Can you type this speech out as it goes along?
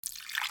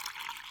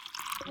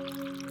We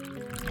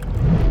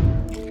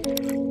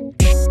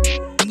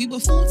were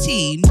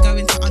 14,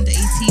 going to under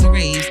 18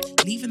 raves,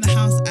 leaving the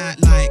house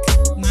at like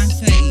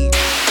 9:30.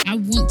 I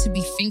want to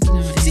be thinking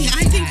about it. See,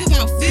 I think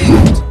about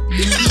food.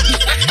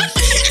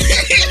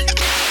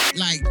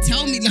 Like,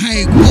 tell me,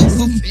 like,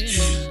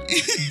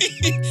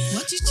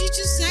 What did you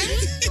just say?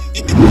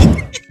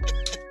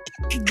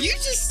 You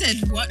just said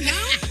what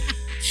now?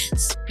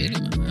 Spit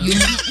in my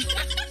mouth.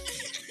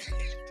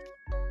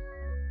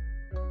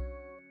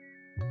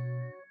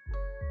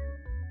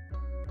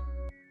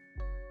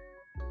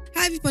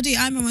 Hi everybody,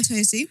 I'm Mama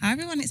Tosi. Hi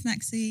everyone, it's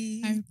Maxie.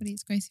 Hi everybody,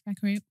 it's Gracie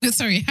Baccarin.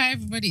 Sorry, hi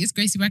everybody, it's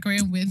Gracie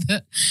Baccarin with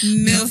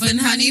Milf and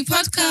Honey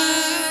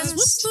Podcast.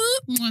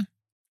 Mwah.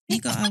 We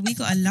got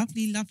a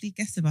lovely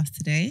guest of us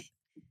today.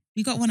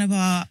 We got one of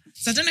our,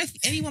 so I don't know if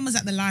anyone was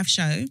at the live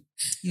show,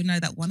 you'll know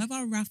that one of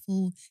our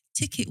raffle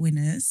ticket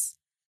winners,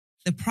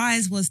 the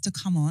prize was to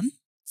come on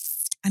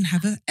and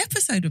have an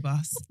episode with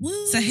us.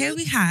 Woo. So here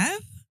we have,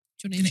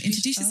 Do you you want to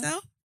introduce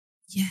yourself?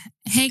 Yeah.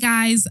 Hey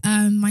guys,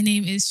 my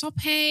name is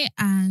Shoppe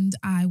and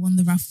I won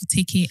the raffle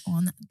ticket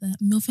on the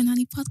Milf and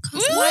Honey Podcast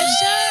live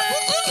show.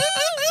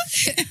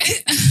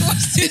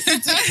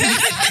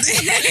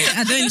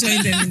 I don't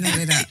join them in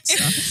all of that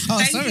stuff. Oh,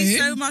 Thank sorry. you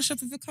so much,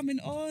 Shopper, for coming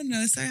on.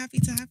 We're so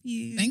happy to have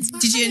you. Thanks for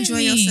Did you having enjoy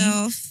me.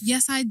 yourself?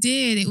 Yes, I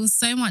did. It was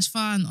so much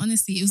fun.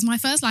 Honestly, it was my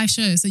first live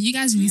show, so you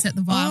guys really set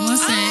the bar. I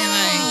must say,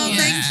 like,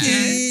 yeah. Thank you.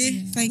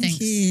 Yeah. Thank Thanks.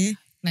 you.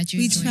 Glad you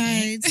We enjoyed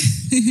it.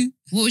 tried.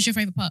 What was your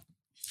favorite part?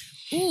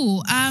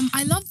 Oh,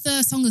 I love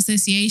the song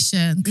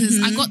association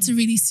because I got to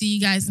really see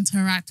you guys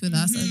interact with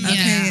us. And Okay,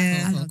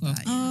 yeah. I love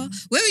that. Oh,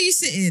 where were you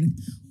sitting?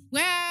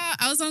 Where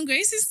I was on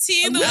Grace's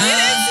team, the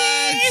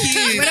Ah, winning team.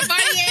 cute. Where the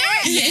party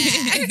at?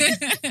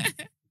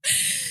 Yeah.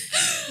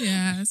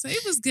 Yeah, so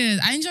it was good.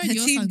 I enjoyed Her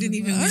your team song didn't as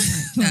even well.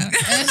 win like that.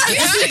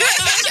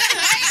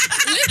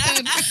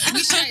 Listen,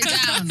 we shut it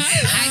down.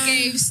 I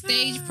gave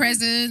stage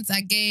presence.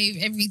 I gave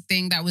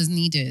everything that was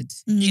needed.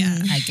 Yeah.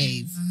 I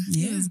gave.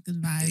 It was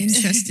good vibes.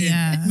 Interesting.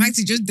 Yeah.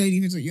 Maxie, just don't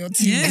even put your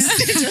team. Yeah.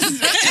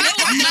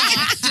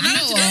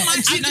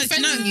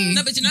 You.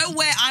 But do you know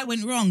where I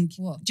went wrong?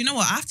 What? Do you know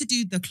what? I have to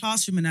do the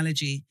classroom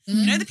analogy.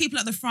 You know the people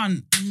at the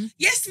front?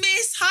 Yes,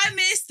 miss. Hi,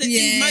 miss.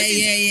 Yeah.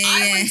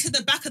 I went to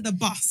the back of the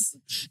bus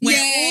where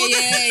all the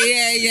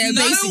yeah.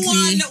 no basically.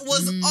 one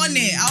was on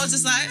it. I was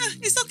just like,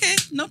 it's okay,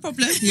 no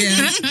problem.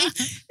 Yeah.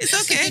 It's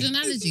It's a okay. good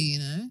analogy, you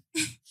know?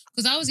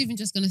 Because I was even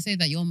just going to say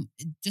that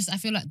I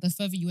feel like the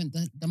further you went,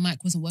 the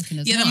mic wasn't working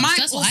as Yeah, much. the mic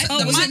That's also, what I the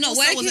thought. was mic it not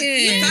also working? wasn't.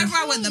 The further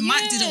I went, the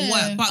mic didn't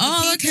work. But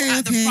the people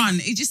at the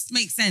front, it just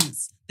makes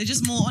sense. They're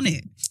just more on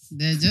it.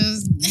 They're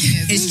just...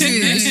 It's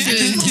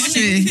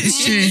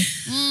true.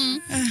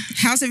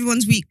 How's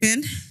everyone's week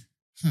been?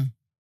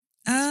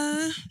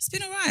 It's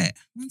been alright.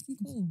 Mine's been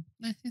cool.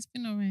 It's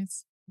been all right.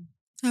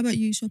 How about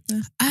you,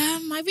 Shopper?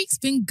 My week's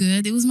been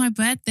good. It was my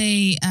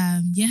birthday,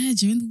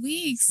 during the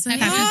week. So Happy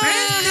birthday.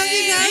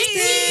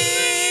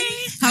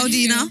 How old are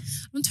you now?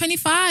 I'm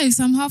 25,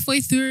 so I'm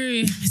halfway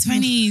through my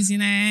 20s, you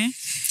know.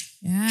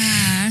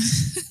 Yeah.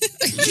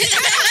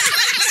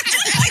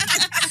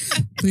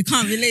 We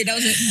can't relate. That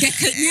was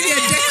nearly a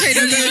decade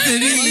ago for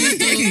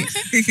me.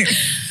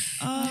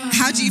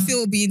 How do you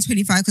feel being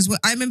 25? Because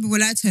I remember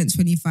when I turned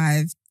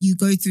 25, you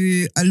go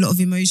through a lot of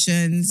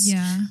emotions.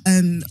 Yeah.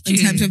 In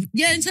terms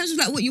of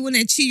like what you want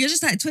to achieve. You're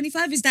just like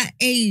 25 is that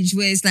age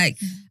where it's like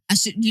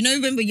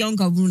remember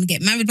younger, we want to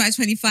get married by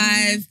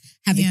 25,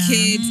 have a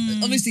kid.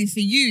 Obviously for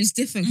you it's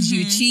different because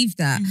you achieved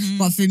that.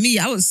 But for me,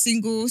 I was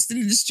single, still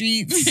in the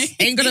streets,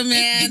 ain't got a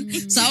man.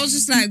 So I was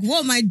just like,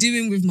 what am I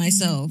doing with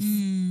myself?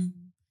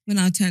 When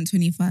I turned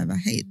 25, I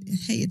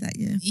hated that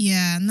year.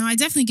 Yeah, no, I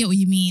definitely get what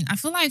you mean. I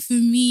feel like for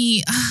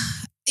me,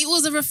 it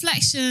was a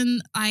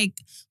reflection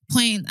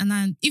point, and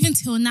then even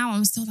till now,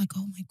 I'm still like,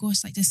 oh my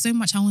gosh, like there's so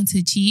much I want to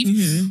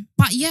achieve.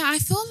 But yeah, I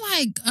feel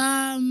like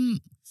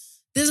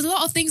there's a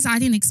lot of things that I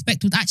didn't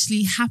expect would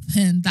actually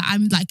happen that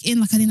I'm like in.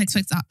 Like I didn't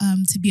expect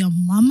to be a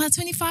mum at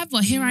 25,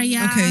 but here I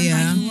am. Okay,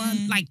 yeah.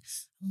 Like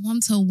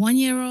mom to a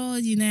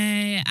 1-year-old, you know,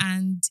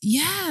 and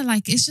yeah,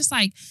 like it's just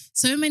like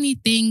so many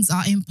things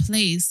are in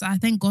place. I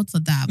thank God for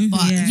that.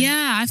 But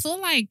yeah, I feel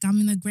like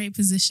I'm in a great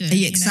position. Are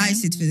you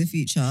excited for the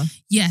future?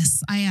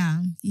 Yes, I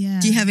am. Yeah.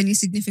 Do you have any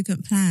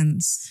significant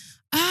plans?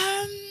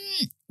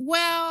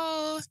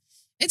 Well,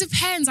 it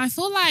depends. I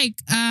feel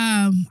like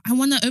I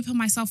want to open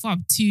myself up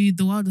to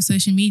the world of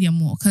social media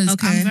more because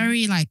I'm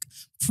very like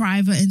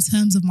private in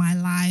terms of my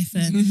life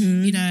and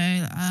you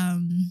know,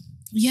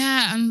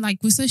 yeah, and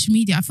like with social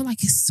media, I feel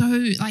like it's so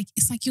like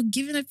it's like you're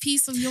giving a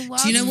piece of your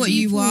world. Do you know to what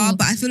people. you are?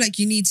 But I feel like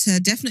you need to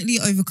definitely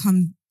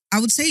overcome.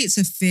 I would say it's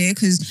a fear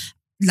because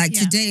like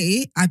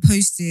today I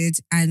posted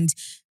and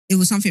it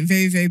was something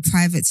very, very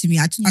private to me.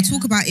 I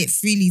talk about it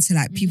freely to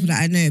like people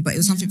that I know, but it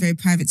was something very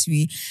private to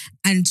me.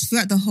 And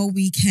throughout the whole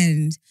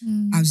weekend,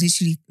 I was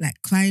literally like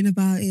crying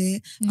about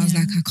it. I was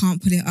like, I can't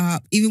put it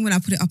up. Even when I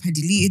put it up, I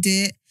deleted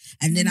it.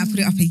 And then I put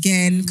it up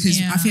again because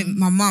I think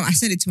I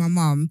sent it to my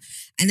mum.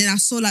 And then I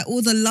saw like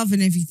all the love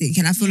and everything.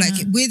 And I feel like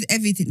with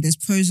everything, there's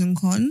pros and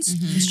cons.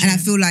 And I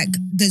feel like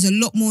there's a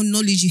lot more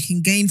knowledge you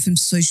can gain from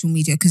social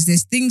media because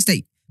there's things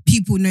that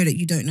people know that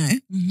you don't know.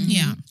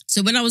 Yeah.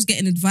 So when I was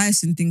getting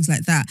advice and things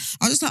like that,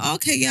 I was just like,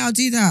 okay, yeah, I'll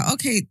do that.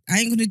 Okay, I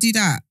ain't going to do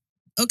that.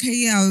 Okay,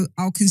 yeah,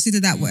 I'll consider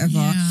that, whatever.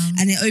 Yeah.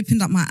 And it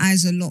opened up my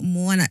eyes a lot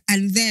more.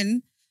 And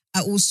then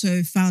I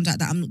also found out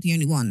that I'm not the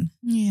only one.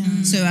 Yeah.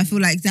 So I feel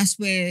like that's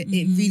where it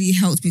really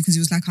helped me because it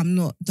was like I'm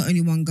not the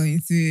only one going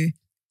through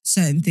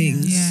certain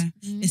things. Yeah.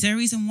 Is there a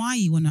reason why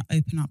you want to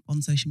open up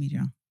on social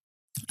media?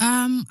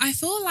 I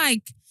feel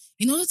like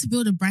in order to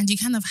build a brand, you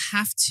kind of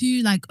have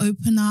to like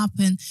open up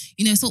and,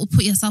 you know, sort of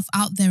put yourself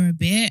out there a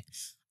bit.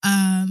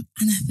 And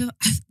I feel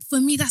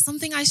for me, that's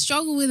something I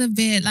struggle with a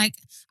bit. Like,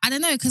 I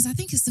don't know, because I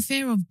think it's the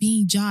fear of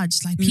being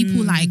judged. Like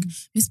people like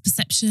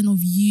misperception of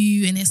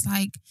you. And it's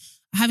like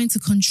having to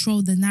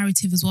control the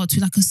narrative as well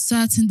to like a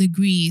certain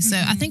degree. So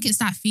I think it's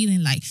that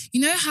feeling like, you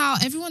know how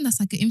everyone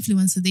that's like an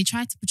influencer, they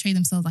try to portray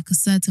themselves like a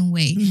certain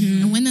way.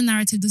 And when the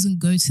narrative doesn't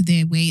go to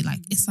their way, like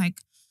it's like,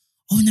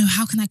 oh no,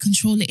 how can I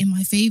control it in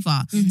my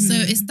favor? So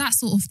it's that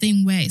sort of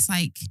thing where it's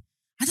like,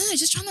 I don't know,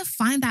 just trying to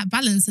find that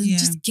balance and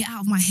just get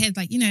out of my head.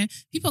 Like, you know,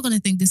 people are going to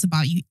think this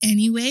about you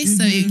anyway.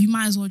 So you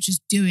might as well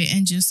just do it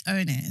and just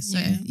own it. So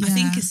I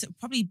think it's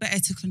probably better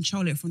to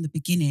control it from the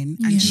beginning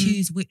and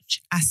choose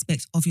which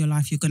aspect of your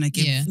life you're going to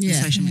give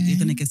social media. You're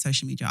going to give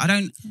social media. I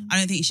don't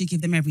think you should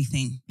give them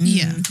everything.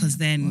 Yeah. Because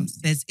then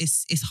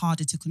it's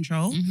harder to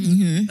control.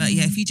 But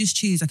yeah, if you just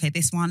choose, okay,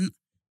 this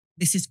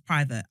is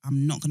private.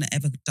 I'm not going to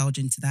ever indulge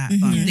into that.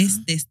 But this.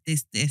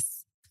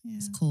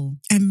 It's cool.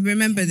 And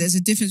remember, there's a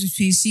difference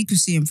between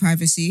secrecy and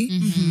privacy.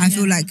 I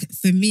feel like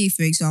for me,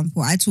 for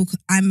example,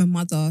 I'm a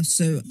mother,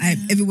 so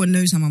everyone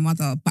knows I'm a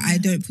mother, but I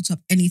don't put up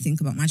anything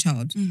about my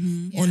child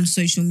on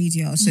social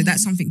media. So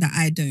that's something that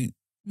I don't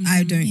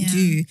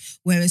do.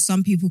 Whereas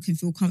some people can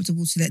feel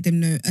comfortable to let them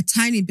know a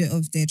tiny bit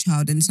of their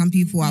child, and some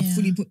people are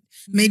fully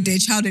made their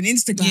child on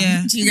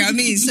Instagram. Do you get what I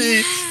mean? So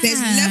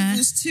there's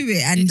levels to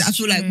it, and I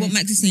feel like what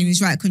Max is saying is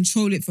right.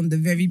 Control it from the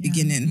very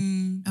beginning.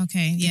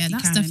 Okay, yeah,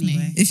 that's definitely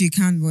anyway. If you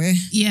can, boy.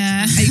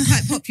 Yeah. Are you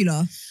quite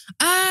popular?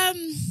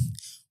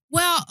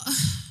 Well,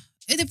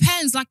 it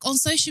depends. Like on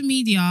social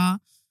media,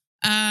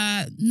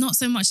 not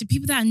so much. The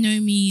people that know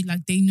me,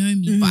 like they know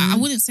me, but I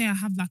wouldn't say I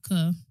have like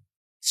a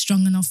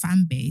strong enough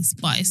fan base,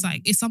 but it's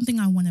like it's something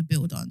I want to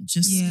build on,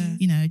 just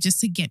you know, just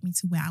to get me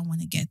to where I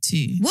want to get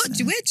to. Where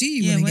do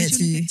you want to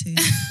get to?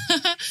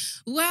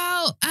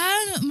 Well,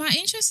 my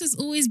interest has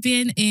always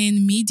been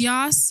in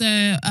media, so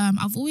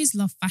I've always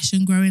loved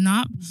fashion growing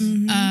up.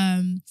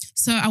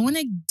 So I want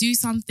to do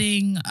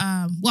something.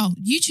 Well,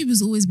 YouTube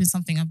has always been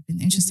something I've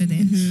been interested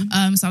in.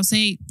 So I'll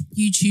say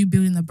YouTube,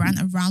 building a brand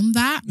around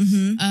that.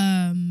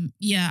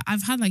 Yeah,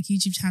 I've had like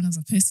YouTube channels.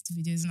 I've posted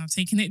videos and I've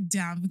taken it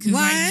down because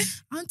like,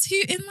 I'm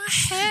too in my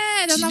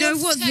head. Do you know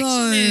what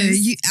though?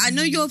 I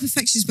know you're a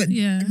perfectionist, but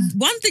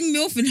one thing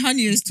Milf and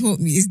Honey has taught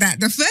me is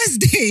that the first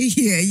day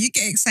you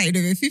get excited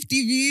over 50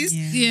 views,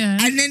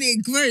 and then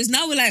it grows.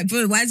 Now we're like,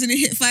 bro, why doesn't it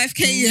hit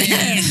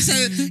 5K? So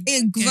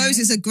it grows.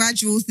 It's a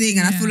gradual thing,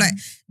 and I feel like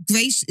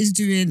Grace is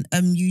doing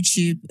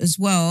YouTube as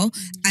well,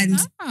 and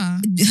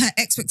her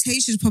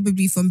expectations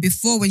probably from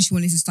before when she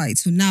wanted to start it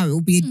till now, it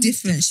will be a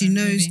different. She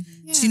knows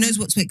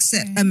what to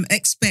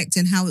expect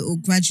and how it will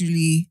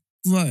gradually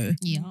grow.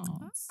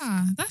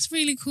 That's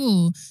really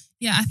cool.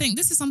 Yeah, I think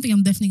this is something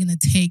I'm definitely going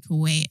to take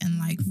away and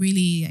like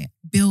really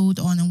build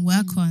on and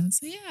work on.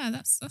 So yeah,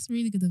 that's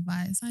really good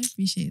advice. I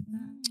appreciate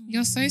that.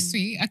 You're so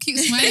sweet. I keep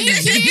smiling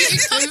at you.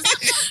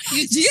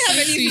 Do you have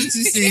anything to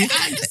say?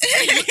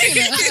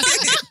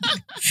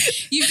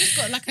 You've just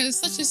got like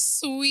such a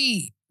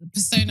sweet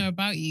persona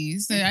about you.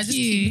 So I just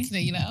keep looking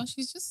at you like, oh,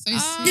 she's just so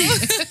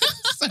sweet.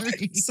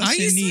 Sorry. Such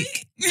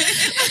unique. You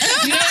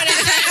know what I'm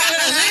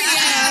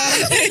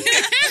saying?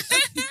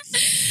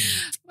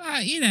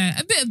 Well, you know,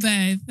 a bit of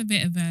both.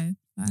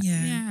 But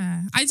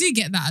yeah. I do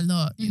get that a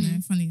lot, you know,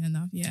 funny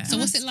enough. Yeah. So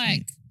what's it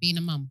like being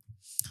a mum?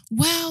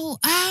 Well,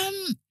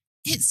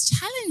 it's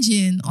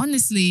challenging,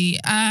 honestly.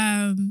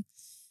 Yeah,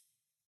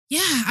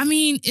 I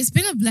mean, it's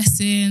been a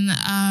blessing.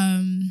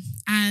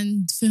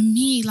 And for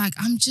me, like,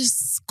 I'm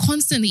just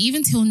constantly,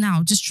 even till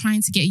now, just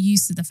trying to get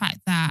used to the fact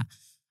that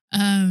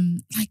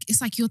like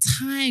it's like your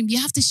time, you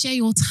have to share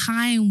your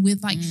time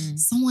with like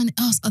someone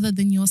else other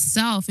than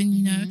yourself. And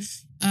you know,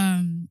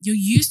 you're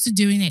used to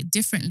doing it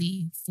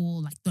differently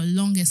for like the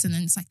longest, and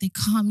then it's like they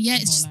come,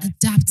 it's just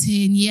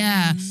adapting.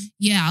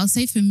 I'll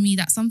say for me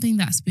that's something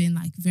that's been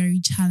like very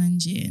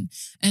challenging.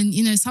 And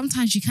you know,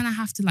 sometimes you kind of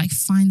have to like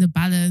find a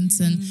balance,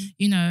 and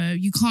you know,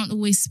 you can't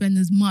always spend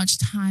as much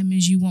time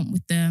as you want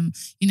with them,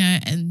 you know.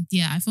 And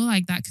I feel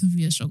like that can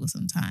be a struggle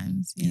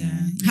sometimes.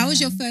 How was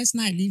your first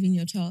night leaving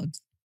your child?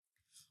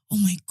 Oh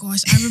my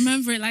gosh, I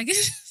remember it like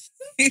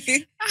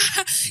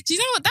Do you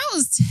know what? That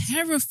was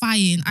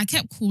terrifying. I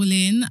kept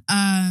calling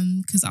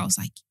because I was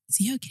like, is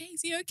he okay?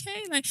 Is he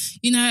okay? Like,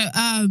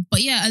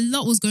 but yeah, a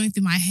lot was going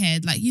through my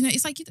head. Like,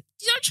 it's like you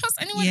don't trust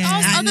anyone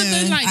else other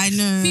than like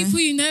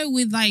people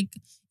with like,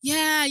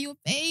 yeah, your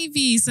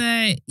baby. So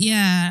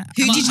yeah.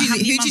 Who did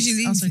you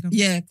leave? Oh, sorry,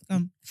 yeah.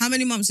 How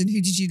many months and who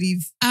did you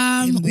leave?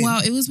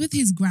 Well, it was with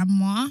his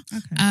grandma.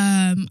 Okay.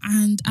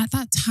 And at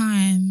that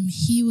time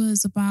he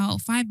was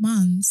about 5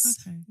 months.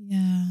 Okay.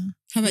 Yeah.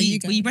 How about you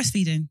guys? Were you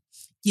breastfeeding?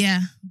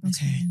 Yeah.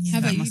 Okay. Yeah. How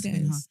about That you must have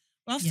been hard. guys?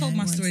 Well, I've Yeah, told it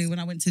my was. story when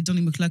I went to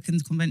Donny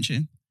McClurkin's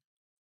convention.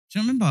 Do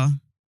you remember?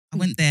 I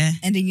went there.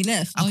 And then you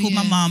left. I called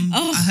my mum.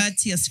 Oh. I heard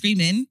Tia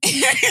screaming.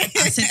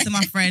 I said to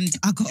my friend,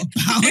 I got a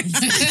pound.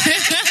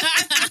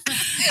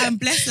 And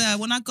bless her,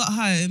 when I got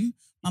home,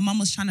 my mum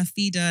was trying to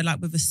feed her like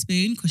with a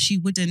spoon because she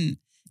wouldn't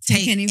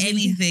take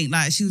anything.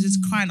 Like she was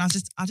just crying. I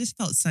just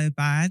felt so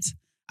bad.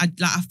 I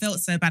felt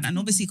so bad. And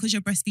obviously because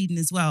you're breastfeeding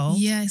as well,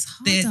 Yeah, it's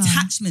harder. the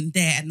attachment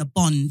there and the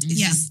bond is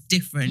just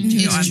different.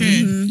 You know what I true.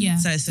 mean? Yeah.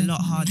 So it's a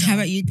lot harder. How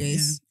about you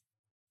guys?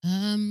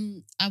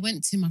 I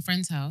went to my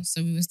friend's house,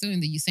 so we were still in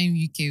the same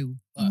UK.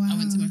 But I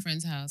went to my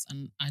friend's house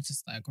and I just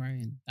started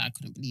crying that I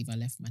couldn't believe I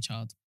left my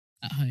child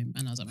at home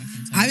and I was at my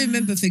friend's house. I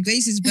remember for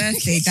Grace's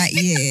birthday that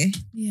year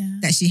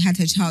that she had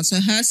her child.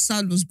 So her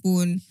son was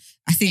born,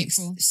 I think,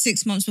 April.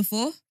 6 months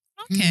before.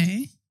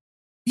 Okay.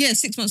 Yeah,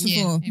 6 months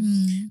before.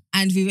 April.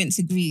 And we went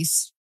to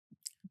Greece.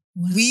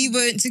 Wow. We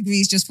went to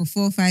Greece just for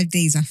 4 or 5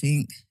 days, I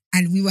think.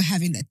 And we were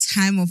having the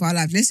time of our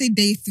life. Let's say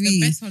day 3.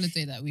 The best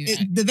holiday that we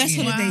The best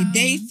holiday. Wow.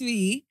 Day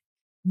 3.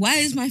 Why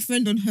is my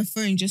friend on her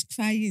phone just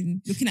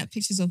crying, looking at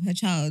pictures of her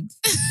child?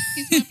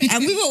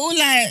 And we were all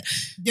like,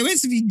 you're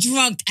meant to be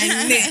drunk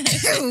and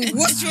lit.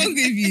 What's wrong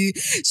with you?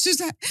 She was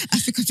like, I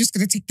think I'm just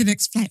going to take the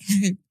next flight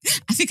home.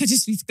 I think I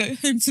just need to go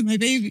home to my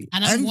baby.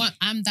 And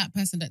I'm that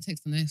person that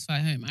takes the next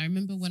flight home. I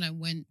remember when I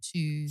went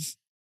to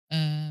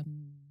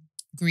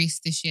Greece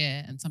this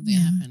year and something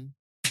happened.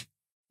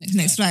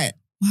 Next flight.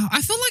 Wow,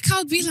 I feel like I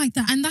would be like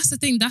that. And that's the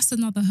thing, that's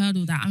another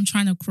hurdle that I'm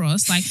trying to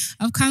cross. Like,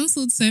 I've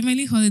cancelled so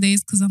many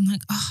holidays because I'm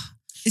like,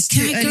 It's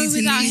can too I early go to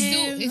without leave.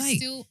 him? It's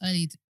still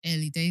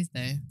early days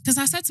though. Because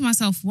I said to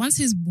myself, once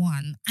he's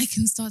 1, I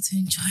can start to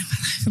enjoy my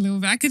life a little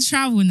bit. I could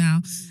travel now.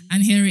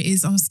 And here it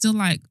is. I'm still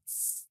like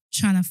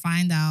trying to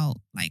find out,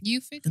 like, You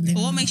figure But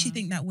But what makes you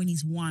think that when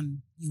he's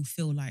 1, you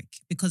feel like,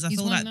 because I he's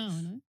feel one like, now,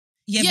 no?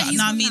 Yeah, but he's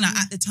no, I 1 mean now. like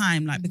at the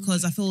time, like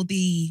because I feel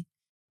the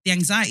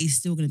anxiety is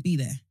still going to be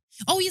there.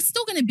 oh, you're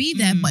still going to be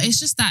there, but it's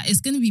just that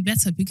it's going to be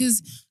better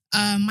because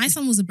my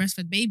son was a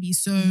breastfed baby.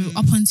 So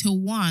up until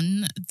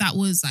 1, that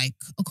was like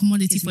a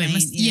commodity His for him.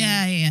 main,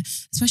 Yeah.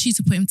 Especially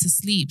to put him to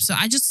sleep. So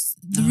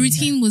the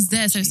routine was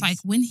there. So it's like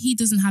when he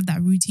doesn't have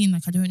that routine,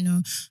 like I don't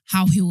know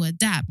how he will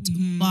adapt.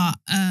 But,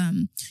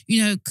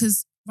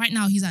 because right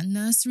now he's at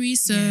nursery.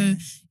 So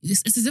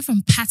it's a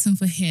different pattern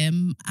for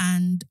him.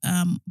 And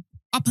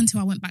up until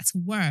I went back to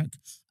work,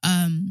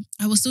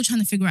 I was still trying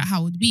to figure out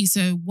how it would be.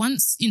 So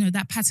once,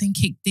 that pattern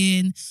kicked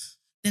in,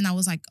 then I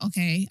was like,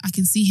 okay, I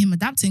can see him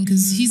adapting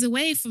because he's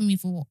away from me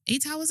for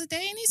 8 hours a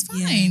day and he's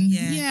fine.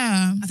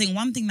 Yeah. I think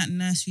one thing that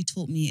nursery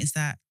taught me is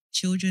that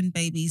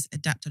babies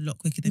adapt a lot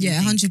quicker than we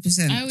think.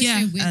 100%. I always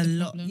say we're A the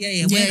lot. problem. Yeah,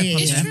 we're the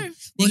problem. It's true.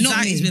 Well, not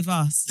Anxiety is me. with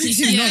us.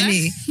 Not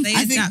me. They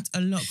I think adapt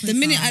a lot quicker. The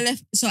minute I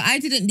left, so I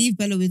didn't leave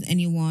Bella with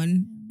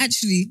anyone.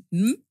 Actually,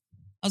 I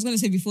was going to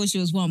say before she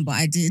was 1, but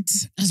I did.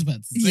 I was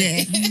about to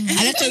say. Yeah.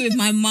 I left her with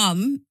my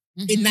mum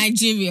in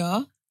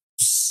Nigeria.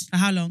 For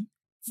how long?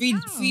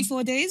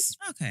 3-4 days.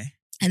 Okay.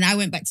 And I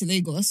went back to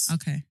Lagos.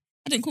 Okay.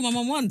 I didn't call my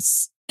mum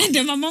once. And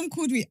then my mum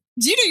called me,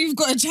 do you know you've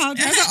got a child?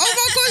 I was like, oh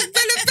my gosh,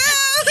 Bella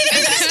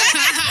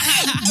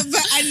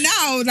Bell. And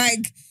now,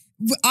 like,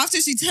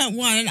 after she turned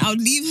 1, I'll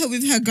leave her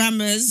with her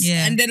grandmas.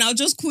 Yeah. And then I'll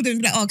just call them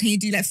and be like, oh, can you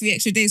do like 3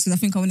 extra days? Because I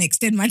think I want to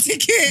extend my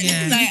ticket.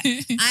 Yeah.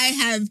 Like, I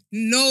have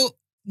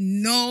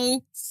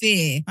no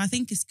fear. I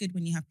think it's good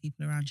when you have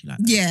people around you like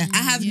that. Yeah, I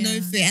have no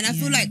fear. And I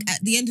feel like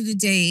at the end of the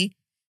day,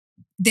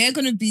 they're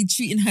going to be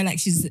treating her like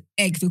she's an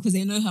egg because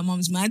they know her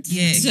mom's mad.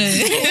 Yeah. So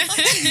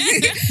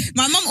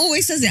my mom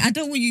always says it. I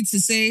don't want you to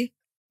say,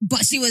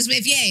 but she was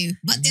with you.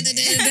 But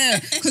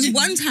because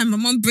one time my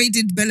mom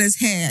braided Bella's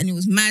hair and it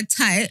was mad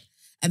tight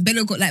and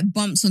Bella got like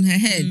bumps on her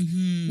head.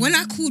 When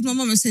I called my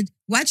mom and said,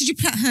 why did you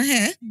plait her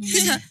hair?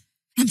 She's like,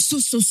 I'm so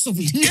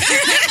sorry.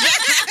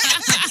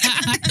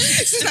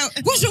 She's like,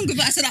 what's wrong with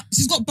her? I said,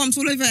 she's got bumps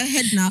all over her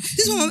head now.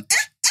 This one,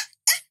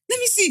 let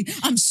me see.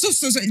 I'm so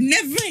sorry.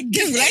 Never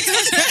again. Like,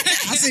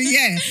 I said,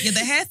 yeah. Yeah, the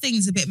hair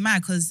thing's a bit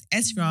mad because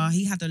Ezra,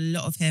 he had a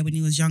lot of hair when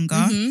he was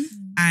younger.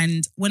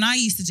 And when I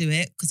used to do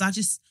it, because I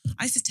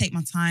used to take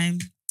my time.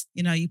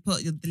 You know, you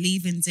put the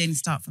leave-ins in,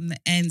 start from the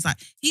ends. Like,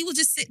 he would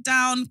just sit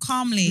down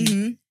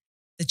calmly.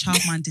 The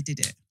childminder did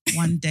it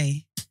one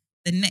day.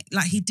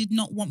 He did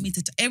not want me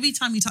to. Every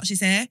time he touched his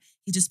hair,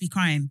 he'd just be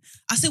crying.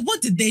 I said,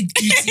 "What did they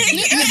do to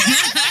you?"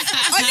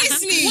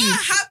 Honestly, what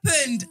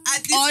happened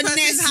at this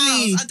person's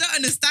house? I don't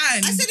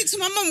understand. I said it to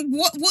my mum.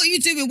 What are you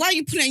doing? Why are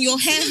you pulling? Your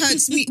hair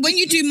hurts me. When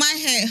you do my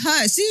hair, it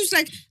hurts. She was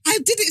like, I I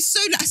did it so.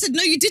 I said,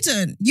 no, you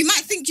didn't. You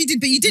might think you did,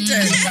 but you didn't.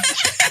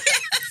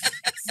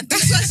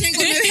 That's why she ain't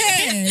got no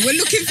hair. We're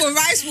looking for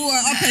rice water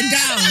up and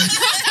down.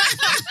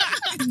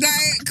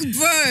 Like,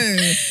 bro.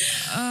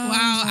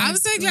 Wow, I'm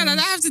so glad I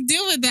don't have to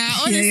deal with that.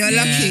 Honestly. Yeah, you're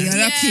lucky. You're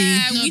lucky.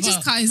 Yeah, No, we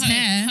just cut his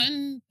hair.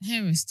 Cutting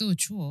hair is still a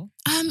chore.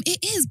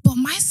 It is, but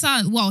my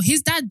son, well,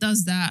 his dad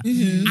does that,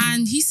 Mhm.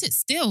 and he sits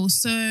still.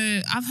 So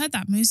I've heard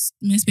that most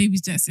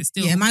babies don't sit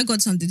still. Yeah, my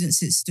godson didn't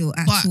sit still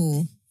at But-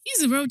 all.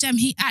 He's a real gem.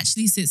 He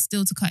actually sits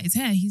still to cut his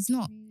hair. He's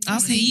not.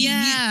 Okay,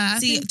 yeah. I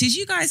See, think- did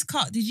you cut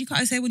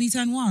his hair when he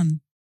turned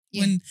 1?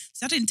 Yeah.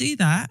 I didn't do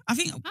that. I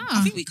think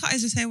Ah. we cut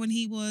his hair when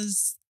he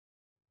was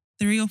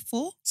 3 or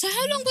 4. So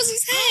how long was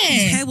his His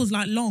hair? hair was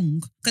like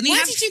long. Why did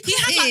you He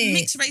cut had like it?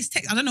 mixed race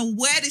texture. I don't know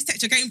where this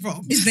texture came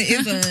from. Is the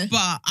ever?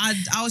 But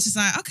I was just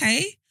like,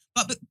 okay.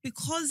 But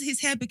because his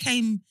hair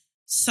became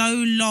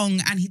so long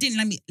and he didn't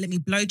let me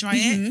blow dry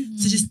it, Mhm.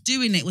 so just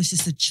doing it was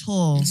just a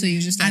chore. So you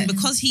were just like, And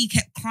because he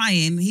kept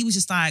crying, he was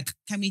just like,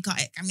 can we cut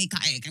it? Can we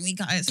cut it? Can we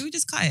cut it? So we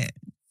just cut it.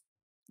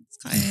 Just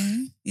cut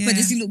it. Yeah. but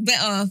does he look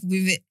better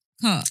with it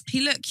cut?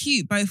 He looked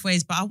cute both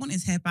ways, but I want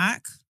his hair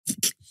back.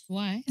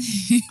 Why?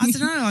 I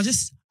don't know.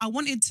 I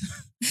wanted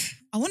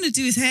to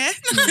do his hair.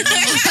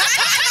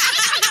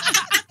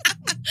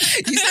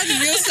 You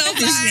sounded real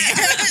selfish there.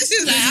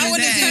 She's like, I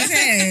want to do his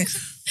hair.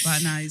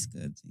 But no, he's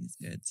good. He's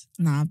good.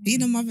 Nah,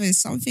 being a mother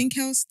is something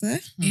else though.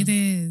 It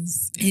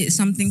is. It's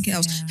something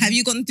else. Yeah. Have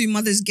you gone through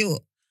mother's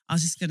guilt? I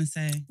was just gonna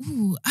say.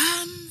 Ooh,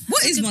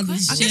 What that's is a good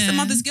mother's I question. guess the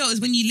mother's guilt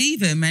is when you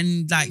leave him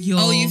and like you're.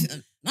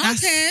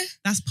 Okay.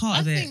 That's part I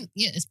of it. think,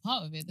 it's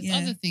part of it. There's Yeah.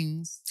 other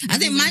things. I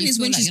think Maybe mine you is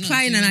feel when like she's you're not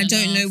crying and I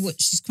doing don't know enough.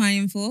 what she's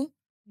crying for.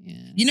 Yeah.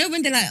 You know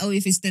when they're like, oh,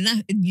 if it's the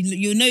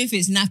you'll know if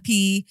it's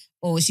nappy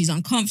or she's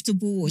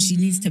uncomfortable or she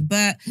needs to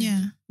burp.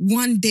 Yeah.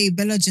 One day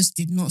Bella just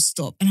did not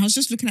stop, and I was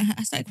just looking at her.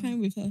 I started crying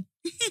with her.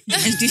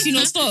 And did she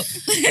not stop?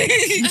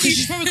 Because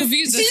she's probably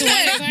confused as She's to why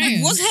you're like,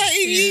 crying. what's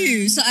hurting Yeah.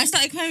 you? So I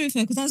started crying with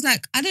her because I was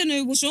like, I don't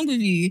know what's wrong with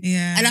you.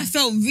 Yeah. And I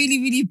felt really,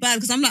 really bad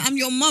because I'm like, I'm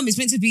your mum. It's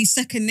meant to be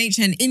second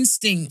nature and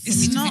instinct.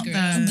 It's me to not figure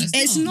it out. though.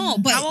 It's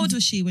not, but How old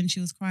was she when she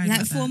was crying? like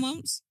that? 4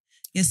 months.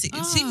 Yes,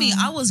 see me,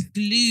 I was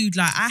glued.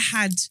 Like I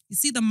had, you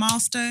see the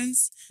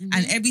milestones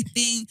and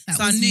everything. That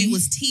So I was knew me. it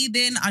was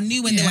teething. I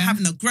knew when they were Yeah.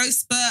 having a growth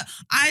spurt.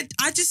 I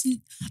just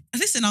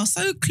listen. I was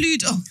so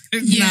clued up.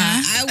 Yeah.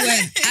 Nah,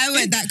 I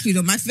went that clued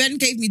on. My friend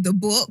gave me the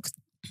book,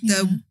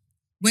 the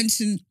when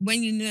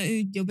you know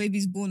your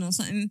baby's born or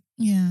something.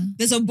 Yeah.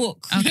 There's a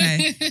book.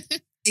 Okay.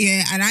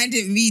 Yeah, and I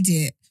didn't read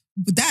it.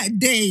 But that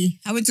day,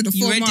 I went to the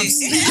You 4 read months.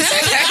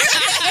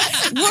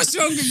 it. What's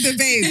wrong with the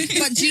babe?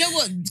 But do you know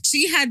what?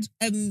 She had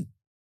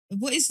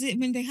what is it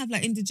when they have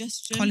like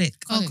indigestion? Colic.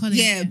 Oh, colic,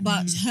 Yeah,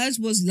 but hers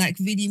was like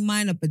really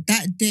minor. But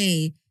that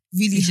day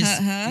really It hurt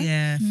just- her.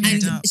 Yeah. Mm.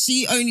 flared And up.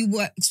 she only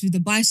works with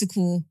the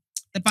bicycle.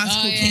 The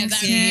bicycle Oh, yeah, kicks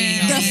that in. really The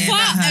helped. Yeah,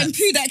 fart that and hurt.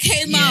 poo that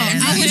came Yeah, out.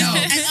 that And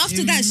helped.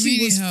 after It that, she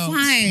really was helped.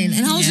 fine.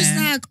 And I was just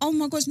Yeah. like, oh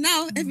my gosh,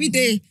 now every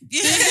day.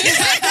 Yeah.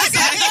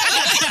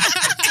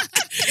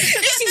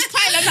 If she's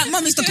crying, I'm like,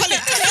 Mum, it's the colic.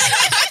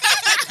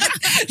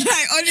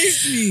 Like,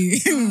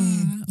 honestly.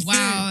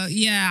 Wow.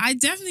 Yeah, I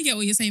definitely get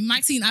what you're saying.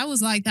 Maxine, I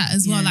was like that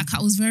as well. Yeah. Like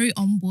I was very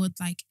on board,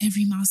 like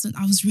every milestone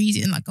I was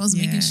reading, like I was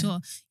Yeah. making sure,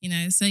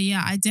 So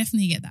yeah, I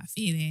definitely get that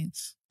feeling.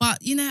 But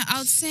I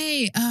would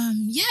say,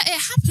 yeah,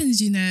 it happens,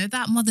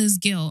 that mother's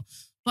guilt.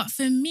 But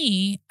for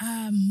me,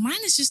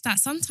 mine is just that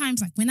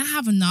sometimes like when I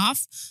have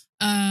enough,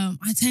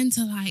 I tend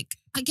to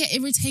I get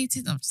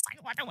irritated. I'm just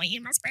like, why don't I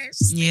eat my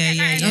space? Yeah,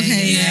 yeah, yeah,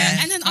 Okay,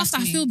 yeah. And then That's after I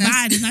me. feel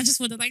bad and I just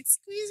want to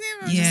squeeze him.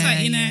 I'm just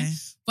like, Yeah.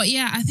 But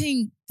yeah, I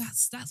think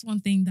that's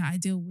one thing that I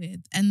deal with.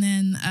 And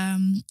then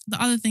the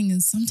other thing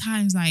is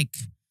sometimes they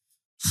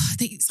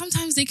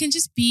can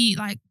just be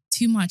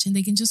too much and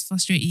they can just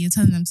frustrate you. You're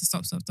telling them to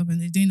stop, and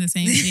they're doing the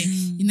same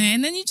thing,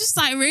 and then you just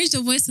raise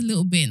your voice a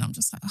little bit and I'm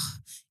just like, oh,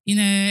 and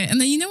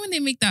then when they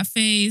make that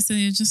face and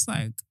you're just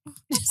like, oh,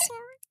 I'm sorry.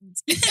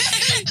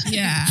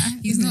 Yeah.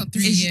 He's not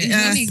 3 It's- yet.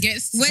 yeah. When he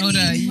gets When older,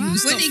 he, you will when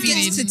stop he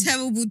feeling. gets to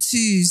terrible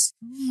twos,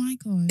 Oh my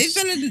gosh. if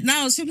Bella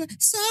now she'll be like,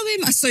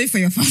 sorry for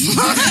your father.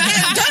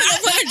 Don't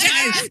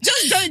apologize.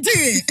 Just don't do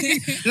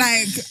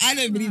it. I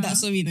don't believe that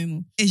sorry no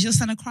more. Is your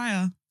son a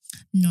crier?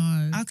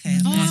 No. Okay.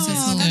 No, Oh, not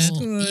at that's all.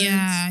 good.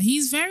 Yeah.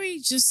 He's very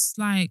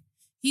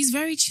he's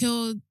very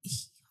chilled. He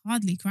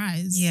hardly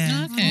cries.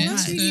 Yeah. Okay, Hardly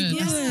that's cries. really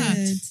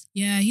Yeah.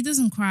 Yeah, he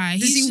doesn't cry.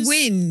 Does He's he just,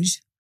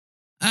 whinge?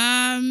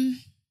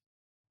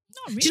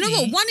 Not really. Do you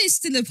know what? One is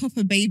still a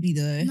proper baby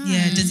though. No.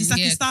 Yeah. Does he suck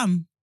Yeah. his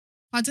thumb?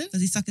 Pardon?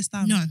 Does he suck his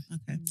thumb? No.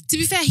 Okay. To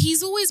be fair,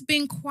 he's always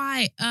been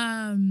quite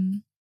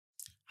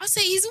I'll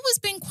say he's always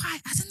been quite,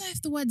 I don't know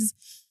if the word is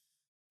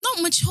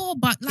not mature,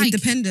 but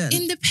Independent.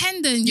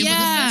 independent. Yeah, Yeah.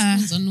 but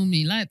the first ones are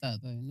normally like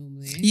that though,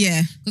 normally.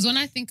 Yeah. Because when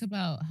I think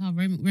about how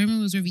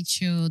Raymond was very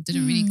chill,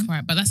 didn't really cry,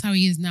 but that's how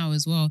he is now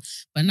as well.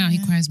 But now he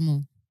Yeah. cries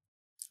more.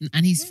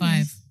 And he's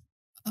Really? 5.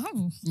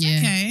 Oh, Yeah.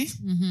 okay.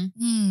 Mm-hmm.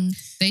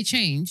 Mm. They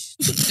change.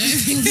 Don't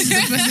think this is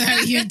the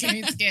personality you're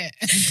going to get.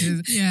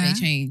 Because Yeah. they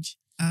change.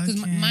 Because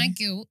Okay. my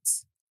guilt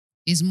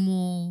is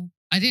more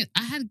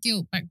I had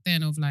guilt back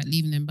then of like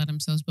leaving them by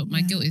themselves, but my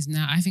Yeah. guilt is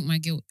now. I think my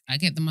guilt. I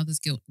get the mother's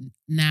guilt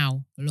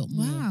now a lot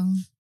more Wow.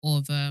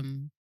 of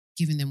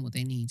giving them what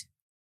they need,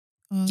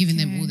 giving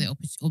them all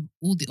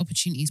the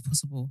opportunities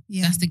possible.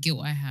 Yeah. That's the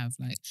guilt I have.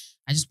 Like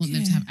I just want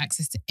them to Okay. have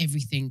access to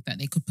everything that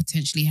they could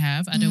potentially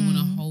have. I don't want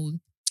to Mm. hold.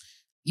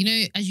 You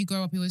know, as you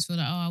grow up, you always feel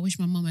like, oh, I wish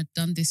my mum had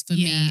done this for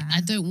me. Yeah. I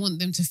don't want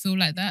them to feel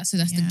like that. So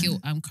that's the Yeah.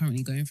 guilt I'm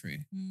currently going through.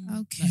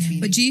 Okay.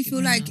 But do you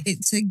feel Yeah. like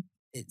it's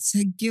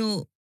a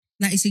guilt,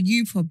 like it's a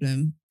you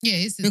problem? Yeah,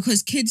 it's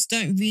Because kids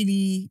don't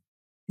really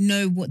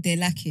know what they're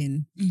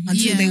lacking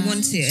until they Yeah,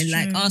 want it and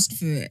like true. ask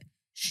for it.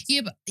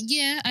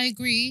 Yeah, I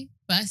agree.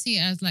 But I see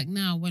it as like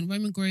now when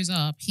Roman grows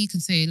up, he can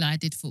say like I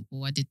did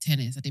football, I did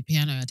tennis, I did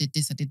piano, I did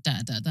this, I did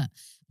that.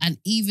 And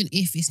even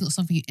if it's not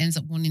something he ends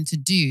up wanting to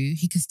do,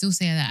 he can still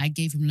say that I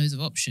gave him loads of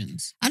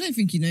options. I don't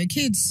think you know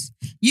kids.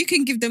 You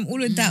can give them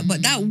all of that,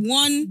 but that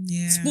one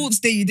sports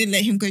day you didn't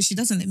let him go, she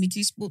doesn't let me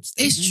do sports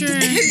day. It's true.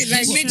 Like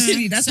It's literally,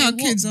 true. that's So how what-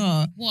 kids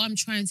are. What I'm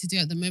trying to do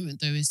at the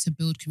moment though is to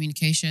build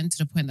communication to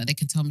the point that they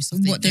can tell me stuff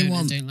What they don't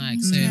want. and don't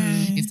like. So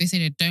Okay. if they say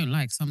they don't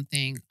like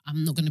something,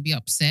 I'm not going to be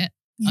upset.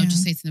 Yeah. I'll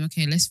just say to them,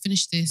 okay, let's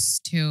finish this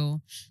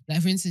till,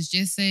 like for instance,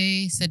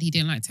 Jesse said he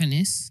didn't like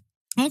tennis.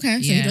 Okay,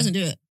 so he Yeah. doesn't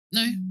do it.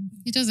 No,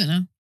 he doesn't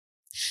now.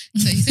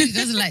 So he said he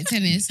doesn't like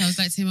tennis. I was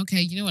like to him,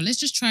 okay, you know what? Let's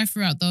just try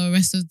throughout the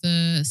rest of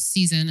the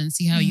season and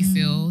see how you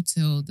feel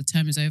till the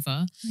term is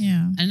over.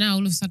 Yeah. And now all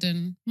of a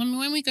sudden, Mummy,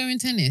 when we going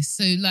tennis?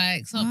 So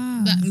like,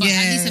 Wow. but at least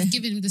Yeah. I've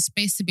given him the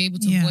space to be able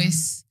to Yeah.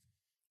 voice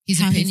his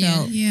How he opinion.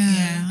 felt.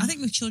 Yeah. I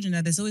think with children,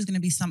 though, there's always going to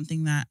be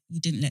something that you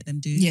didn't let them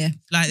do. Yeah.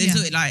 Like, there's Yeah.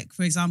 always, like,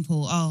 for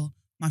example,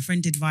 my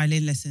friend did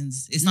violin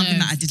lessons. It's something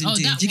No. that I didn't Oh,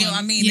 do. that Do you get one.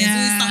 what I mean? Yeah.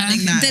 There's always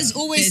something that There's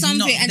always is something,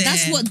 not and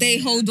that's there. what they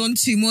hold on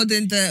to more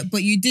than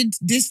but you did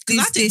this,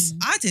 Because this.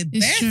 I did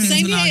It's bare true. things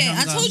Same when I was here. I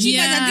younger. told you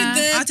guys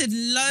I did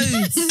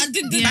loads. I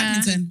did the Yeah.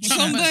 badminton.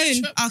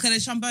 trombone. Okay,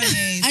 the trombone.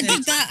 Yeah, I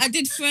did that. I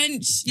did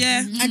French.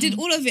 Yeah. I did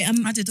all of it.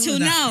 I did all till of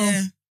that. now.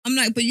 Yeah. I'm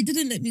like, but you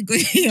didn't let me go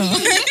here.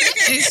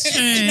 It's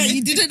true. Like,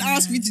 you didn't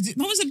ask me to do.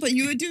 Mama said, but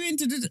you were doing.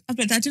 I'm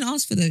like, I didn't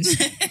ask for those.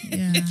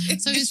 Yeah.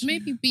 So it's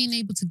maybe being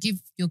able to give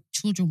your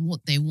children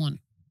what they want.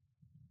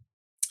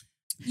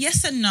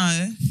 Yes and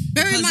no.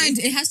 Bear in Because mind,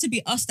 it has to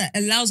be us that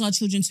allows our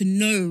children to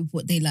know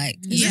what they like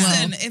as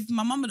well. Listen, if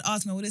my mum had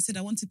asked me, I would have said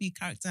I want to be a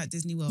character at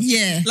Disney World.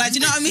 Yeah. Like, do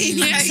you know what I mean?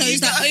 Yeah, Like, so you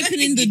it's know like what I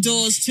opening the mean?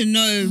 doors to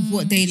know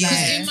what they Yeah.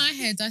 like. In my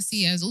head, I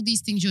see it as all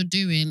these things you're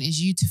doing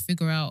is you to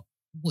figure out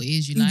what it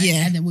is you like.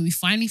 Yeah. And then when we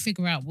finally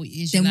figure out what it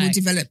is Then you we'll like,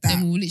 develop that.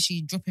 then we'll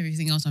literally drop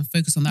everything else and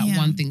focus on that Yeah.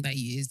 one thing that it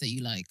is that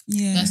you like.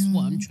 Yeah. That's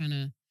what I'm trying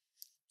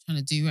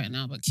to do right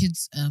now. But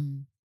kids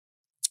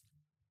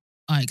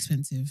are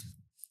expensive.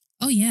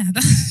 Oh yeah.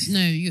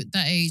 No, you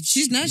that age.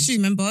 She's nursery,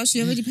 remember?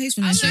 She already pays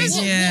for I nursery.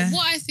 know Yeah.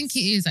 what I think it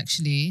is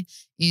actually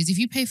is if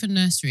you pay for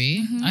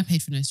nursery, Mhm. I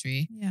paid for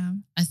nursery. Yeah.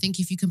 I think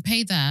if you can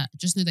pay that,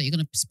 just know that you're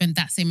going to spend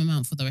that same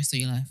amount for the rest of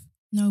your life.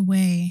 No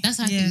way. That's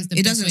how I Yeah. think it's the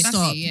It best doesn't way to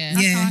stop. see it, yeah.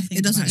 That's how I Yeah, think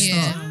it doesn't about it.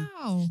 stop. Yeah.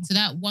 Wow. So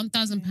that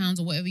 £1,000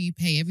 or whatever you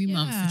pay every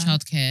month Yeah. for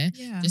childcare,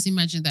 Yeah. just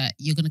imagine that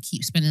you're going to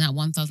keep spending that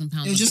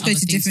 £1,000. It'll just on go other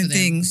to things for different them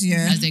things,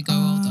 yeah. as they grow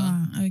older.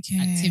 Ah, okay.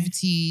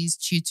 Activities,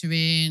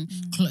 tutoring,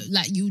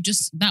 like you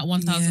just that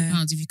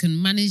 £1,000. If you can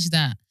manage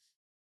that,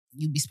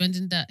 you'll be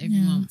spending that every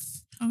Yeah. month.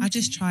 I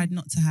just tried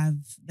not to have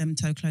them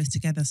so close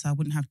together so I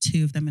wouldn't have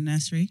two of them in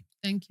nursery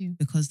Thank you.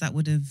 because that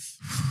would have,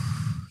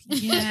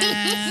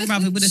 Yeah.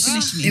 bruv, it would have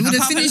finished me. It would I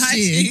have can't finished lie to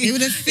you. It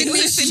would have It would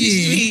have finished finished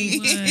you.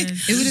 me.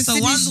 It would have So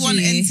finished once one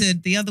you.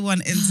 entered, the other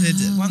one entered.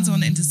 Once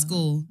one entered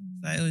school.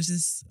 So it was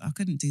just, I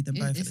couldn't do them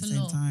both at It's the a same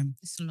lot. time.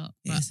 It's a lot,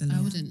 Yeah, but it's a I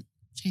lot. wouldn't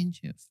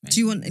change it. Do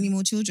you want any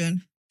more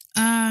children?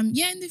 Yeah,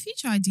 in the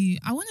future I do.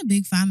 I want a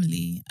big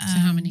family. So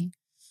how many?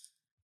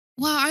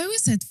 Well, I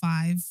always said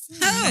 5.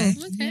 Oh,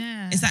 Okay.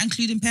 Yeah. Is that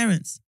including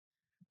parents?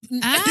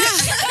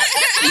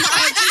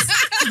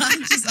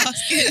 I'm just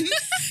asking.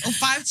 Or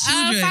 5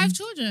 children? 5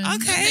 children.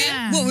 Okay.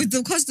 Yeah. What with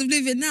the cost of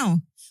living now?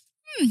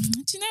 Do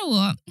you know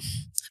what?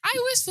 I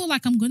always feel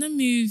like I'm gonna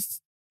move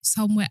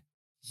somewhere,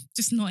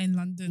 just not in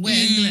London, Where?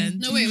 England.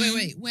 No,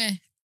 wait. Where?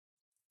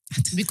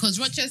 Because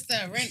Rochester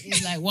rent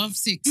is like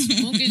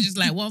 1.6, mortgage is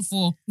like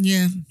 1.4.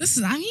 Yeah.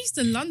 Listen, I'm used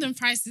to London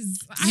prices.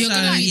 You're So,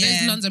 gonna like yeah.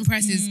 those London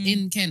prices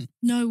in Kent.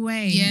 No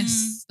way.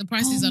 Yes, the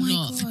prices Oh are my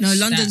not. gosh. No,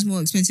 London's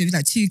more expensive. It's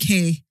like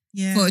 2K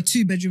Yeah. for a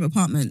 2-bedroom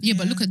apartment. Yeah,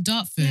 but look at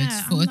Dartford.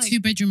 Yeah, For I'm a like-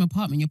 2-bedroom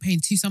apartment, you're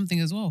paying 2 something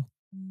as well.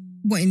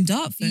 What, in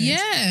Dartford?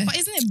 Yeah. But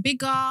isn't it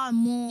bigger and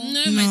more?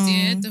 No, No. my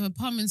dear, the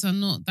apartments are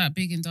not that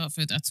big in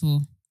Dartford at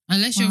all.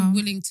 Unless you're Wow.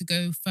 willing to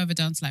go further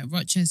down to like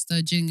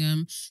Rochester,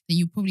 Gingham, then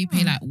you probably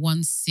pay Oh. like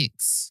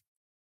 1.6.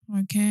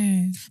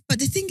 Okay. But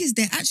the thing is,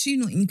 they're actually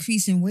not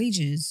increasing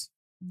wages.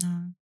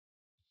 No.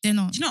 They're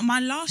not. Do you know what? My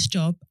last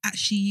job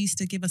actually used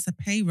to give us a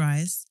pay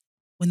rise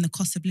when the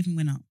cost of living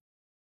went up.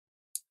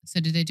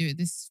 So did they do it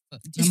this?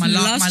 No, my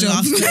last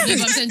job. No, but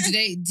I'm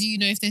saying, do you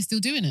know if they're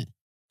still doing it?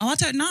 Oh, I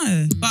don't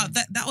know, but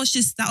that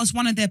was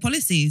one of their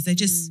policies. They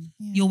just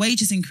your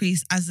wages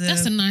increase as a.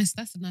 That's nice.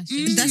 That's nice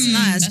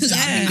because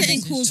I've been getting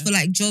decision. calls for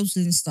like jobs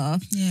and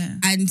stuff, Yeah.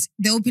 and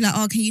they'll be like,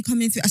 "Oh, can you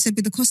come in through?" I said,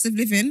 "With the cost of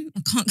living,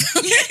 I can't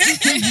come in."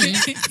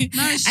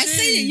 No, it's I say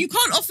true. it. You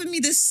can't offer me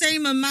the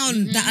same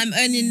amount that I'm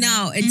earning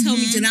now and tell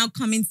me to now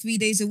come in 3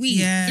 days a week.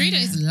 Yeah. 3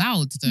 days is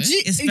loud though.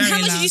 It's How very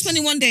much did you loud. spend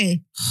in one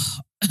day?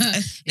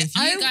 If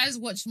you guys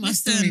watched my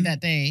Listen. story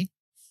that day,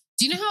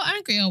 do you know how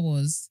angry I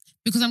was?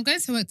 Because I'm going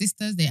to work this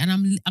Thursday and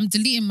I'm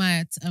deleting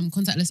my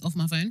contactless off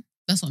my phone.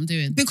 That's what I'm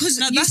doing. Because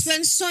No, you that's-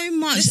 spend so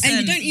much Listen. and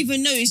you don't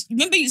even know.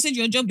 Remember you said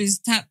your job is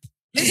tap.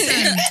 Listen,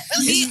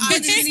 me,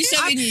 It's really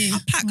showing you. I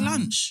pack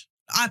lunch.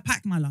 I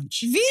pack my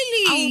lunch.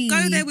 Really? I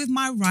will go there with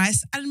my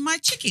rice and my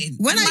chicken.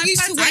 When and I my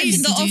used to pasta. work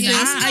in the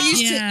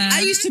office, that.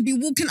 I used to be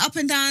walking up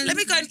and down. Let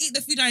me go and eat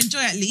the food I enjoy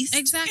at least.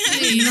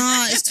 Exactly.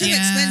 Nah, it's too Yeah.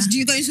 expensive. Do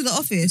you go into the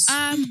office?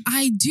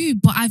 I do,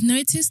 but I've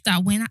noticed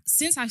that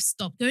since I've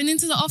stopped going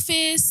into the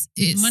office,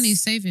 it's Money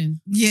is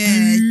saving.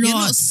 yeah, you're not,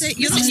 lot.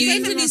 you're not Listen, you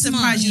spending even be as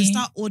surprised. You much.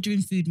 start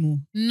ordering food more.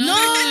 No.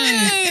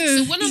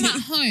 So when I'm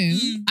at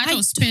home, I I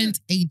don't spend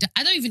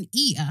I don't even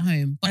eat at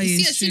home. But Oh, you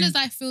see, it's as soon true. as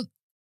I feel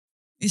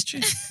It's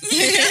true. as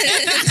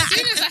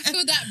soon as I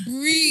feel that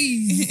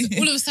breeze,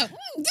 all of a sudden,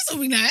 this will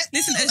be nice.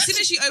 Listen, as soon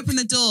as you open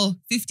the door,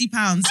 £50,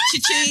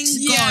 cha-ching,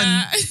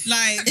 Yeah. gone.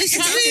 Like It's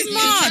Trans- too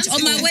much.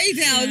 On my transport. way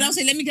there, and I'll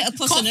say, "Let me get a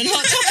croissant and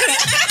hot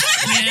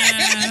chocolate."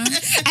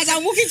 yeah. As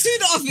I'm walking to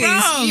the office,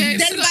 Bro. Yeah,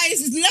 then by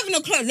it's 11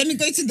 o'clock, let me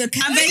go to the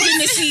vending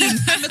machine.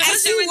 And I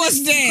because see you're, what's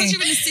there. because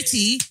you're in the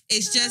city,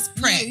 it's just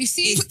prep. No, you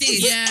see- it's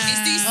this. Yeah.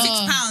 It's these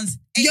Oh. £6,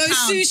 Yo, £8,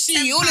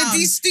 sushi, all of £10.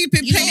 these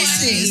stupid You know what?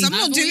 places. I'm I've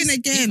not doing always-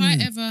 again.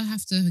 If I ever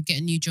have to get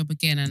a new job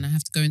again and I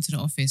have to go into the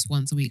office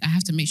once a week, I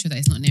have to make sure that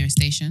it's not near a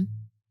station.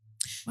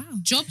 Wow.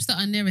 Jobs that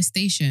are near a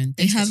station,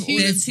 They have too-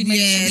 all of too many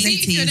yeah, You see,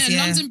 if you're there,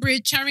 yeah. London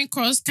Bridge, Charing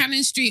Cross,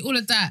 Cannon Street, all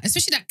of that,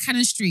 especially that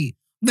Cannon Street,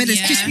 where there's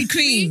Yeah. Krispy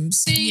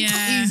Kremes. thing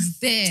Yeah. is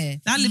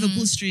there. That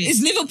Liverpool Street. It's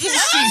Liverpool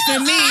Street for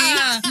me.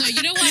 No,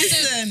 you know what?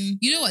 Listen.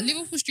 You know what?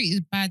 Liverpool Street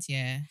is bad,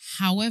 yeah.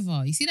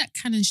 However, you see that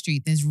Cannon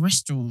Street, there's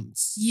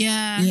restaurants.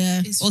 Yeah.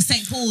 Yeah. It's, Or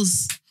St.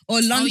 Paul's.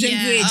 Or London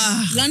yeah. Bridge.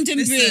 Ah, London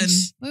listen.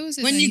 Bridge. Where was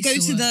it? When that I you go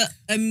used to work?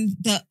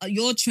 the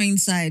your train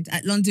side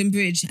at London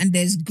Bridge and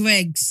there's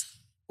Greg's,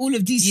 all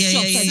of these Yeah,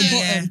 shops yeah, at yeah, the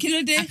yeah. bottom. Kilo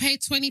I day.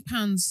 paid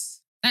 £20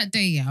 that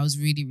day. Yeah, I was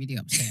really, really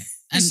upset.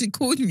 And she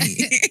called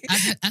me.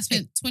 I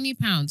spent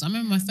 £20. I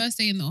remember my first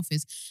day in the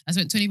office. I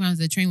spent £20.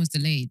 The train was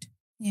delayed.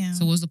 yeah.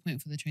 So what was the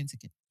point for the train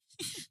ticket?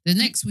 The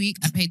next week,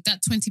 I paid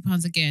that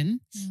 £20 again.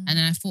 And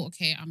then I thought,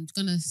 okay, I'm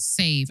going to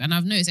save. And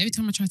I've noticed every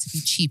time I try to be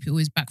cheap, it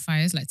always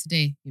backfires. Like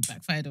today, it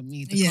backfired on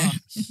me, the Yeah. car.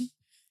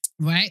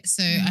 Right?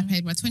 So I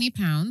paid my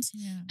 £20.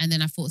 yeah. And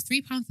then I thought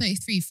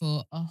 £3.33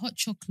 for a hot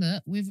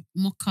chocolate with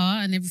mocha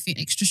and everything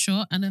extra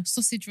short and a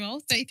sausage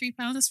roll,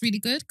 £33. That's really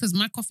good because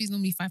my coffee is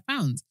normally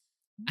 £5.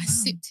 I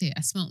sipped it.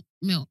 I smelled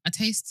milk. I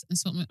taste and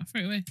smelled milk. I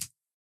threw it away.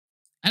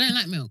 I don't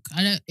like milk.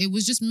 It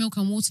was just milk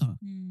and water.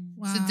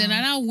 Wow. So then I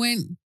now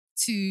went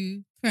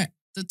to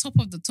the top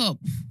of the top,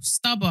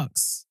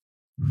 Starbucks.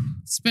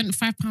 Spent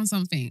 £5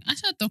 something.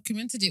 Actually, I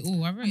documented it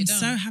all. I wrote I'm it down.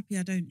 so happy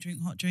I don't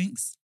drink hot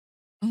drinks.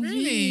 Oh,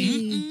 Really?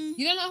 Mm-mm.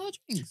 You don't like hot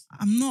drinks?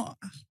 I'm not.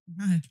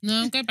 No.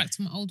 No, I'm going back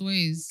to my old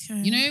ways.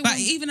 Okay. You know, But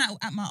when- even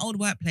at my old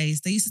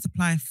workplace, they used to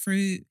supply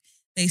fruit.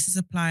 They used to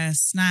supply us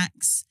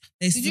snacks.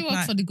 They used did to you supply.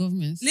 work for the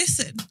government?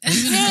 Listen,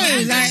 Even No,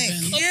 if like-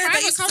 government. Or yeah, private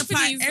they used to supply.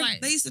 companies,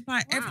 like- They used to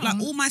supply Wow. like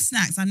all my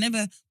snacks. I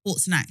never bought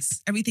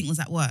snacks. Everything was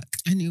at work.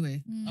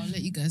 Anyway, Mm. I'll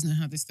let you guys know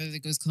how this Thursday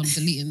goes because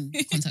I'm deleting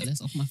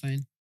contactless off my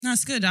phone. No,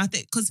 it's good. I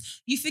think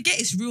because you forget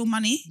it's real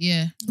money.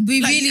 Yeah.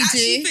 We Like, really you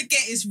actually do. forget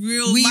it's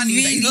real We money.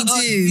 that really you're-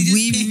 do. you just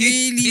We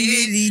pay-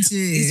 really It's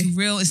do.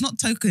 real. It's not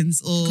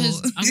tokens or.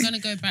 Because I'm going to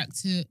go back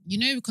to,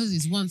 because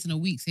it's once in a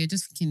week, so you're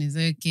just thinking, is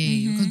it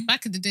okay? Mhm. Because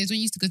back in the days when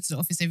you used to go to the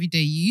office every day,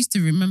 you used to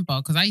remember,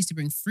 because I used to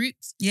bring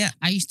fruits. Yeah.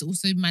 I used to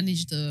also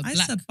manage the I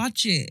black. used to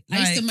budget. I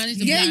used to like- manage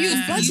the Yeah, black. you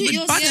Yeah. budget You would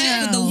yourself.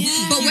 budget for the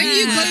week. But when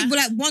you Yeah. go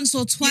like once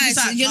or twice,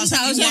 like, you're just like,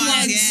 I was once,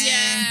 once.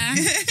 Yeah.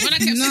 When I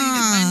kept saying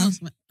Nah.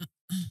 the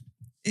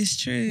It's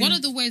true. one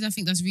of the ways I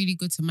think that's really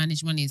good to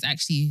manage money is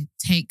actually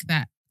take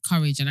that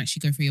courage and actually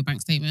go through your bank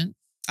statement.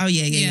 Oh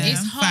yeah. It's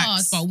hard,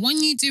 Facts. but when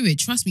you do it,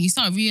 trust me, you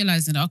start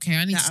realizing, okay,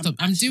 I need That to I'm stop.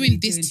 I'm actually doing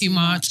this doing too too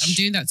much. much. I'm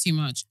doing that too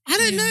much. I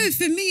don't know.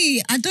 For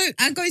me, I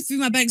go through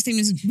my bank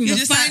statements with You're a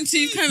just like, fine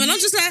tooth comb, and I'm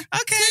just like,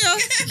 Okay.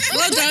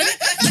 well done.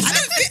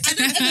 I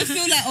don't ever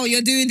feel like, oh,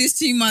 you're doing this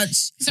too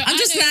much. So I'm I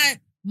just know-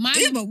 like, My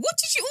yeah, but what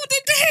did you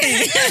order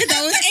there?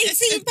 That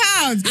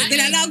was £18. Then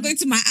I now go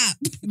to my app.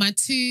 my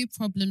two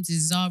problems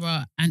is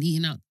Zara and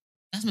eating out.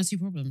 That's my two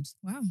problems.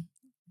 Wow.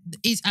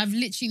 I've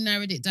literally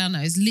narrowed it down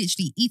now. It's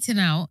literally eating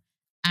out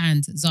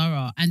and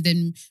Zara. And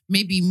then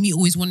maybe me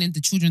always wanting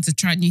the children to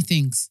try new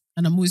things.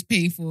 And I'm always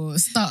paying for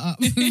startup.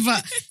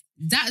 But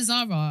that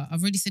Zara,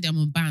 I've already said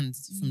I'm banned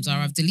from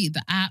Zara. I've deleted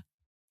the app.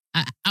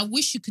 I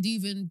wish you could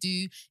even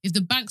do, if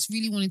the banks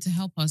really wanted to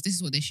help us, this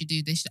is what they should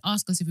do. They should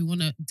ask us if we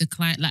want to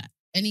decline, like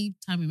any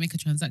time we make a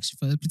transaction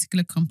for a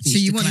particular company. So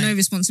you want decline. no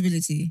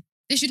responsibility?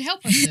 They should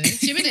help us though.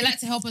 She really like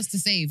to help us to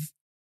save.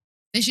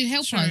 They should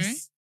help True.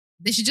 us.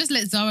 They should just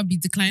let Zara be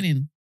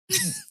declining.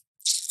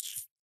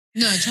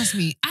 No, trust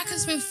me. I can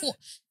spend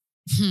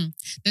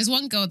There's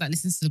one girl that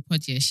listens to the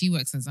pod, yeah. She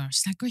works at Zara.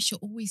 She's like, Grace, you're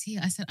always here.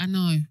 I said, I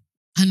know.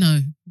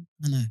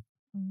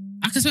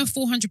 I can spend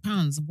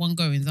 £400 one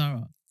go in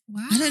Zara.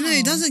 Wow. I don't know.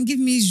 It doesn't give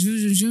me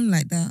zoom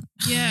like that.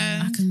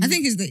 Yeah. I I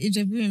think it's the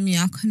Ijabu in me.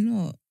 I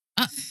cannot.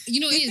 You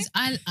know what it is?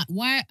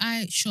 Why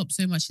I shop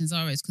so much in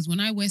Zara is because when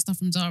I wear stuff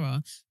from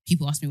Zara,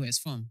 people ask me where it's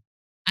from.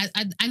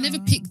 I never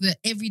pick the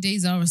everyday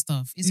Zara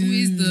stuff. It's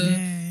always the...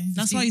 Yeah.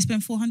 That's why you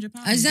spend £400.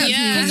 Exactly.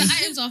 Yeah. Because the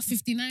items are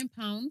 £59.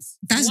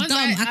 That's The ones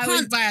dumb. I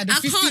would buy are the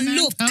can't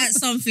look £59. at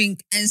something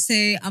and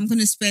say I'm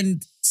gonna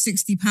spend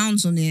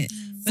 £60 on it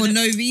for But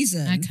no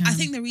reason. I can. I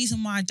think the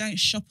reason why I don't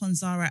shop on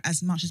Zara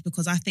as much is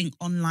because I think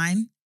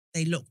online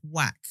they look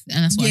whack.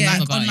 And that's what I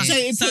love about online. So it.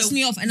 it puts So-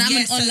 me off, and I'm yeah,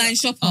 an so- online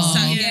shopper. Oh.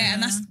 So Yeah. yeah,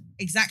 and that's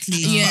exactly.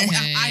 Yeah. But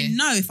Okay. I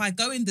know if I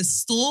go in the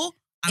store,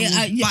 I Yeah, will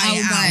I will buy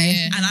it out, buy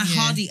it. and I Yeah.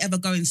 hardly ever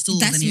go in stores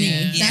That's me.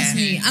 anymore. Yeah. That's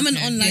me. I'm an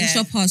Okay. online Yeah.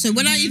 shopper. So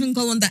when I Mhm. even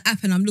go on the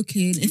app and I'm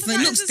looking, if Like,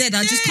 it looks it's dead,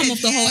 I just come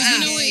off the whole dead. app.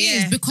 You know what it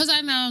is? Yeah. Because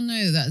I now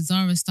know that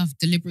Zara stuff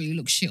deliberately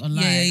looks shit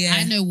online. Yeah, yeah.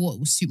 I know what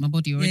will suit my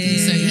body already.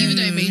 Yeah, So yeah, even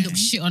though it may yeah. look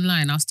shit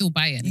online, I'll still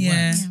buy it and it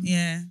Yeah, works.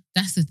 yeah.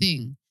 That's the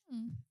thing.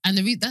 Mm.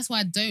 And that's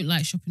why I don't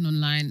like shopping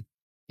online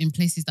in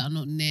places that are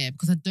not near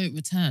because I don't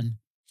return.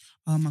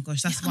 Oh my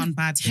gosh, that's Yeah, one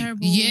bad thing.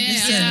 terrible. Yeah,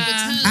 Listen, I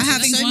return. I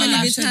have Things so from many my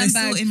live show, return they're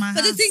still bags. in my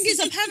But the house. thing is,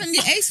 apparently,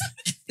 Ace.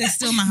 They're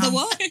still in my house. The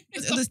what?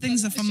 The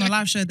things are from the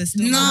live show. They're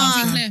still in No. my One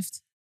house. thing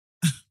left.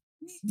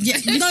 Yeah,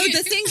 no,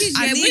 the thing is,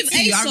 I yeah, need with to.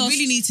 I ASOS,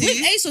 really need to.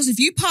 with ASOS, if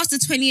you pass the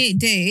 28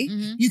 day,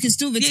 Mhm. you can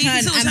still you return,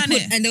 can still return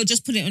it. and they'll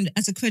just put it on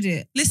as a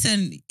credit.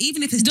 Listen,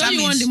 even if it's Don't you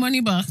want damaged, the money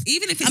back?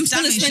 even if it's I'm just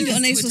gonna damaged, spend you it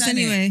on can still ASOS return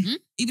it. anyway.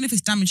 Even if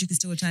it's damaged, you can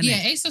still return Yeah,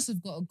 it. ASOS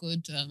have got a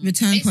good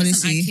Return ASOS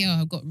policy. and IKEA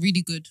have got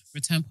really good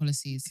return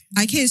policies.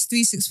 IKEA is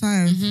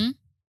 365. Mm-hmm.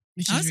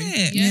 Which How's really,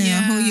 it? Yeah, Yeah.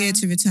 a whole year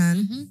to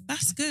return, Mhm.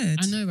 That's good.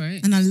 I know,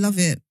 right? and I love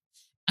it.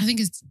 I think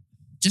it's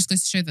just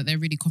goes to show that they're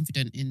really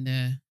confident in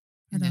their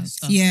Products.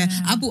 stuff. Yeah,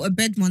 Yeah. I bought a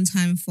bed one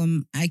time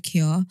from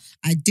IKEA.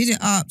 I did it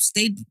up,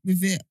 stayed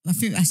with it. I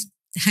think I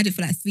had it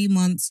for like 3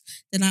 months.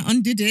 Then I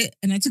undid it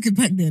and I took it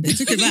back there. They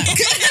took it back.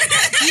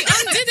 You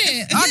undid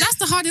it. Oh, that's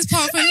the hardest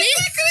part for me.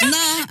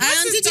 Nah,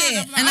 I undid done, it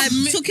I'm like, and I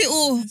oh, took it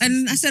all.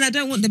 And I said, I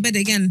don't want the bed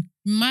again.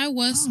 My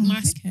worst, Oh,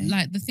 okay.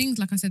 like the things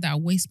like I said that I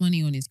waste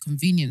money on is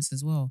convenience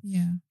as well.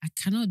 Yeah. I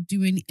cannot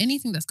do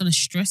anything that's gonna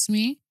stress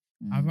me.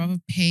 I'd rather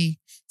pay.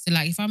 So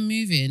like if I'm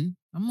moving,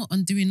 I'm not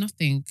undoing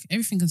nothing.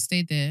 Everything can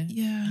stay there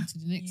Yeah. to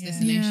the next Yeah.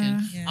 destination.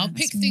 Yeah. Yeah. I'll That's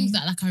pick things me.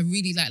 that like I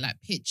really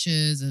like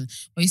pictures and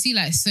but you see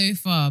like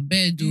sofa,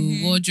 bed, or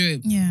Mhm.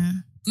 wardrobe. Yeah.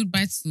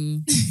 Goodbye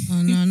to.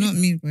 Oh no, not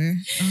me, bro.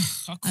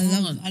 I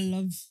I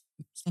love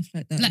stuff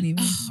like that Like,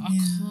 anyway. I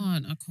Yeah.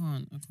 can't.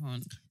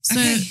 So,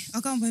 Okay,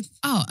 I'll go on with.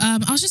 I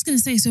was just going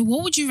to say, so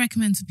what would you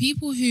recommend for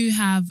people who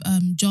have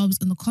jobs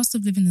and the cost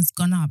of living has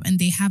gone up and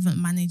they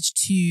haven't managed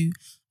to,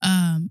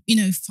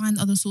 find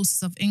other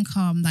sources of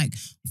income? Like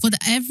for the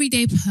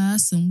everyday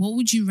person, what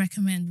would you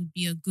recommend would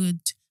be a good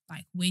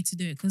like way to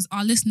do it? Because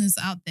our listeners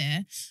out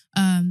there,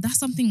 that's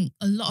something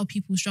a lot of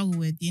people struggle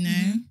with, you know?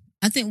 Mhm.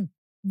 I think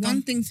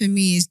one thing for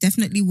me is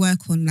definitely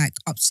work on like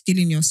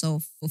upskilling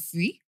yourself for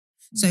free.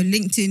 So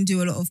LinkedIn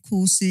do a lot of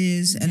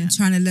courses Yeah. and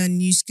trying to learn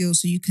new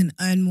skills so you can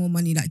earn more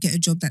money, like get a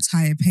job that's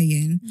higher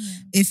paying. Yeah.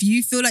 If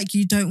you feel like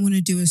you don't want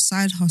to do a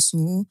side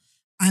hustle,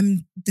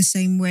 I'm the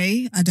same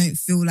way. I don't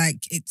feel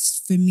like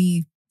it's for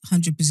me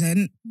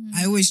 100%.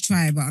 I always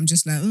try, but I'm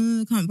just like,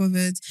 I can't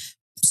bother.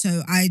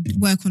 So I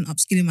work on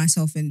upskilling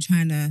myself and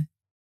trying to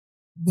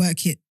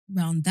work it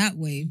round that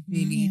way,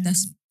 really. Yeah.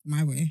 That's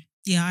my way.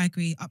 Yeah, I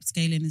agree.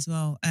 Upscaling as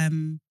well.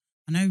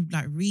 I know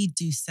like Reed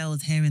do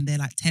sales here and there,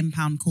 like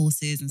 £10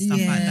 courses and stuff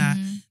like Yeah.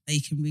 that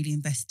you can really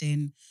invest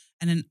in.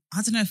 And then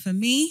I don't know, for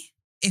me,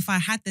 if I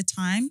had the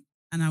time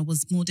and I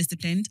was more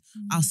disciplined,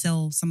 I'll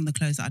sell some of the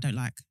clothes that I don't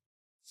like.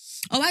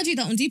 Oh, I do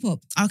that on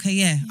Depop. Okay,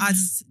 yeah. Yeah. I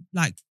just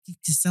like you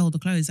can sell the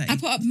clothes that I you...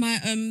 put up my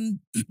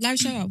live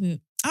show outfit.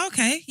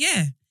 Okay,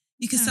 yeah.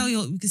 You can Yeah.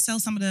 you can sell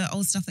some of the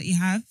old stuff that you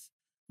have.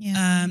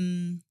 Yeah.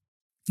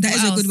 That What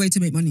is a else? good way to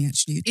make money,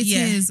 actually. It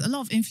Yeah. is. A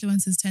lot of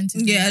influencers tend to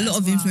do Yeah, that a lot as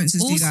of well. influencers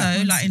do Also,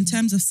 that. like in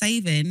terms of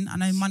saving, I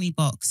know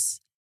Moneybox.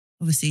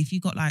 Obviously, if you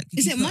got like, if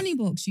Is you it put-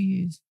 Moneybox you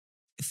use?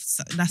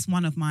 That's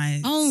one of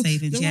my Oh,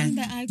 savings. the Yeah. one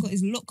that I got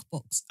is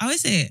Lockbox. Oh,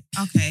 is it?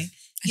 Okay.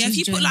 Yeah, if just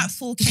you put joined. like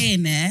 4K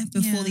in there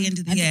before the Yeah. end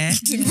of the year,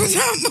 Didn't put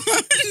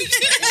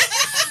that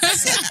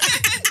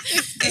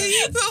if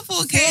you put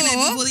 4K in there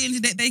Four? before the end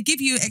of the day, they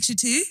give you an extra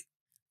 2.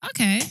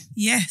 Okay.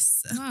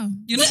 Yes. Wow.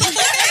 You know.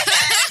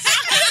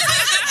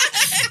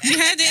 You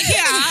heard it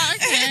here.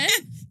 Okay.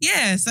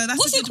 Yeah. So that's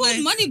What's a it good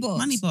called? way. Moneybox.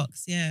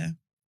 Moneybox. Yeah.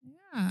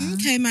 Yeah.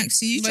 Okay,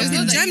 Maxie, you But it's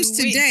dropping not that gems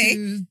you wait today.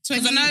 to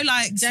Because I know,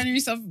 like, January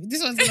stuff.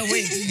 This one's gonna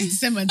wait in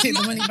December and take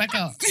the money back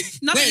out.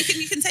 no, but Wait.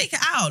 you can take it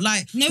out.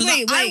 Like, No, 'cause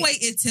wait, I wait.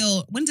 waited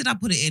till when did I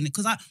put it in?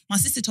 Because my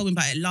sister told me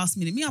about it last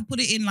minute. Me, I put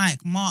it in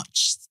like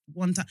March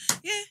one time.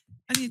 Yeah,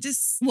 and it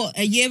just What,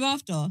 a year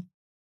after?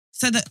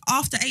 so that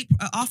after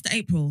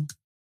April,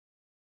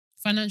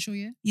 Financial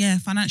year. yeah,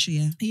 financial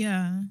year.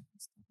 Yeah.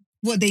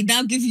 What, they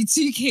now give you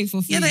 2K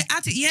for free? Yeah, they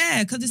add it.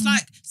 Yeah, because it's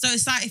like, so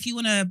it's like if you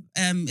want to,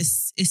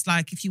 it's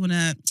like if you want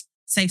to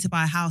save to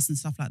buy a house and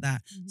stuff like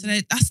that. So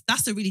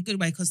that's a really good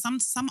way, because some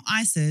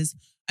ISAs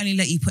only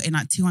let you put in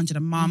like 200 a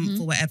month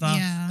or whatever,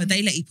 but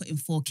they let you put in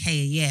 4K a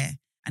year.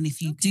 And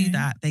if you do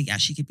that, they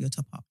actually give you a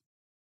top up.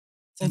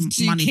 So Of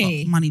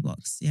 2K? money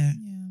box, yeah.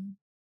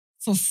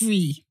 For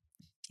free.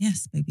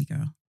 Yes, baby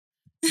girl.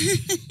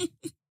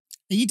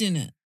 Are you doing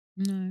it?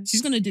 No.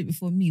 She's going to do it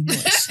before me. Watch.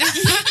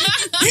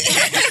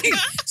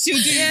 She'll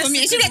do it for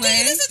me. She'll be like, "Don't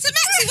you listen to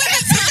Maxi?"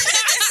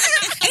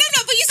 And I'm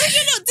like, "But you said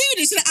you're not doing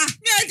it." She's like,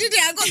 "Yeah, I did it.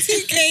 I got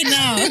 2K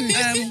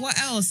now." What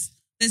else?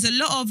 There's a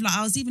lot of, like,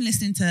 I was even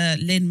listening to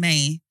Lynn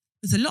May.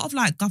 There's a lot of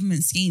like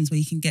government schemes where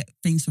you can get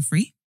things for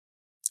free.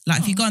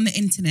 Like if you go on the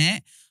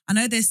internet, I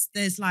know there's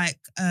like,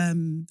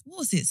 what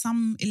was it?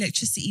 Some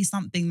electricity,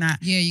 something that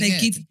they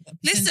give.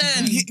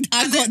 Listen,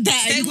 I got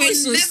that. They And will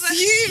Grace was never,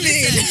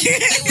 fuming.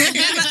 they will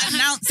never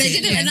announce They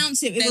it. didn't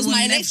announce it. It They was will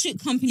my never- electric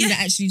company that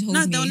actually told me.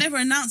 No, they'll never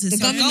announce it. The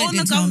So go government on the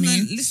didn't tell me.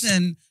 government.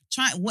 Listen,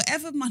 try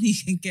whatever money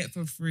you can get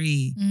for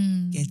free.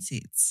 Get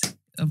it.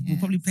 We'll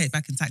probably pay it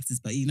back in taxes,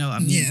 but you know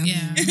what I mean.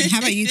 Yeah. How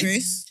about you,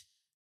 Grace?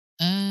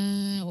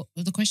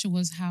 The question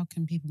was, how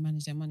can people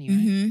manage their money, right?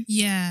 Mm-hmm.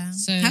 Yeah.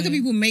 So How can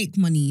people make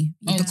money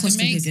with the cost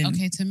of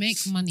living? to make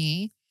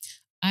money,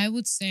 I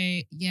would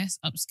say yes,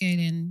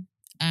 upscaling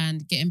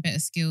and getting better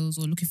skills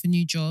or looking for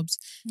new jobs,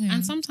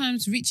 and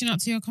sometimes reaching out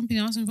to your company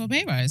and asking for a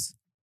pay rise.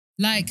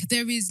 Like,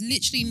 there is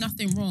literally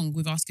nothing wrong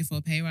with asking for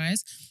a pay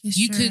rise.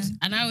 You could,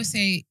 and I always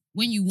say,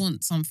 when you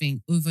want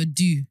something,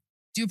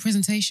 do a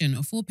presentation, a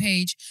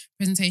 4-page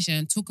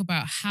presentation, talk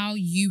about how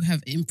you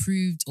have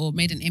improved or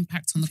made an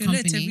impact on the If you're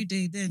late company. every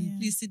day, then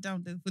please sit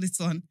down there for this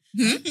one.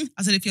 Hmm?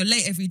 I said, if you're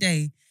late every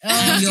day,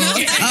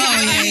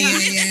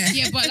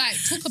 Yeah, but like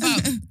talk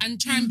about and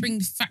try and bring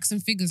facts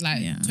and figures, like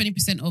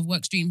 20% of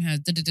work stream has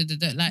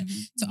like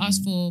to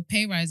ask for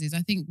pay rises. I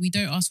think we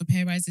don't ask for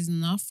pay rises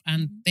enough,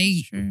 and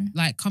they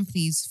like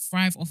companies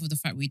thrive off of the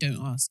fact we don't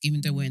ask,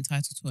 even though we're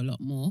entitled to a lot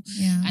more.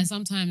 Yeah. And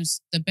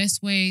sometimes the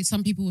best way,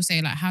 some people will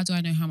say like, how do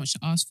I know how much to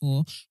ask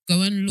for?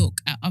 Go and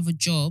look at other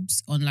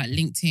jobs on like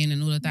LinkedIn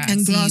and all of that.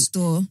 And see-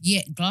 Glassdoor.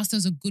 Yeah,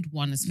 Glassdoor's a good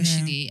one,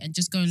 especially, and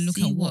just go and look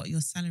see at what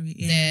your salary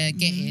they're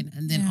getting,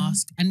 and then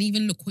ask, and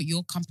even look what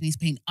your company's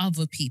paying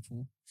other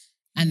people,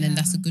 and then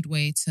that's a good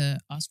way to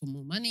ask for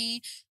more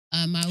money.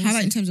 How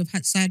about in terms of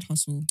side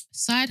hustle?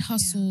 Side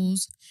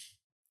hustles?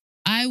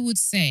 I would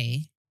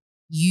say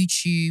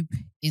YouTube,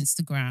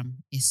 Instagram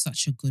is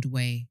such a good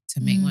way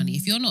to make money.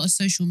 If you're not a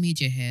social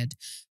media head,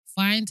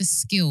 find a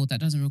skill that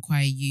doesn't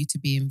require you to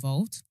be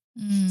involved.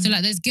 So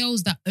like there's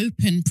girls that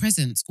open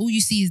presents. All you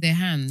see is their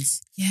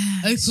hands. Yeah.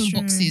 Open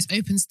boxes,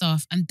 open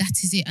stuff, and that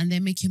is it. And they're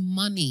making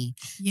money.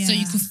 Yeah. So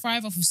you could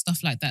thrive off of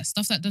stuff like that.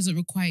 Stuff that doesn't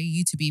require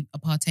you to be a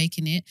partake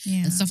in it.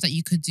 Yeah. And stuff that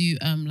you could do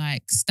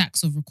like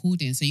stacks of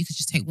recording. So you could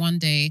just take one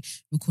day,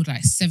 record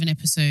like 7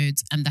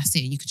 episodes, and that's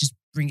it. And you could just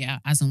bring it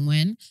out as and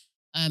when.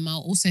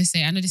 I'll also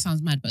say, I know this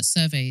sounds mad, but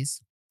surveys,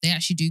 they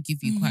actually do give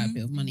you quite a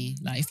bit of money.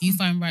 Like if you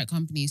find right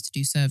companies to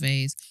do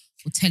surveys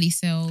or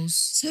telesales.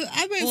 So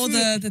I went Or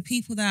through... the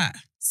people that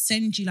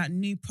send you like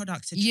new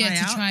products to try Yeah, to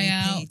out. try they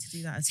out. pay to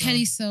do that as well.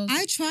 Telesales.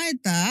 I tried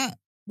that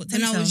What,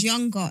 when I was telesales?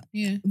 younger.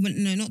 Yeah.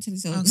 No, not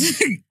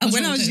telesales. What's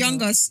When wrong I was with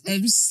younger,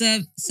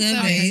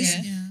 surveys.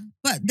 Yeah.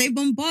 But they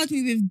bombard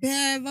me with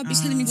bare rubbish,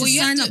 telling me to Well,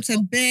 you have sign to- up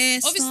to bare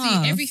Obviously,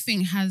 stuff.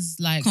 everything has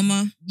like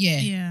Comma.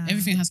 Yeah,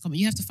 everything has comma.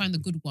 You have to find the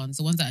good ones,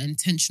 the ones that are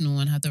intentional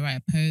and have the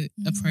right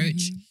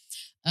approach.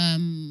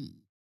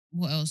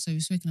 What else? So we're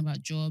speaking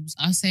about jobs.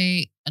 I'll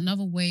say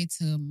another way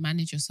to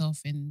manage yourself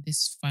in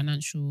this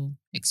financial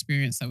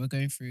experience that we're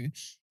going through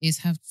is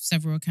have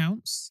several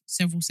accounts,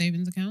 several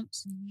savings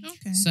accounts.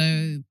 Okay.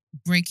 So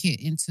break it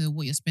into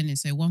what you're spending.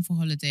 So one for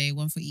holiday,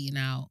 one for eating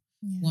out,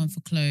 one for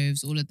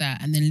clothes, all of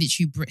that. And then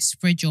literally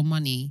spread your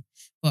money,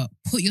 but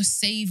put your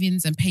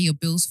savings and pay your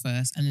bills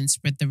first and then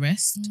spread the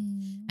rest.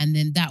 And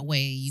then that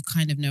way you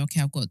kind of know,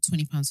 okay, I've got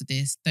 £20 for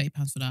this,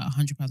 £30 for that,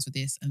 £100 for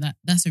this. And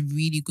that's a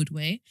really good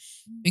way.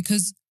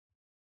 Because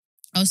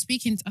I was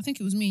speaking, I think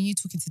it was me and you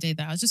talking today,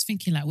 that I was just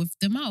thinking like, with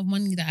the amount of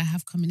money that I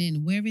have coming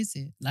in, where is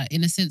it? Like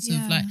in a sense of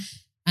like,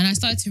 and I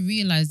started to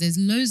realize there's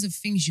loads of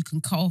things you can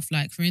cut off.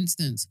 Like for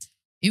instance,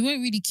 it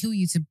won't really kill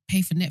you to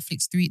pay for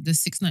Netflix the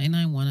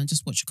 $6.99 one and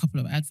just watch a couple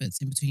of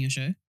adverts in between your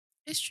show.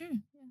 It's true.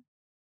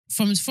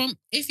 From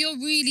if you're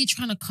really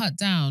trying to cut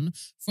down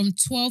from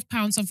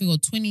 £12 something or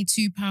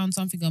 £22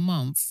 something a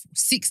month,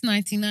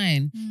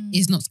 $6.99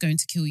 is not going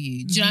to kill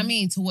you. Do you know what I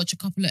mean? To watch a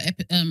couple of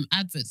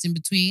adverts in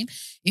between.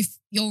 If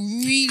you're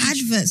really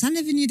Adverts. I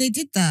never knew they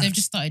did that. they've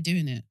just started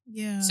doing it.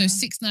 Yeah. So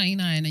 $6.99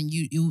 and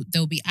you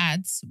there'll be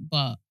ads,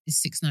 but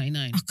it's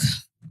 $6.99.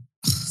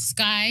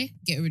 Sky,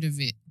 get rid of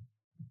it.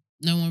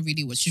 No one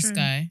really watches True.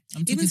 Sky.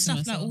 I'm talking Even to stuff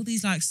like myself. all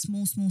these like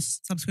small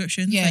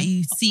subscriptions Yeah. that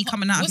you see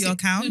coming out of What's your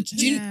it- account.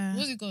 Do you- Yeah.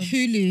 What's it called?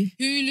 Hulu.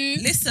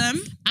 Hulu. Listen,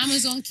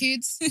 Amazon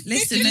Kids.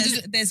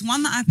 listen. There's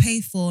one that I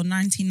pay for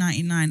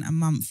 $19.99 a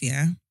month.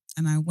 Yeah,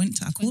 and I went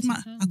to I called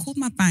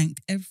my bank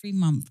every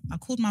month. I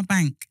called my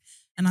bank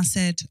and I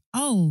said,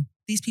 "Oh,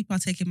 these people are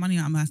taking money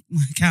out of my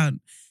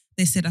account.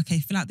 They said, okay,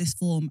 fill out this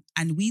form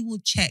and we will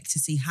check to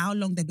see how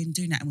long they've been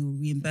doing that and we will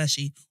reimburse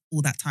you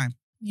all that time.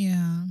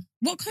 Yeah.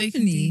 What They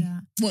can do company?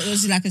 that. What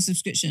was it, like a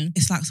subscription?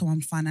 It's like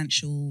someone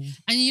financial.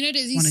 And you know,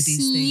 there's One these of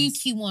these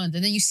sneaky ones,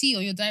 and then you see it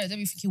on your direct debit,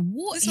 you're thinking,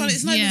 what It's is not,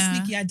 it's not even Yeah.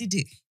 sneaky, I did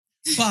it.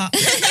 But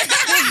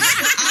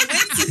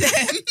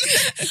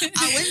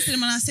I went to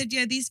them and I said,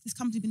 yeah, this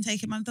company been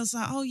taking money. They was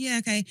like, oh yeah,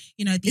 okay.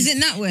 You know, Is it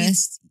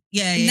NatWest?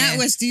 Yeah, yeah.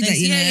 NatWest do They, that,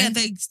 you know? yeah,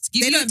 they give They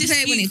you a don't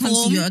play when it dispute comes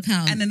to form, your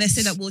account. and then they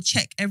say that we'll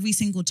check every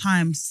single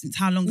time since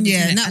how long. we've been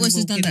Yeah, doing it, NatWest and has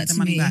we'll done give that you the to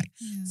money me. back.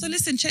 Yeah. So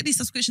listen, check these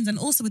subscriptions, and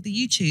also with the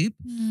YouTube,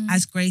 Mm.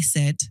 as Grace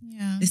said,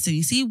 Yeah. listen,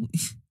 you see, do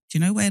you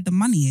know where the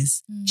money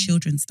is? Mm.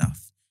 Children's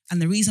stuff,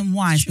 and the reason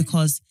why is True.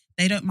 because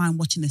they don't mind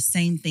watching the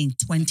same thing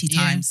 20 Yeah.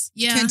 times.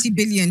 Yeah. 20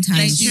 billion They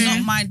times. do True.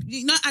 not mind.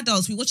 You know,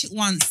 adults, we watch it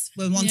once,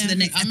 we're on to Yeah. the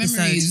next Our episode.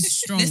 memory is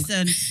strong.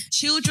 Listen,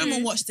 children True.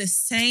 will watch the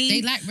same.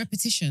 They like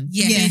repetition.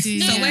 Yeah. They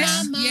do. So Yeah. where,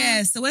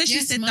 Mama. so where she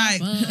Yes, said mama.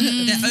 like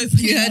Mm. they're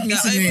opening, You heard me, they're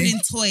Samir. opening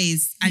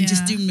toys and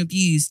just Yeah. doing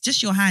reviews,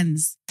 just your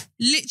hands.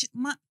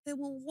 Literally, they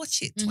will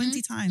watch it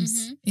 20 times.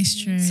 Mhm. It's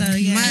true. So,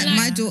 yeah.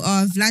 My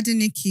daughter,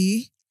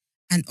 Vladaniki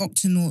and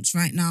Octonauts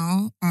right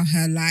now are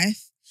her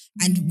life.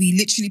 And we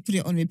literally put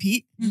it on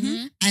repeat.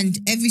 Mhm. And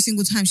every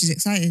single time she's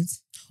excited.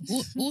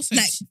 Also,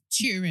 Like-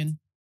 tutoring.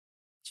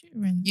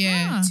 Children.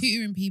 Yeah, Ah.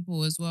 tutoring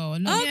people as well. I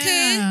love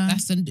Okay. Yeah.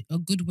 That's a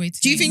good way to.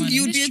 Do you make think money.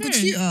 you would be a It's good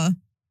true.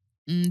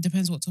 tutor?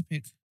 Depends what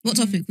topic. What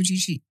topic would you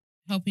cheat?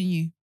 Helping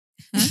you.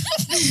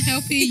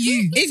 Helping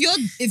you.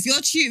 If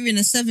you're tutoring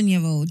a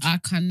 7-year-old, I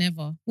can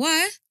never.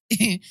 why?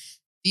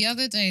 The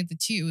other day, the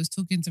tutor was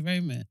talking to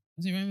Roman.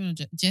 Was it Roman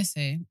or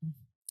Jesse?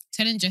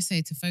 Telling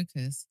Jesse to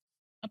focus.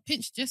 I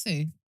pinched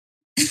Jesse.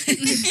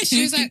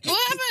 She was like,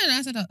 "What happened?"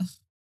 I said, "Oh,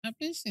 I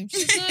pinched him." She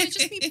said, "No,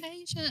 just be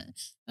patient."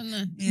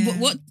 And Yeah.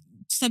 What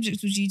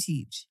subjects would you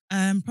teach?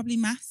 Probably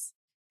maths.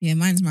 Yeah,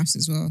 mine's maths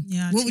as well.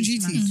 Yeah. I What would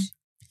you maths.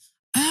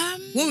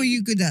 teach? What were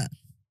you good at?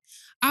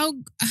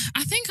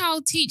 I think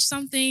I'll teach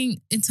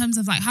something in terms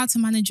of like how to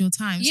manage your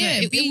time. yeah,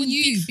 so it being would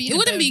you. be, being it a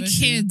wouldn't better be version.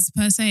 kids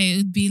per se. It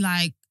would be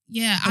like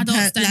A adults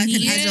like that an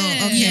need.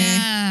 adult, okay.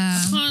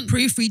 Yeah. I can't.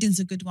 Proofreading's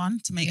a good one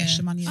to make Yeah.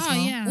 extra money as Oh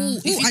well. yeah. Ooh,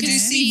 if Oh, you I do could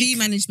CV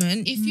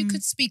management. If you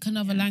could speak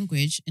another Yeah.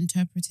 language,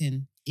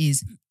 interpreting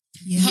is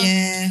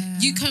Yeah.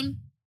 you can,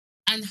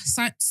 and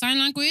sign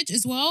language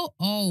as well.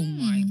 Oh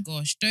my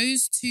gosh,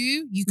 those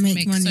two you can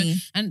Make make, so,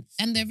 money.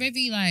 and they're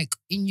very like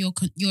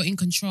you're in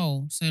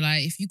control. So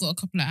like if you got a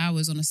couple of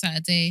hours on a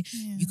Saturday,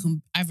 you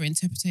can either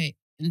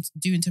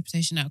do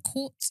interpretation at a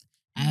court,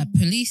 at a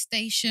police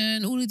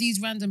station, all of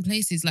these random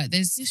places. Like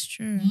there's It's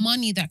true.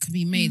 money that can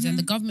be made, and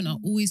the government are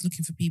always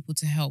looking for people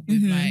to help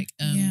with like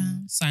Yeah.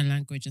 sign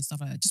language and stuff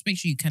like that. Just make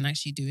sure you can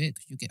actually do it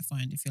because you get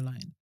fined if you're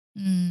lying.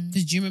 Mm.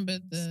 Because do you remember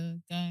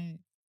the guy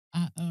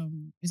at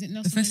is it The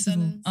Nelson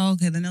festival. Mandela's? Oh,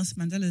 okay. The Nelson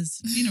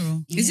Mandela's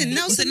funeral. Is it Yeah.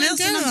 Was Nelson it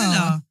Nelson Mandela?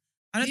 Mandela?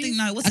 I don't think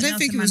no. It wasn't I don't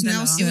think Nelson it was Mandela.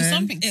 Nelson. It was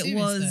something. It serious,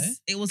 was. though.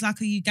 It was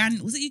like a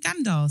Uganda. Was it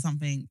Uganda or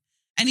something?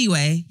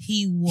 Anyway,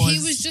 he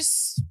was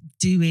just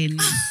doing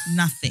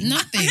nothing.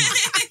 nothing.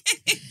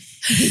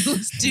 He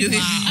was doing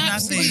nothing.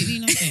 Absolutely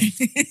nothing.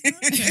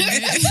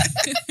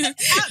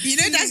 You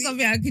know, that's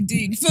something I could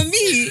do. For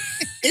me,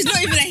 it's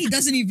not even like he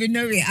doesn't even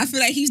know it. I feel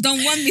like he's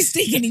done one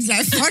mistake and he's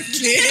like, fuck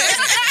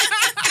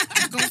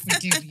it. God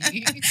forgive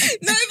you.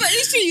 No, but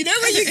it's true. You know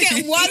when you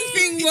get one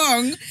thing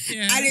wrong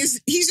and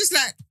he's just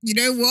like, you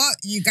know what?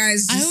 You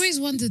guys I just, always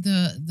wonder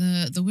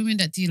the women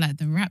that do like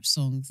the rap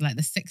songs, like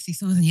the sexy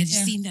songs, and you're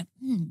just seeing them,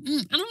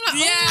 and I'm like,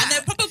 And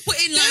they're probably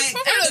putting like.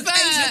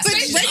 But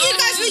when you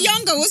guys were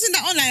younger, wasn't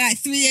that on like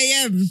 3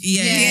 a.m.?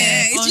 Yeah.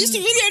 It used to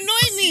really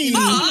annoy me.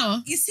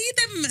 But you see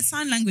them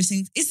sign language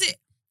things.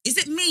 Is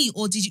it me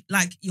or did you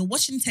like you're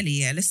watching telly?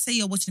 Yeah, let's say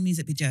you're watching a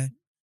music video,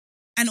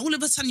 and all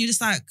of a sudden you're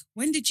just like,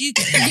 when did you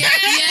get there?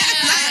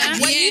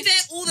 Like, were you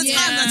there all the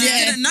time? I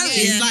just didn't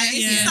notice. Yeah. Like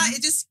it's just like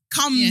it just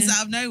comes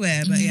out of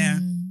nowhere. But yeah.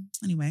 Mm.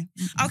 Anyway,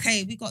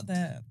 okay, we got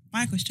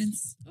my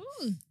questions.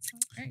 Ooh,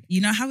 great.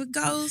 You know how it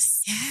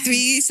goes.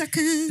 3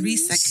 seconds. 3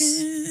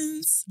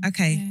 seconds.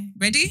 Okay,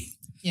 ready?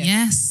 Yeah.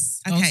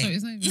 Yes. Oh, Okay. sorry,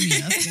 it's not even me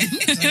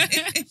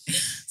asking.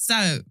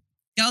 So,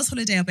 girls'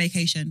 holiday or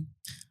vacation?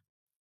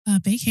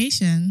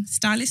 Vacation.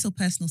 Stylist or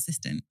personal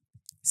assistant?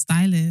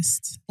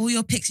 Stylist. All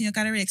your pics in your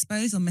gallery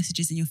exposed or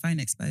messages in your phone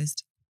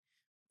exposed?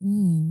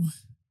 Ooh.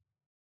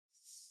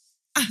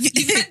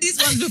 You've had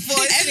these ones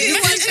before.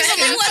 Everyone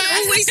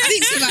always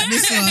thinks about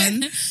this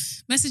one.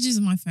 Messages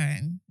on my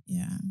phone.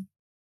 Yeah.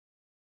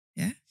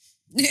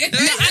 No,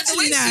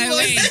 Actually, no.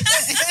 Wait.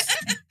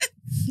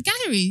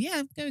 Gallery.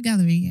 Yeah. Go with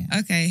gallery. Yeah.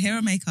 Okay, hair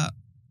or makeup?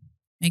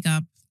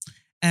 Makeup.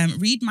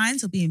 Read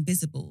minds or be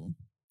invisible?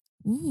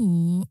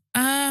 Ooh.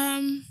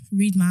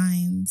 Read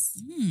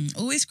minds.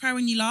 Always cry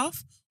when you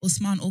laugh or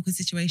smile in awkward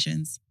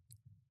situations?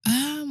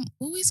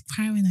 Always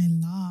cry when I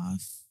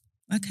laugh.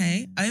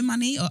 Okay, owe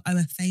money or owe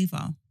a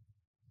favor?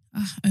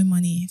 Oh,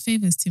 money.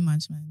 Favors too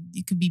much, man.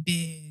 You could be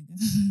big.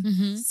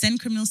 Mhm. Send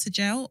criminals to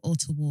jail or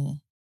to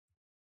war?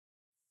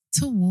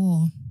 To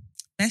war.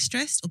 Best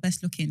dressed or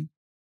best looking?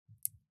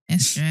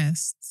 Best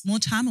dressed. More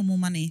time or more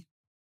money?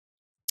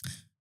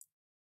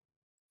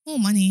 More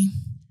money.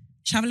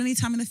 Travel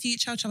anytime in the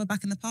future or travel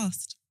back in the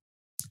past?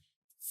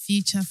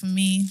 Future for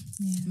me.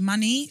 Yeah.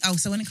 Money. Oh,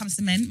 so when it comes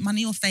to men,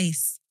 money or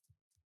face?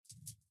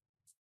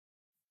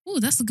 Oh,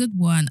 that's a good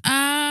one.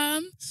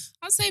 I'll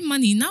say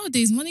money.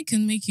 Nowadays, money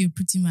can make you a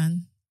pretty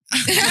man.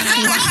 She's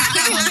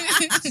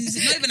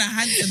not even a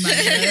handsome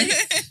man.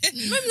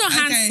 Maybe not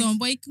handsome,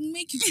 but it can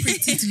make you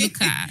pretty to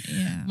look at.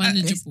 Yeah.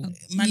 Manageable.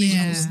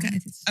 Manageable.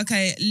 Yeah.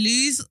 Okay,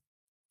 lose.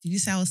 Did you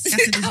say I was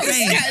scattered his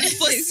brain?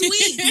 For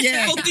sweet.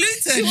 Yeah. For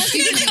gluten. She wants to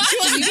give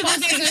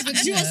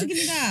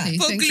me that.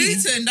 For Thank gluten.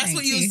 you. That's Thank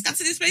what you you.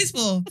 scattered his face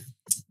for.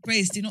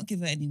 Grace, do not give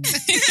her any more.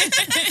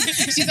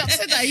 She's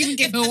upset that I even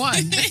gave her one.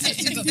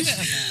 She's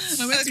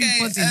upset. I went Okay,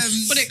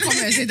 to put a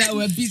comment and say that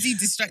we're busy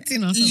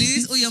distracting or something.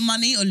 Lose all your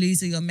money or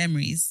lose all your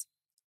memories?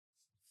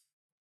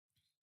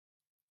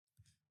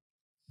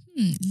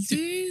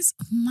 Lose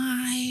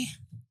my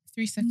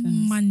 3 seconds.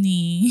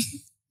 money.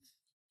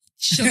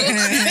 Sure.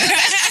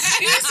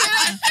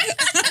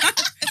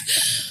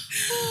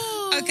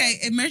 Okay,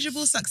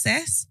 immeasurable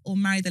success or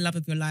marry the love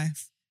of your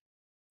life?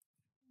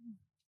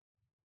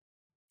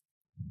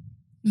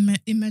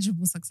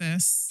 Immeasurable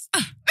success.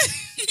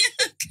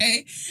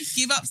 Okay,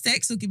 give up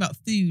sex or give up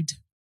food?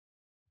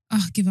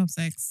 Oh, give up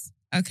sex.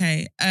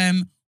 Okay,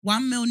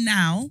 1 mil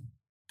now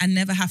and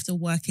never have to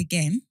work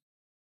again,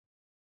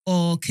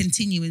 or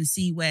continue and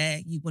see where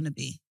you want to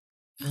be,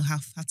 or how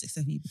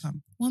successful you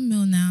become. 1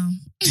 mil now.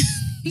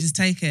 You just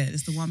take it.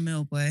 It's the 1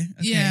 mil, boy.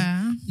 Okay.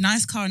 Yeah.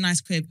 Nice car,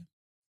 nice crib.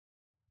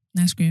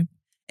 Nice grip.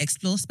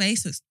 Explore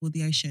space or explore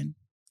the ocean?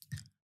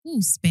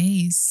 Ooh,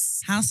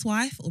 space.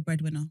 Housewife or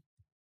breadwinner?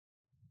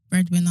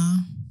 Breadwinner.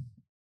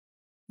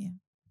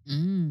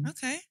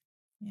 Okay.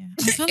 Yeah.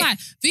 I feel like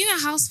being a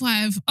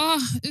housewife,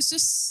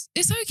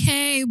 it's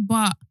okay,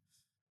 but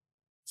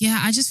yeah,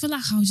 I just feel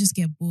like I'll just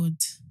get bored.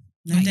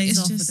 No Like, days it's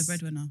off for the just-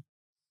 breadwinner.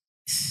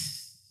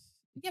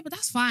 Yeah, but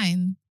that's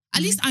fine.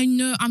 At least I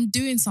know I'm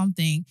doing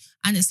something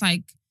and it's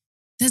like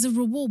there's a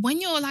reward. When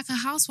you're like a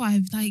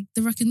housewife, like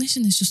the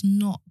recognition is just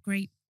not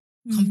great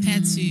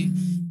compared to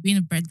being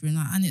a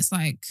breadwinner. And it's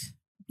like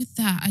with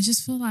that, I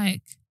just feel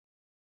like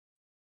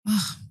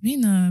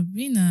being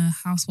a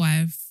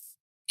housewife,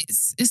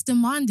 it's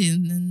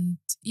demanding, and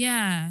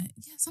yeah,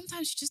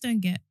 sometimes you just don't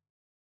get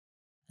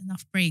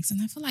enough breaks.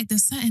 And I feel like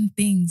there's certain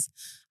things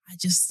I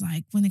just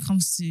like when it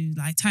comes to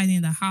like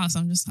tidying the house,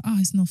 I'm just like,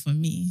 it's not for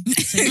me.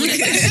 So you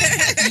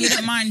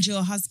wouldn't mind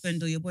your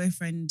husband or your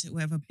boyfriend,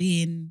 whoever,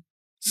 being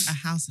a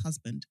house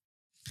husband?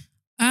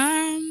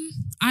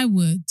 I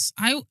would.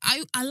 I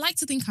like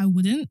to think I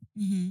wouldn't,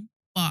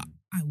 but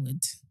I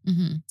would.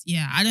 Mm-hmm.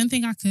 Yeah, I don't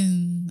think I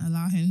can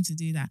allow him to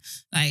do that.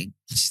 Like,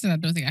 She said, I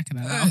don't think I can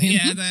allow him.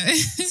 yeah,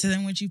 So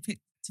then would you pick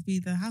to be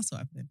the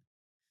housewife then?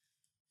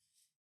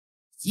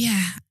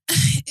 yeah.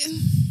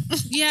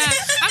 Yeah.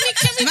 I mean,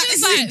 can we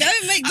just like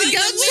don't make the in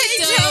girl the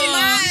change middle. her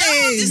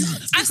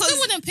mind. I still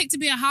wouldn't pick to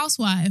be a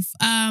housewife.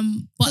 But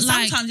But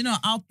like, sometimes, you know,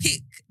 I'll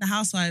pick the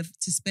housewife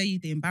to spare you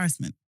the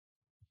embarrassment.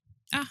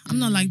 I'm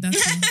not like that.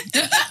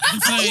 I'm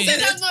sorry.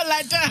 I'm not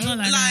like that. I'm not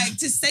like that. Like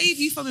to save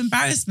you from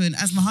embarrassment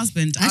as my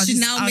husband. I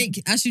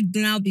should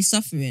now be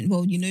suffering.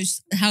 Well, you know,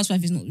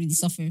 housewife is not really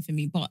suffering for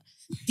me, but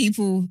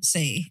people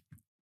say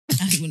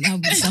I will now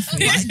be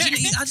suffering.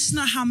 I just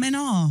know how men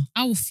are.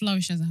 I will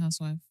flourish as a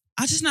housewife.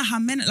 I just know how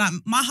men, like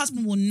my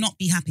husband will not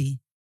be happy.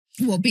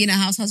 What, being a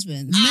house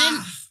husband?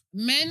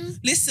 Men,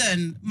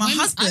 Listen, my when-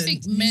 husband. I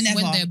think men, never.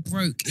 when they're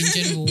broke in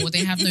general, or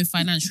they have no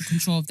financial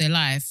control of their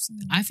lives,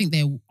 I think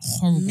they're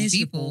horrible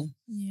miserable. people.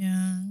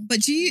 Yeah.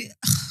 But do you?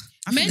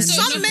 Men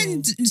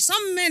don't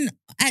Some men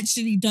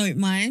actually don't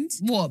mind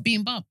What,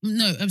 being bump?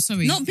 No, I'm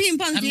sorry. not being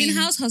buns, I being mean,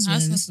 house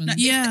husbands. No,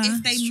 Yeah,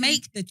 if they it's true.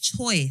 make the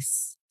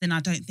choice, then I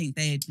don't think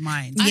they'd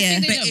mind. I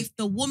think they But don't. if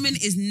the woman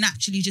is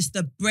naturally just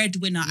the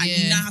breadwinner and you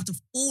Yeah. now have to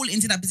fall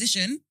into that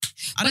position,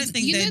 I don't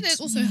think you know, they'd-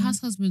 there's also house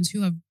husbands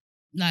who have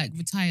like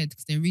retired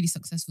because they're really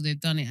successful. They've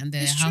done it, and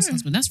they're It's a house true.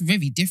 husband. That's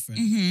very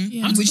different. Mhm.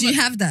 Yeah. I'm Would talking you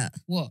about- have that?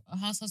 What, a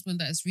house husband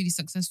that is really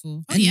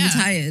successful? And yeah.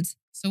 retired?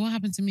 So what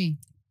happened to me?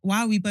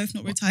 Why are we both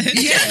not retired?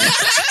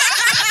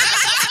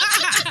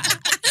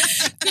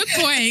 Good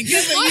point.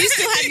 Yeah, but you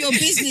still have your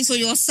business or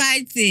your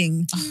side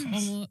thing.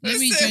 Oh, let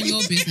me join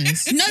your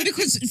business. No,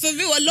 because for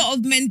real, a lot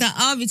of men that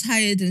are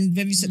retired and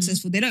very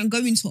successful, they don't go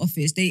into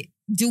office. They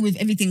deal with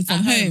everything from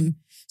At home. home.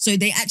 So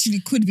they actually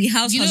could be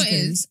house You know what it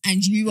husbands,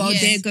 and you are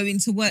Yes. there going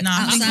to work No,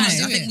 I think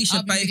outside. I think we should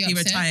I'll be both really be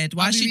upset. retired.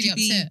 Why I'll be should really you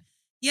be? upset.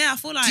 Yeah, I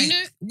feel like. Do you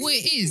know what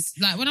it is?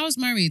 Like when I was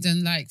married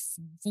and like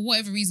for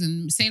whatever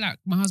reason, say like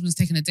my husband's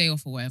taking a day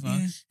off or whatever,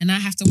 Yeah. and I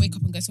have to wake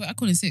up and go to work, I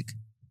call in sick.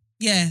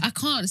 Yeah, I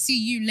can't see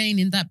you laying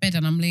in that bed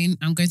and I'm going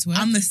to work.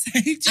 I'm the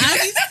same. Do you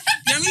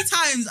know how many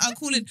times I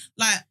call it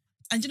like,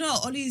 and you know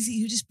what, Ollie's,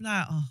 he'll just be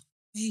like, oh,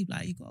 babe,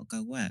 like you gotta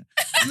go work.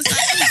 I'm just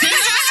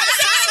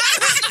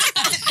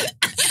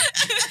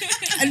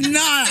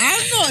No,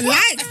 I'm not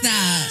like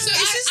that. So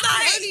It's just I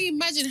like- can only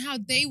imagine how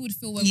they would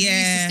feel when we used to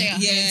Yeah, stay at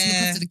home to look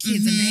yeah. after the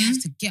kids and they Mhm.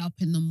 have to get up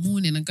in the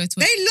morning and go to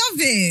work. They love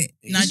it.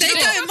 No, they do you know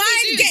don't what?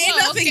 mind Some getting do as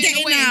well, up and getting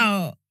getting away.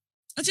 out.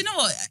 Do you know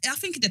what? I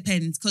think it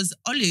depends because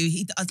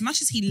Olu, as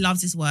much as he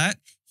loves his work,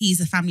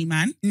 he's a family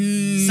man.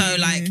 So,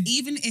 like,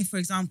 even if, for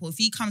example, if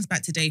he comes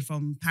back today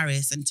from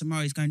Paris and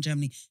tomorrow he's going to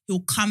Germany,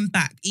 he'll come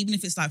back, even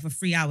if it's like for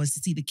 3 hours to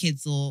see the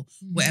kids or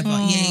whatever.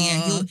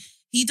 Oh.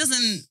 He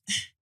doesn't.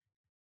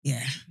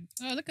 Yeah.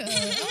 Oh, look at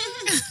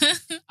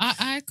her.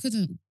 I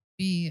couldn't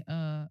be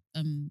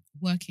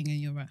working and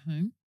you're at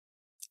home.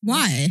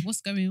 Why?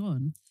 What's going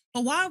on?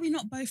 But why are we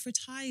not both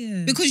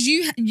retired? Because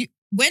you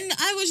when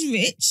I was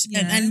rich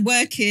and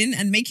working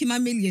and making my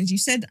millions, you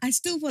said, I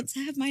still want to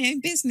have my own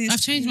business. I've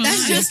changed my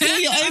That's mind. just still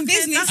your own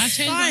business. I've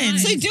changed my mind.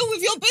 So deal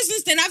with your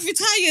business, then I've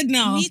retired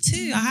now. Me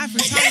too. I have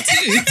retired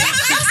too.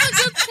 That's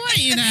a good point,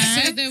 you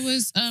know. So there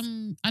was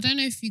I don't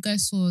know if you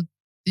guys saw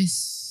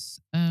this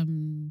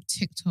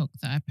TikTok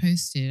that I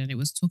posted, and it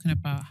was talking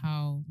about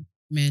how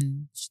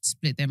men should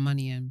split their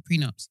money and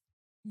prenups.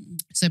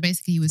 So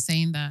basically, he was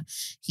saying that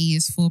he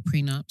is for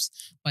prenups,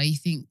 but he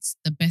thinks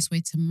the best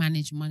way to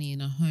manage money in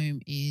a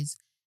home is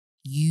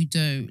you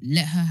don't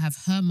let her have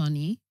her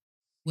money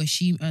where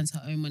she earns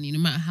her own money. No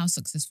matter how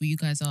successful you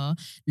guys are,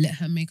 let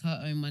her make her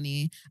own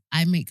money.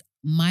 I make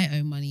my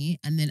own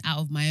money, and then out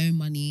of my own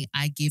money,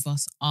 I give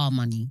us our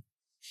money.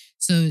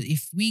 So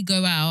if we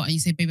go out and you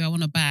say, baby, I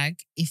want a bag,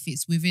 if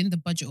it's within the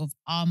budget of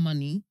our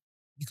money,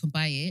 you can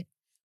buy it.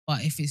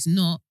 But if it's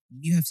not,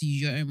 you have to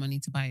use your own money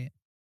to buy it.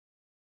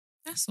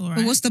 That's all right.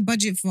 But what's the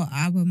budget for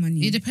our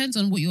money? It depends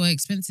on what your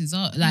expenses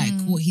are, like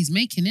what he's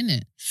making in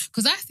it.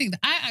 Because I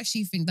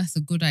actually think that's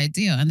a good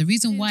idea. And the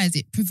reason why is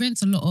it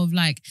prevents a lot of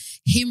like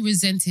him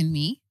resenting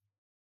me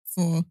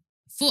for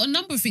a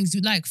number of things.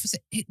 Like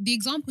the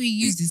example he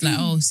used is like,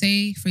 oh,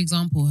 say for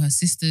example, her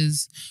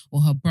sisters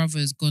or her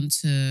brother's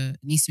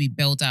needs to be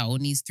bailed out or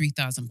needs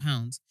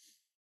 £3,000.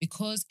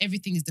 Because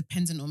everything is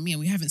dependent on me and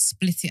we haven't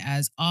split it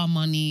as our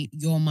money,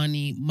 your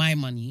money, my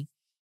money.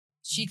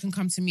 She can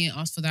come to me and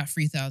ask for that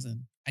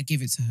 3,000. I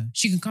give it to her.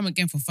 She can come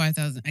again for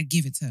 5,000. I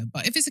give it to her.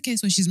 But if it's a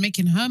case where she's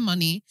making her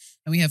money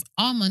and we have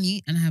our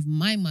money and I have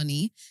my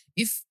money,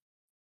 if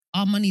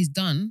our money's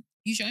done,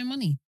 use your own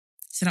money.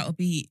 So that would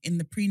be in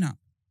the prenup.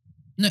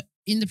 No,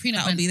 in the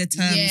prenup. That would be the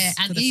terms. Yeah,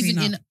 and for the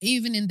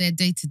even in their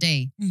day to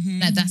day,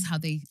 like that's how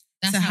they.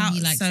 That's how he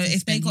likes. So to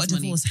if they spend got a his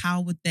money. divorce,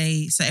 how would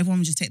they? So everyone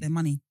would just take their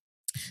money.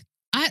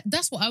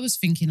 That's what I was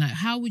thinking. Like,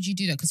 how would you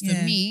do that? Because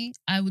for me,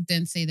 I would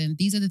then say,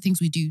 these are the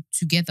things we do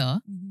together,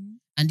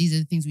 and these are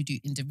the things we do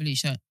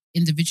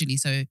individually.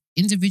 So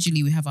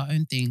individually, we have our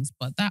own things,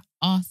 but that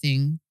our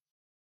thing,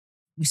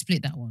 we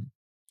split that one.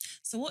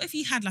 So what if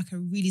you had like a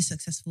really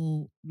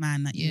successful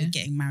man that you were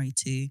getting married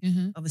to?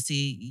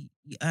 Obviously,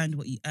 you earned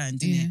what you earned,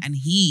 didn't it? And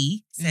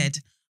he said,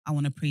 "I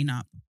want a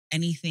prenup.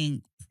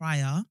 Anything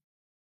prior,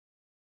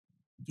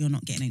 you're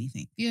not getting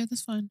anything." Yeah,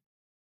 that's fine.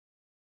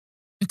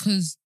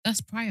 Because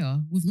that's prior.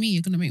 With me,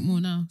 you're going to make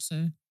more now.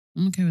 So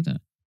I'm okay with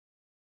that.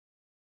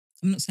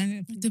 I'm not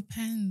saying it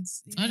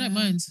depends. I don't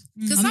mind.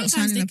 Because I'm not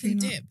sometimes they signing can a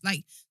prenup. dip.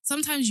 Like,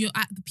 sometimes you're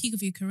at the peak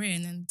of your career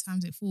and then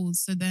times it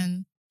falls. So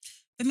then...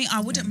 For me,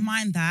 I wouldn't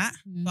mind that,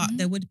 but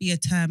there would be a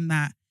term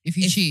that if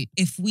you cheat.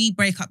 If we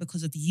break up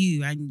because of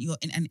you and you're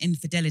in an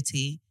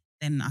infidelity,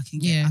 then I can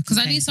get... Yeah, because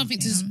I need something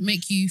to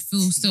make you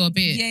feel still a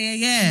bit...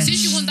 Yeah.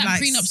 Since you want that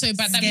Like, prenup so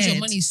bad, that means scared.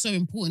 your money is so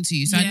important to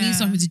you. So I need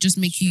something to just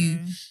make you...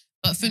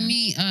 But for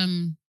me,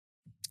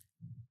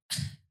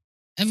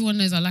 everyone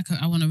knows I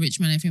want a rich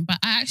man and everything. But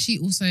I actually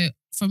also,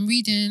 from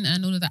reading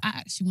and all of that, I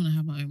actually want to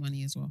have my own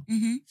money as well.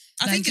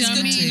 I think it's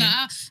good too.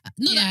 Not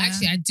that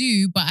actually I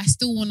do, but I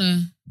still want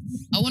to.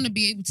 I want to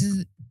be able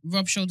to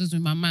rub shoulders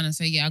with my man and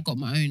say, yeah, I got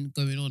my own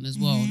going on as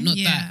well. Not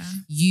that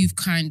you've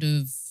kind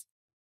of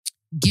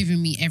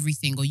given me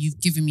everything or you've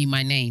given me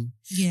my name.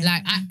 Yeah.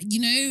 Like,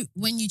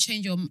 when you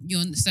change your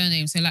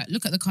surname, so like,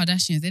 look at the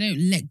Kardashians, they don't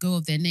let go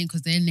of their name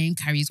because their name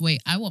carries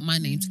weight. I want my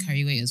name to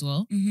carry weight as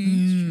well. Do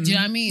you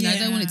know what I mean? I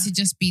don't want it to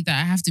just be that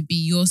I have to be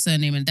your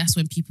surname and that's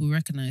when people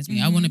recognize me.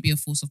 I want to be a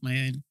force of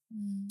my own.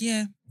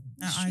 Yeah.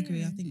 I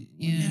agree. I think...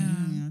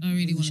 I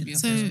really want to be a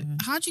So force of my own.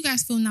 how do you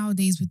guys feel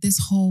nowadays with this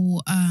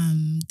whole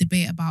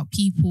debate about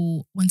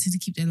people wanting to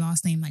keep their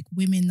last name? Like,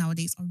 women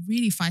nowadays are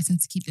really fighting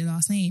to keep their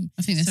last name.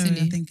 I think that's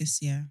silly. I think it's...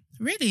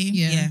 Really?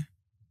 Yeah.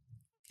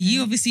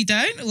 You obviously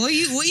don't. What are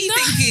you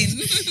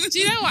thinking? Do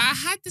you know what? I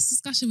had this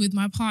discussion with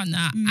my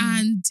partner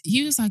and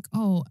he was like,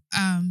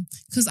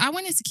 because I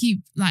wanted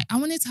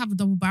to have a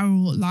double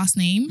barrel last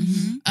name.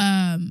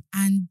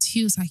 And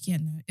he was like, yeah,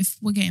 no, if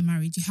we're getting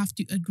married, you have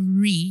to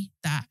agree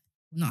that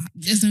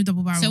there's no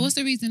double barrel. So what's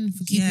the reason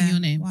for keeping your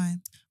name? Why?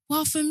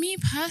 Well, for me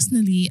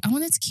personally, I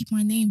wanted to keep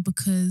my name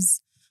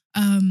because,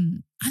 I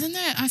don't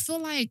know, I feel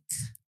like...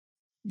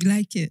 You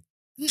like it?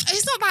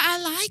 It's not that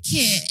I like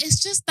it. It's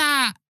just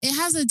that it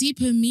has a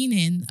deeper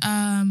meaning.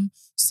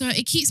 So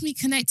it keeps me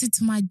connected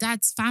to my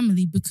dad's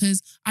family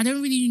because I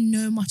don't really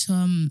know much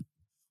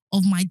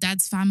of my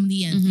dad's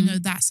family and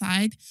that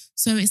side.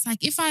 So it's like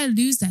if I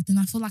lose that, then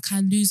I feel like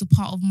I lose a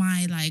part of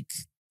my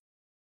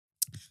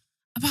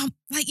part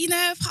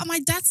of my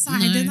dad's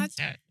side. No. And I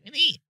don't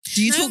really.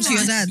 Do you talk to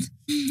your dad?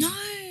 No.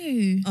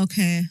 No.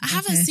 Okay. I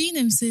haven't seen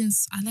him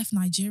since I left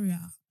Nigeria.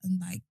 And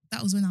like,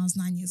 that was when I was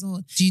 9 years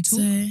old. Do you talk?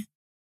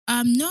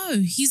 So, no,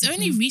 he's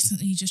only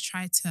recently just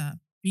tried to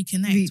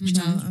reconnect, Reach which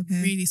out, I'm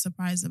okay. really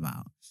surprised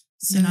about.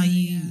 So are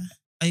you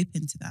yeah.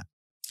 open to that?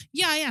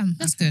 Yeah, I am.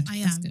 That's good. I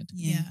am. That's good.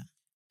 Yeah.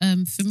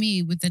 For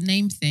me, with the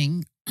name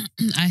thing,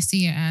 I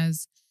see it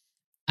as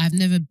I've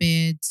never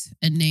bared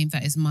a name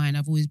that is mine.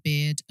 I've always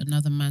bared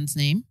another man's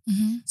name.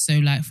 Mm-hmm. So,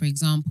 like for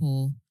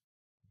example,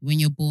 when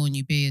you're born,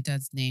 you bear your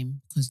dad's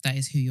name because that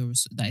is who you're.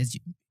 That is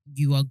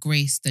you are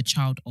Grace, the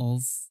child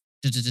of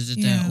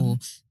Yeah. or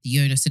the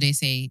owner. So they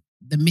say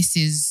the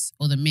Mrs.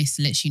 or the Miss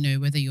lets you know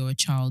whether you're a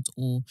child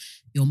or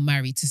you're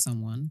married to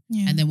someone.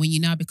 Yeah. And then when you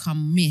now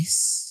become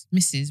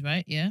Mrs.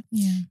 Right? Yeah.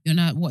 Yeah. You're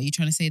not what you're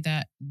trying to say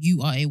that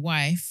you are a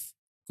wife,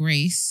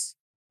 Grace,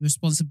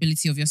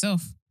 responsibility of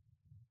yourself.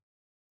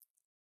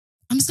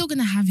 I'm still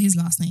gonna have his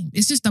last name.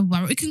 It's just double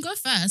barrel. It can go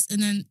first,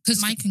 and then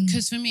mine can.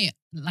 Because for me,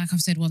 like I've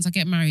said, once I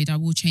get married, I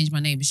will change my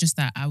name. It's just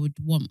that I would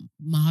want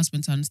my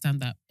husband to understand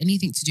that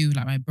anything to do with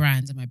like my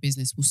brand and my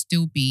business will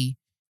still be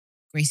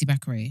Gracie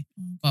Bakare.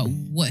 But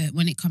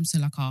when it comes to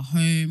like our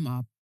home,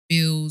 our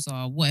bills,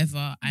 or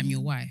whatever, I'm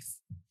your wife,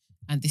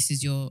 and this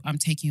is I'm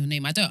taking your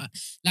name. I don't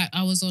like.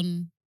 I was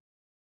on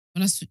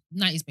when I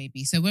 90s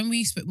baby. So when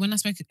I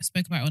spoke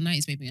about it on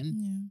 90s baby,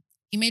 and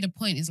he made a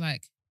point. Is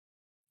like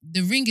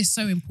the ring is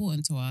so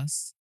important to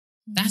us.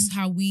 That's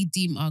how we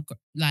deem our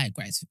like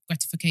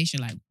gratification.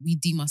 Like we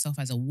deem ourselves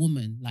as a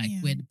woman. Like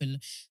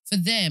for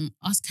them,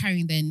 us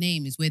carrying their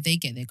name is where they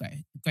get their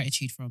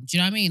gratitude from. Do you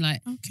know what I mean?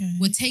 Like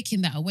we're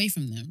taking that away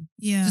from them.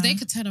 Yeah. Because they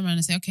could turn around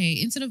and say, okay,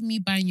 instead of me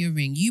buying your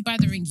ring, you buy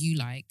the ring you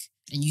like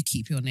and you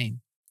keep your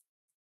name.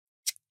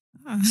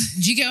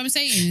 Do you get what I'm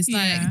saying? It's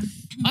like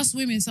us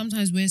women,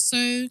 sometimes we're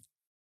so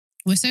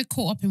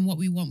caught up in what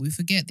we want, we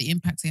forget the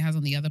impact it has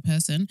on the other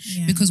person.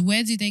 Yeah. Because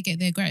where do they get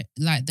their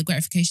the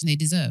gratification they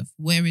deserve?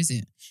 Where is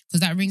it?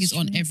 Because that ring is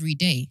on every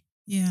day.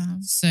 Yeah.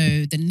 So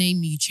the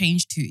name you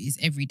change to is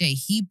every day.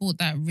 He bought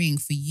that ring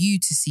for you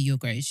to see your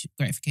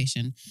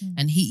gratification,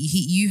 and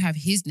you have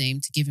his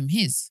name to give him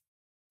his.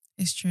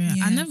 It's true.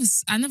 Yeah. I never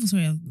saw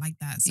it like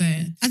that. So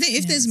I think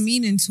if there's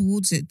meaning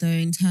towards it though,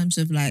 in terms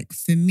of like,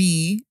 for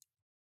me,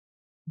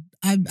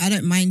 I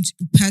don't mind,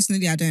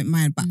 personally I don't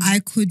mind, but I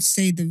could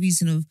say the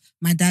reason of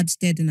my dad's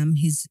dead and I'm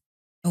his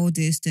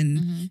oldest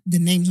and the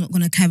name's not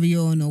going to carry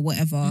on or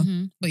whatever.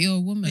 But you're a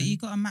woman. But you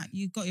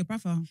got your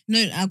brother.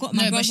 No, I got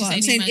my No, but brother. she's I'm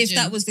saying saying if imagine.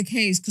 that was the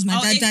case, because my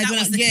Oh, dad if died that when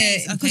was the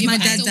case. Okay. because Yeah, my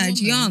but dad as a died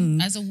woman-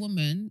 young. As a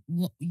woman,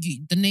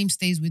 the name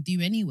stays with you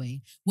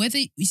anyway. Whether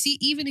you see,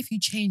 even if you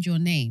change your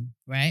name,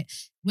 right?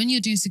 When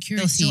you're doing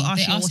security, still ask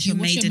they you, ask what's you your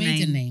what's your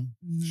maiden maiden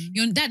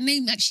name. That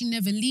name actually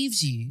never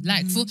leaves you.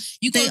 Like for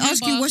you, They gotta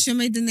ask you remember- what's your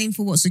maiden name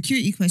for what?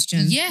 Security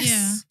question? Yes,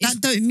 Yeah. It's,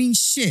 That don't mean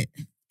shit.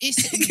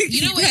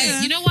 you know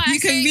what? You know what? You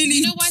can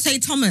really say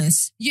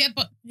Thomas. Yeah,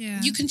 but yeah.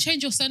 you can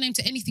change your surname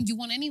to anything you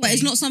want anyway. But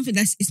it's not something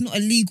it's not a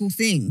legal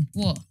thing.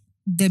 What?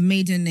 The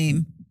maiden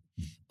name.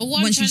 But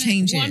what Once you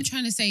change what I'm it.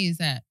 trying to say is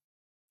that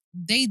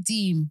they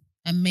deem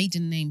a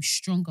maiden name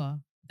stronger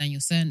than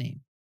your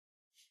surname.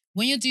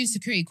 When you're doing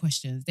security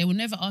questions, they will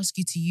never ask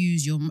you to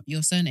use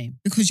your surname.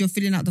 Because you're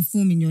filling out the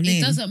form in your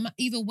name. It doesn't matter.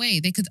 Either way,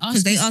 they could ask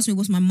Because they you. asked me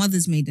what's my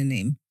mother's maiden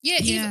name. Yeah,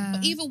 Yeah.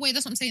 But either way,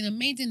 that's what I'm saying. The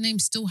maiden name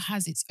still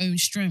has its own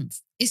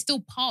strength. It's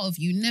still part of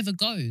you, never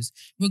goes,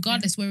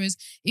 regardless. Whereas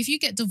if you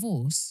get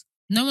divorced,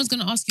 no one's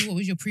going to ask you what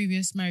was your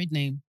previous married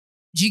name.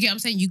 Do you get what I'm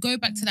saying? You go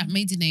back to that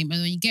maiden name,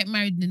 and when you get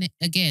married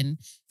again,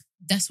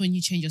 that's when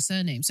you change your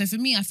surname. So for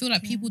me, I feel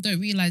like people don't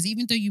realize,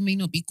 even though you may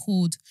not be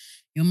called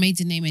your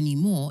maiden name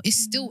anymore, it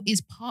still is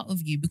part of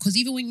you. Because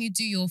even when you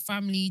do your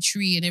family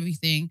tree and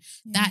everything,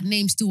 that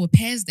name still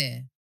appears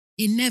there.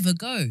 It never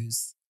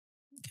goes.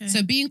 Okay.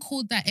 So being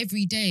called that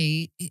every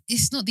day,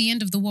 it's not the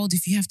end of the world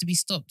if you have to be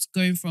stopped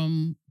going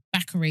from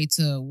Bakare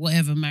to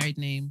whatever married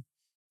name.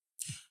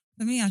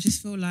 For me, I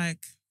just feel like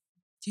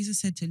Jesus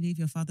said to leave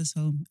your father's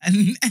home and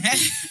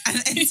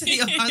enter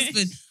your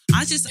husband.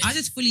 I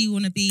just fully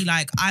want to be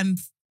like,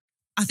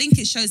 I think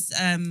it shows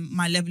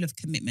my level of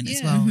commitment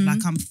as well.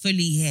 Like I'm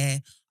fully here.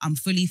 I'm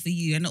fully for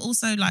you. And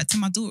also like to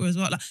my daughter as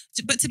well. Like,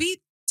 but to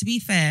be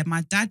fair,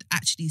 my dad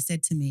actually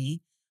said to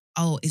me,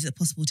 oh, is it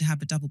possible to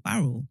have a double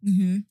barrel?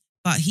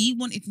 But he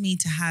wanted me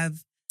to have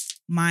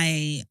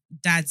my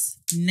dad's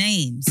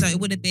name. So it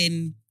would have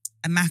been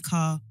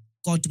Amaka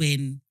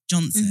Godwin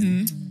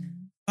Johnson.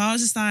 But I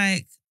was just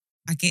like,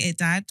 I get it,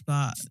 Dad,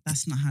 but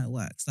that's not how it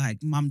works. Like,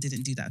 Mum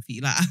didn't do that for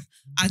you. Like,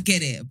 I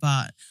get it,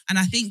 and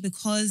I think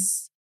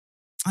because,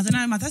 I don't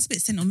know, my dad's a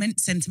bit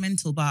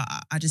sentimental, but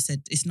I just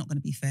said, it's not going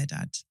to be fair,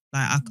 Dad.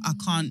 Like, I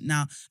can't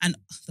now. And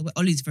the way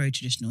Ollie's very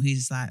traditional.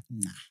 He's like,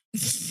 nah,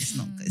 it's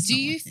not good. Do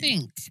you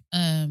think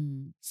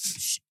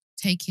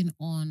taking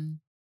on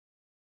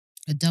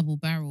a double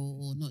barrel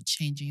or not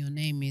changing your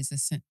name is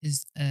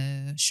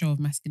a show of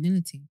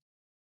masculinity?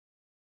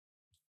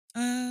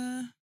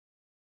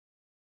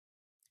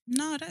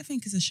 No, I don't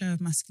think it's a show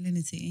of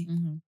masculinity.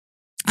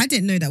 I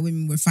didn't know that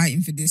women were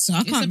fighting for this, so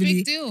I It's a can't big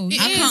really. deal.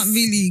 I can't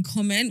really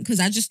comment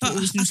because I just thought it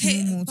was just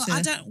normal. But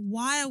I don't.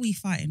 Why are we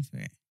fighting for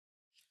it?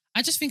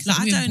 I just think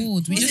Like, that we're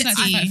bored. We is just it- like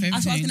to fight for everything.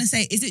 That's what I was gonna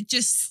say. Is it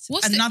just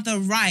What's the- another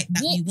right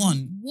that we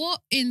want?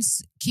 What in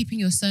keeping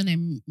your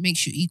surname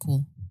makes you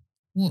equal?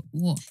 What?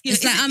 Yeah,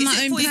 It's like, I'm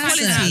my own for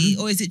person. equality,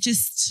 or is it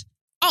just?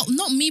 Oh,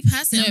 not me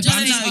personally. No, I'm but just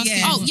I'm saying, just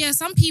asking. oh yeah,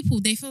 some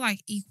people they feel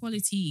like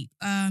equality.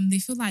 They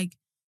feel like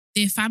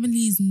their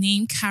family's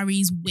name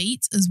carries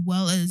weight as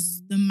well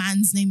as the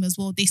man's name as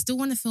well. They still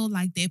want to feel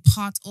like they're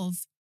part of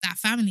that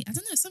family. I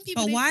don't know. Some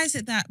people. But why is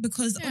it that?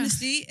 Because Yeah.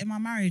 honestly, in my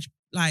marriage,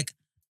 like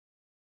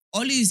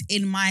Olu's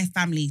in my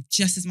family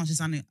just as much as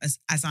I'm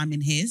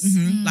in his.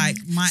 Mhm. Like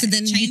my So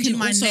then you changing can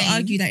my also name.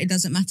 argue that it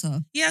doesn't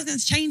matter. Yeah, I was gonna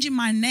say, changing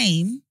my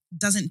name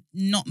doesn't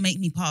not make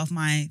me part of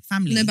my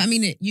family. No, but I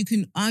mean, you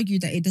can argue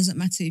that it doesn't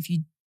matter if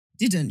you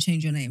didn't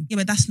change your name. yeah,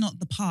 but that's not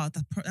the part.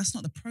 That's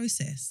not the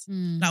process.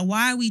 Mm. Like,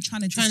 why are we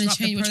trying to disrupt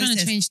change? the We're trying to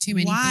process? change too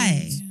many Why?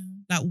 things.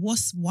 Yeah, Like,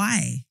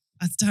 why?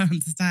 I don't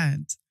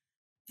understand.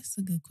 it's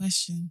a good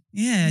question.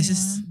 Yeah, it's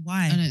just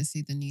why. I don't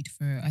see the need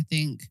for it. I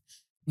think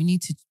we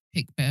need to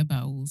pick better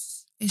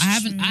battles. It's I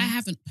true.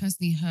 haven't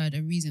personally heard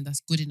a reason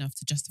that's good enough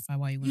to justify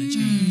why you want to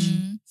change. Do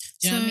Mm.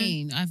 you know what I So-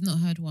 mean? I've not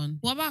heard one.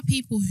 What about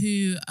people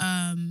who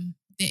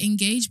they're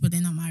engaged but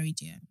they're not married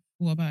yet?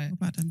 What about What it?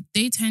 about them?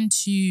 They tend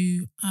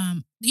to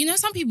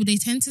some people they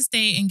tend to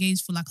stay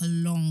engaged for like a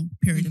long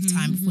period of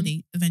time before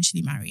they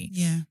eventually marry.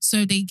 Yeah.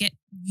 So they get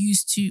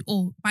used to,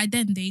 or by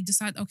then they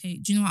decide, okay,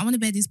 do you know what? I want to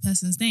bear this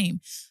person's name.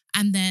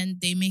 And then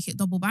they make it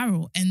double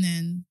barrel. And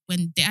then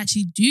when they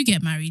actually do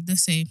get married,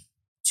 let's say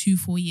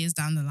 2-4 years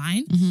down the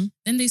line,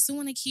 then they still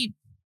want to keep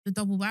the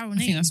double barrel I name.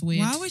 think that's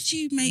weird. Why would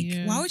you make?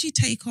 Yeah. Why would you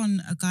take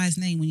on a guy's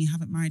name when you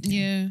haven't married him?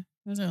 Yeah,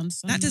 I don't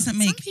understand. That doesn't Some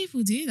make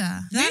people do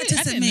that. that Really? I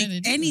doesn't didn't know they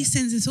make did any that.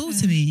 sense at all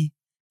Yeah. to me.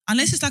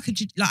 Unless it's like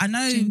I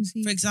know, Gen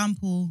Z. for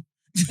example,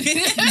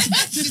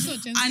 She's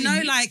not Gen I Z.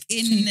 know like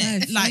in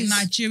 25, like yes.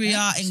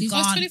 Nigeria, in She was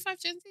Ghana. 25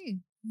 Gen Z.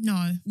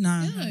 No.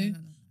 No. No.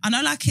 I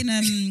know like in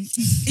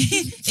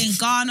in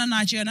Ghana,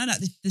 Nigeria, I know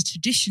that the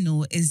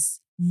traditional is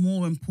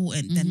more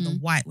important than the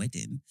white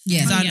wedding.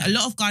 Yeah. So yeah. a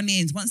lot of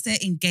Ghanaians, once they're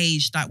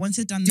engaged, like once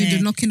they're done Do the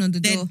their knocking on the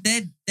door.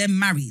 they're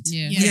married.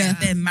 Yeah. Yeah.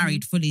 They're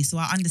married fully. So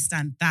I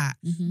understand that.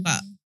 Mhm.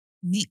 But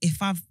me,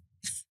 if I've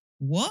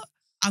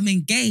I'm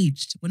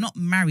engaged. We're not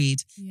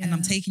married, and I'm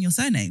Yeah. taking your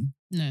surname.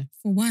 No.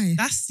 For why?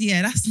 That's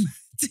mad to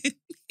me.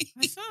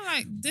 I feel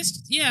like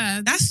this,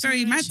 yeah. That's this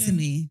very mad to generation-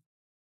 me.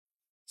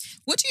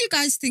 What do you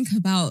guys think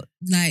about,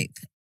 like,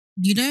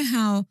 you know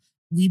how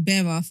we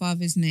bear our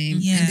father's name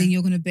Yeah. and then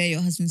you're going to bear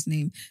your husband's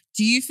name?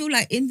 Do you feel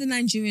like in the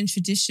Nigerian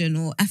tradition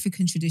or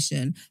African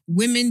tradition,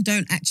 women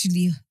don't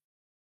actually,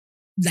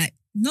 like,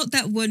 not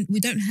that we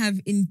don't have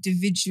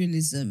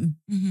individualism.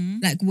 Mm-hmm.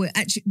 Like,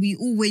 we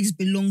always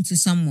belong to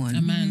someone.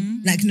 A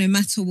man. Like, no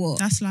matter what.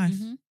 That's life.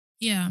 Mhm.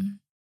 Yeah.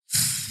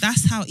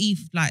 That's how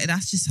Eve. Like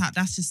that's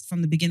just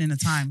from the beginning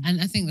of time.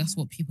 And I think that's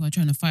what people are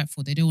trying to fight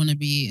for. They don't want to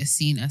be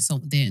seen as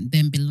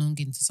them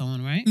belonging to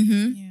someone, right?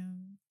 Mhm.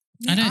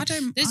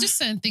 Yeah. There's just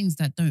certain things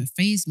that don't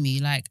faze me.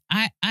 Like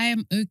I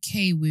am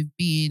okay with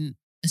being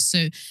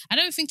so. I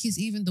don't think it's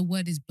even the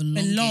word is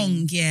belonging.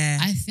 belong. Yeah.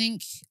 I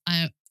think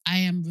I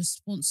am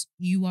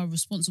You are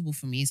responsible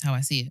for me. Is how I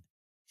see it.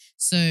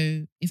 So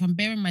if I'm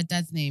bearing my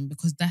dad's name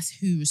because that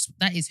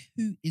is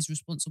who is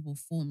responsible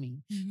for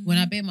me. When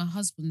I bear my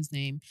husband's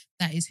name,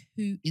 that is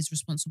who is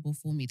responsible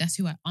for me. That's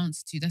who I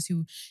answer to. That's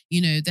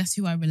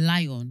who I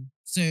rely on.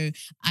 So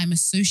I'm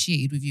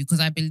associated with you because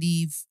I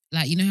believe,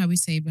 like, you know how we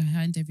say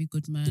behind every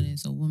good man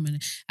is a woman.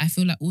 I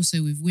feel like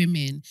also with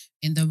women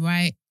in the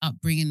right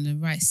upbringing, the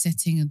right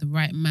setting, and the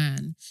right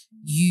man,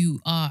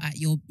 you are at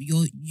you're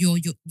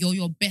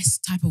your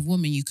best type of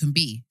woman you can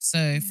be.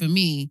 So for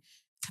me,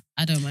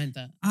 I don't mind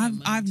that. I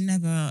don't I've mind.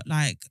 never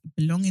like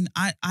belonging.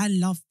 I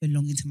love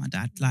belonging to my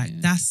dad. Like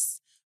Yeah.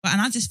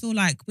 and I just feel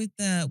like with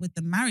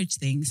the marriage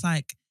thing, it's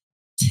like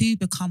two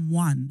become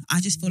one. I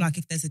just feel like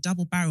if there's a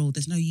double barrel,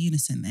 there's no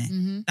unison there.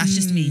 Mhm. That's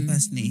just me Mm.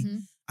 personally.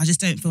 Mhm. I just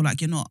don't feel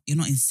like you're not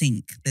in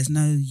sync. There's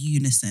no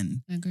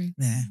unison I agree.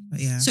 there. But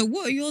yeah. So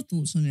what are your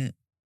thoughts on it?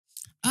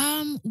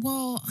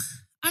 Well,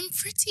 I'm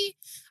pretty,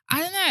 I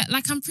don't know,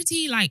 like I'm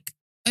pretty like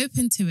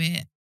open to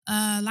it.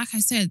 Like I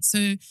said,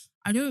 so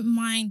I don't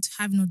mind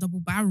having a double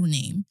barrel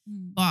name,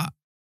 but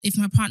if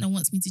my partner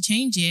wants me to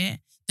change it,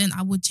 then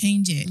I would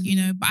change it, you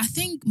know. But I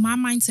think my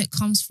mindset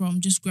comes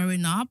from just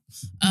growing up.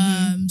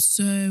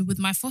 So with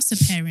my foster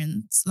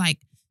parents, like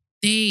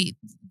they're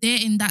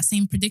in that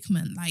same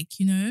predicament, like,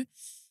 you know,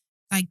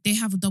 like they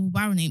have a double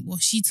barrel name. Well,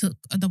 she took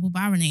a double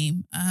barrel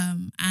name,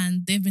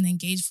 and they've been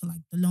engaged for like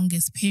the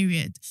longest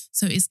period.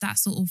 So it's that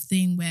sort of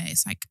thing where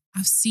it's like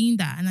I've seen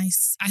that, and I've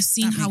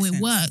seen That how makes it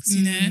sense. works.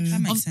 You know,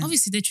 That makes sense.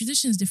 obviously their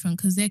tradition is different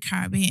because they're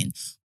Caribbean,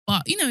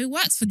 but you know it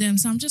works for them.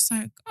 So I'm just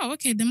like, oh,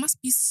 okay, there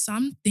must be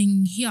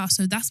something here.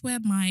 So that's where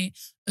my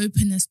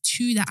openness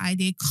to that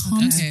idea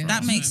comes Okay, from.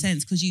 that makes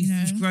sense because you've, You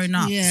know? you've grown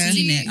up Yeah.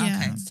 seeing it.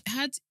 Yeah.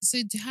 Okay.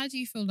 How do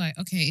you feel like,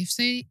 okay, if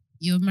say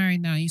you're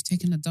married now, you've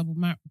taken a double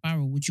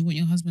barrel, would you want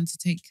your husband to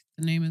take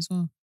the name as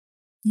well?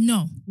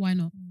 No, Why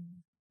not?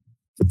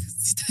 because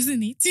he doesn't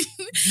need to.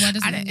 Why I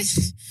doesn't don't-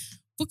 he?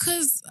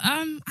 Because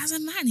as a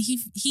man,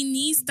 he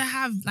needs to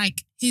have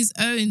like his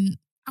own.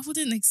 I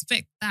wouldn't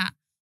expect that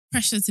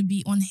pressure to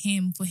be on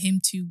him for him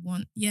to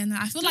want. Yeah, no,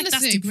 I feel like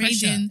that's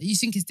degrading. You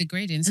think it's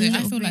degrading? So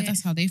I feel like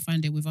that's how they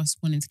find it with us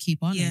wanting to keep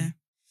on. Yeah.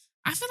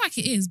 I feel like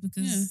it is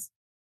because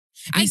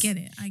I get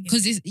it.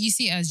 Because you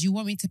see it as you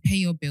want me to pay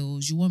your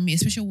bills. You want me,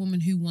 especially a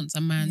woman who wants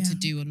a man to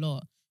do a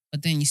lot,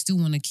 but then you still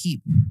want to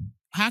keep.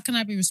 How can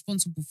I be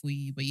responsible for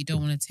you, but you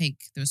don't want to take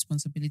the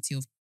responsibility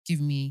of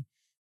giving me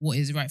what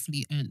is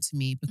rightfully earned to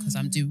me because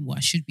I'm doing what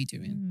I should be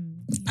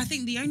doing? I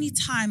think the only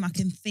time I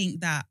can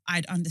think that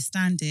I'd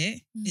understand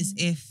it is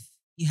if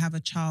you have a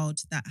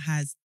child that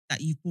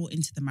you've brought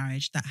into the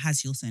marriage that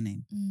has your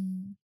surname.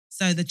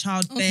 So the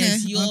child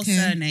bears your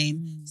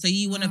surname. So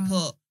you want to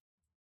put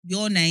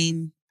your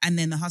name and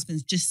then the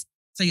husband's just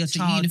so your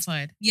child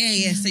unified.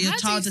 Yeah. So your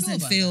child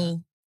doesn't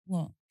feel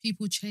what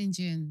people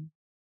changing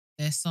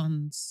their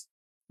sons'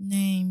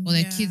 name or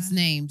their kids'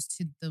 names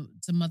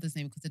to mother's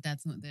name because the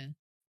dad's not there.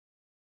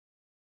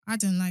 I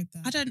don't like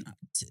that. I don't.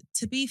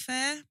 To be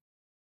fair,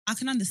 I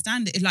can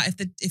understand it. Like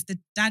if the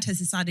dad has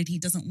decided he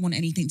doesn't want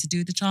anything to do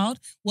with the child,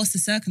 what's the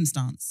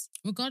circumstance?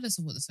 Regardless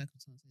of what the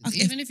circumstance is,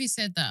 Okay. even if he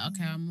said that,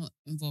 okay, I'm not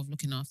involved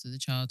looking after the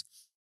child.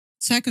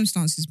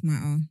 Circumstances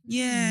matter.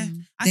 Yeah,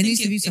 I There think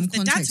needs to be some if the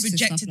dad's context to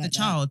stuff rejected the like that.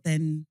 child,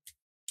 then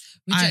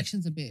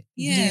Rejection's a bit.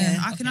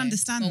 I can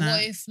understand but that.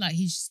 What if like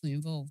he's just not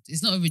involved?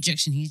 It's not a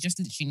rejection. He's just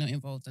literally not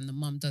involved, and the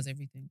mum does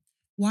everything.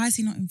 Why is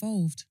he not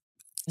involved?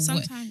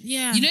 Sometimes,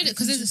 yeah. You know,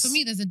 because for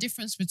me, there's a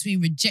difference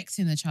between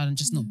rejecting the child and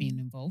just not being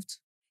involved.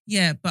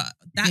 Yeah, but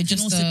that You're can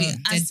just also a be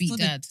as deadbeat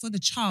dad. for the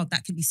child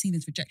that can be seen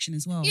as rejection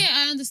as well. Yeah,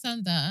 I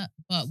understand that,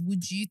 but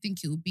would you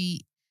think it would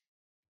be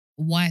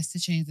wise to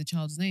change the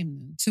child's name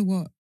then To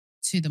what?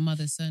 to the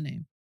mother's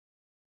surname?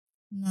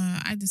 No,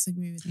 I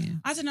disagree with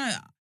that. I don't know.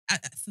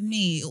 For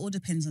me, it all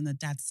depends on the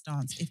dad's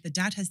stance. If the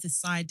dad has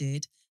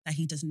decided that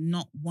he does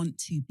not want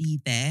to be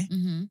there,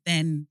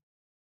 then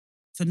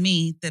for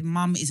me, the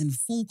mum is in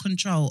full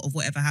control of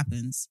whatever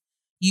happens.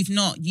 You've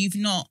not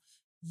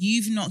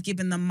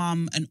given the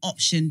mum an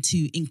option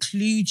to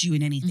include you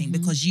in anything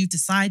because you've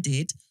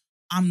decided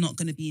I'm not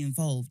going to be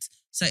involved.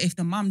 So if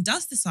the mum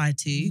does decide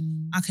to,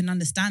 I can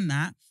understand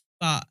that.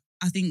 But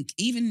I think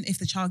even if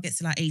the child gets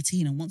to like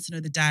 18 and wants to know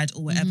the dad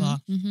or whatever,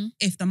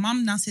 if the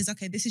mum now says,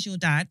 okay, this is your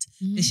dad,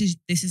 this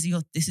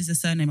is the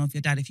surname of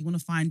your dad. If you want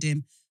to find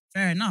him,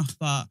 fair enough.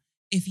 But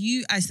if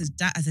you as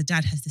a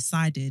dad has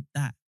decided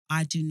that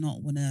I do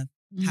not want to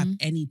have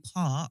any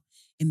part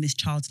in this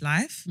child's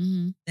life,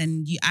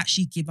 then you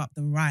actually give up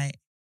the right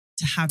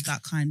to have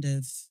that kind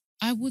of.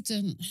 I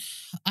wouldn't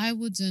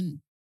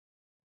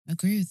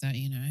agree with that.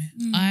 You know,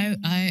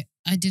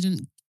 I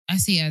didn't. I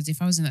see it as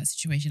if I was in that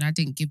situation, I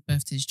didn't give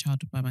birth to this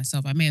child by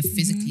myself. I may have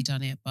physically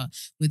done it, but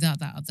without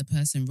that other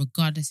person,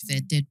 regardless if they're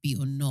deadbeat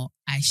or not,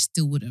 I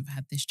still would have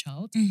had this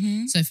child.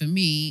 So for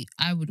me,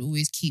 I would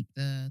always keep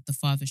the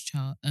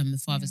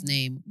father's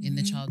name in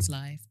the child's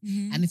life.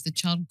 And if the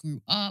child grew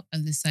up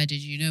and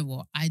decided, you know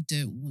what, I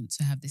don't want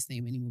to have this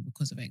name anymore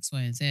because of X, Y,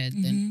 and Z,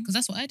 then because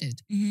that's what I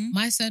did.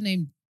 My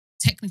surname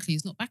technically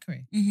is not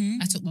Bakare.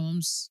 I took my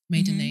mom's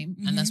maiden name,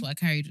 and that's what I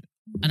carried,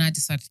 and I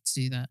decided to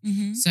do that.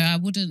 So I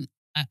wouldn't.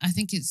 I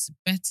think it's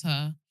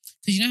better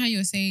because you know how you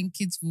were saying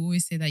kids will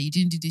always say that you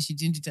didn't do this, you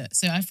didn't do that.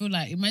 So I feel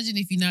like imagine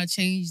if you now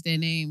change their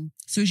name.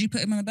 So would you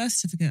put him on a birth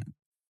certificate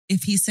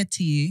if he said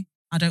to you,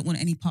 I don't want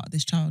any part of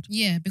this child?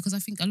 Yeah, because I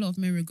think a lot of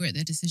men regret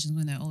their decisions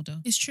when they're older.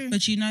 It's true.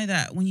 But you know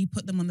that when you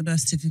put them on the birth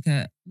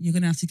certificate, you're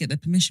going to have to get their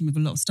permission with a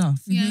lot of stuff.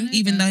 Yeah, I know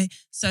Even that. though,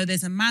 so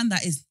there's a man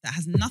that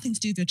has nothing to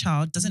do with your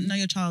child, doesn't know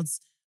your child's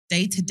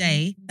day to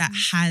day, that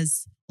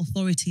has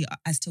authority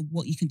as to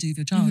what you can do with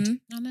your child.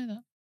 I know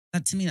that.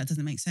 That to me, that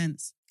doesn't make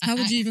sense. How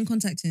would you even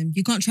contact him?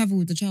 You can't travel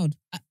with the child.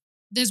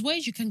 There's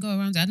ways you can go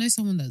around it. I know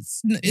someone that's.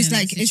 No, been in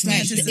that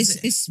situation.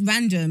 it's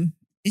random.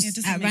 It It's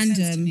doesn't at make sense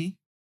to random. me.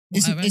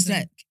 It's What, at it's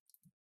random? like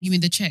You mean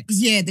the checks?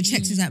 yeah, the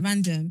checks is at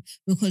random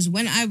because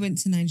when I went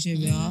to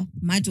Nigeria,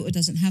 my daughter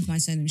doesn't have my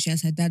surname; she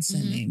has her dad's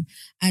surname,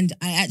 and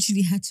I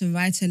actually had to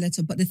write a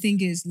letter. But the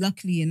thing is,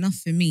 luckily enough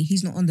for me,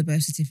 he's not on the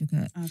birth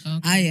certificate. Okay.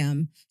 I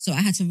am, so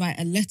I had to write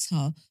a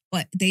letter.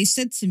 But they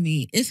said to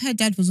me, if her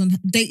dad was on,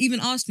 they even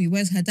asked me,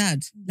 where's her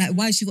dad? Like,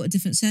 why has she got a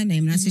different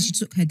surname? And I said, she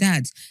took her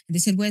dad. And they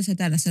said, where's her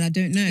dad? I said, I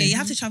don't know. Yeah, you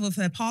have to travel with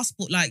her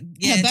passport, like,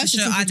 Her to birth show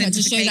certificate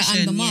to show that I'm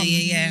identification. the mum.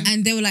 Yeah.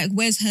 And they were like,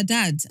 where's her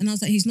dad? And I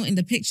was like, he's not in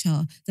the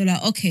picture. They're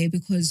like, okay,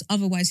 because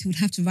otherwise he would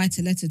have to write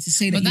a letter to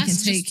say But that he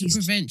that's can just take to his...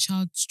 prevent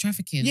child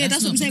trafficking. Yeah,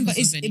 that's what I'm not saying. But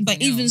because it's of but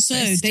anything even else. so,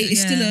 But it's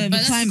still a But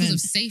that's because requirement. of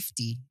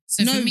safety.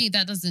 So No. for me,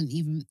 that doesn't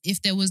even.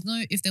 If there was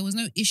no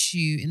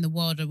issue in the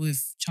world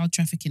with child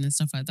trafficking and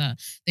stuff like that,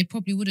 they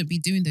probably wouldn't be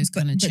doing those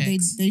kind of But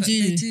checks. they But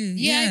do. They do.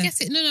 Yeah, I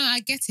get it. No, I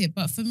get it.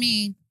 But for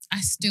me,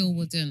 I still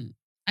wouldn't.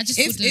 I just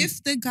wouldn't.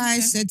 If the guy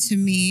said to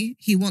me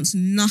he wants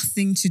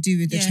nothing to do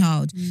with the Yeah.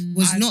 child,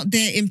 was I- not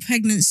there in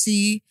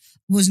pregnancy,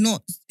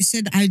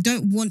 said I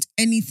don't want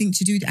anything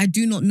to do. I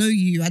do not know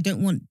you. I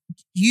don't want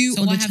you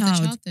so or why the have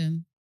child. the child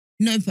then?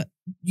 No, but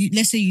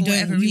let's say you For don't.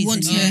 whatever You reason,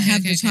 want to yeah.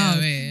 have the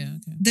child. Yeah,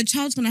 okay. The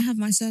child's gonna have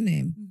my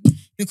surname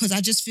because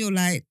I just feel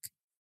like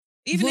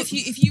Even What-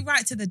 if you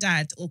write to the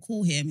dad or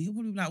call him, he'll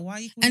probably be like, "Why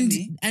are you calling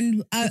me?"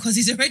 And Because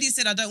he's already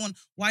said, "I don't want."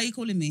 Why are you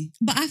calling me?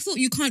 but I thought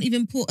you can't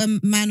even put a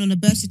man on a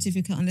birth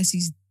certificate unless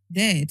he's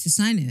there to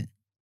sign it.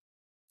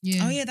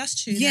 Yeah. Oh yeah,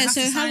 that's true. They Yeah, have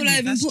so to how sign will I it.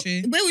 even That's put?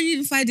 true. Where will you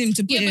even find him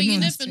to put Yeah, it? but you on?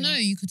 never know.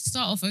 You could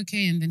start off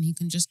okay and then he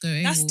can just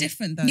go. That's AWOL.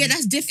 different though. Yeah,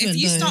 that's different.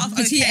 If you though, start off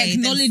because he okay, then-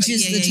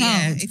 acknowledges yeah, the yeah,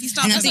 yeah. child. If you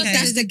start And off I think okay,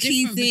 that's the key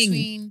difference thing.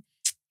 between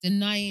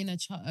denying a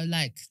child,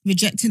 like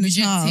Rejecting the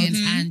child.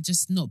 rejecting Mhm. and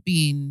just not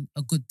being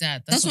a good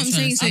dad. That's what I'm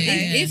trying saying. to So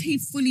say, if he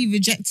fully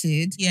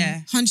rejected,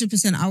 yeah.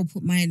 100%, I will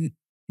put my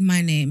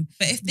name.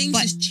 But if things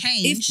But just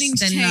change, If things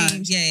then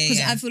change, no. Yeah, because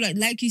yeah. I feel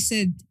like you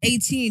said,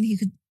 18,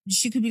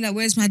 she could be like,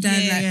 "Where's my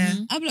dad?" Yeah, like,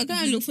 yeah. I'll be like, "Go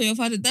and look for your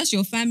father. That's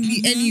your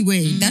family Mhm.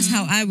 anyway." Mhm. That's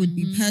how I would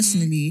be Mhm.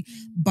 personally.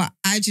 But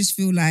I just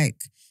feel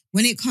like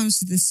when it comes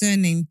to the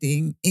surname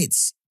thing,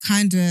 it's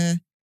kind of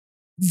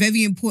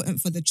very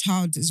important for the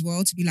child as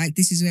well to be like,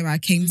 "This is where I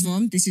came Mhm.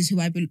 from. This is who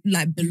I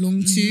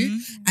belong to."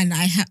 Mhm. And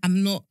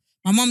I'm not.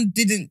 My mom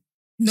didn't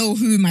know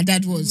who my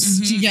dad was.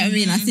 Mhm, Do you get what I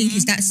mean? I think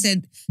it's mhm. that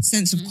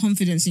sense of Mhm.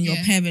 confidence in your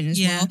Yeah. parent as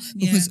Yeah, well.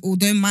 Because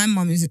although my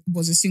mom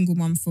was a single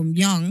mom from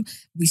young,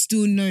 we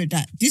still know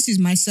that this is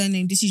my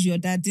surname, this is your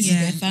dad, this is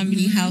Yeah. their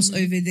family Mhm, house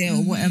over there or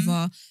mhm.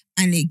 whatever.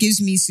 And it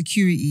gives me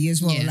security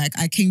as well. Yeah. Like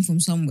I came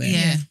from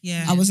somewhere.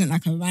 Yeah. I wasn't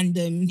like a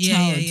random Yeah,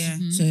 child. yeah.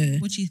 Mhm. So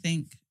What do you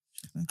think?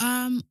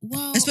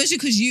 Well, especially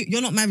because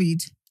you're not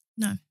married.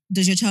 No.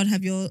 Does your child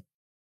have your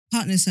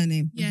partner's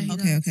surname? Yeah, he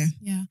Okay, does. okay.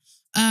 yeah.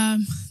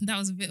 That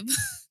was a bit of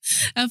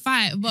a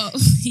fight, but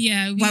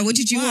yeah. Why? What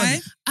did you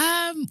Why?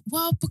 want?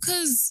 Well,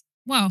 because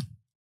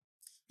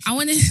I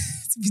wanted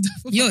to be done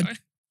for You're- Farah.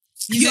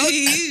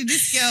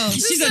 This girl.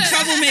 She's a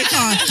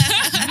troublemaker.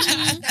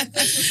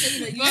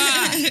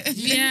 But,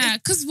 yeah,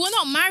 because we're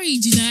not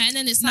married, you know, and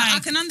then it's No, like I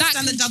can that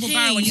understand the double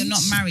barrel when you're not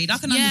change. married. I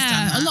can Yeah,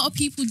 understand that. a lot of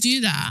people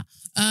do that.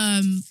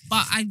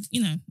 But I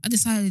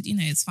decided,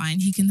 it's fine.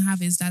 He can have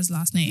his dad's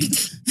last name.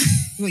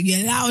 What,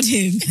 you allowed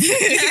him?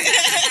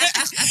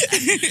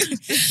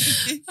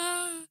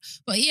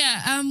 But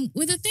yeah,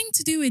 with the thing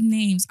to do with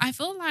names, I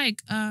feel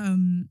like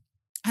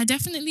I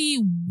definitely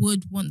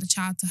would want the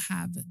child to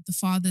have the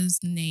father's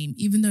name,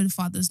 even though the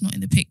father's not in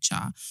the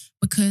picture,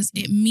 because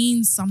it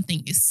means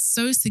something. It's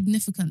so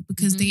significant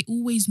because they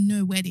always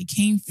know where they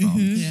came from.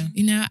 Mhm.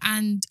 Yeah.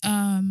 And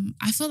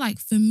I feel like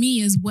for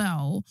me as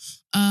well,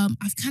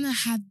 I've kind of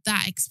had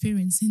that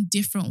experience in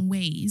different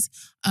ways.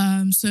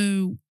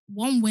 So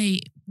one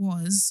way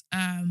was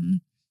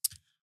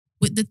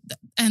with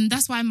and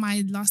that's why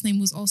my last name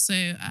was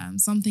also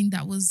something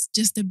that was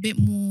just a bit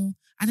more,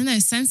 I don't know,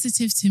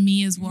 sensitive to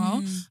me as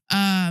well.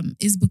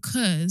 Is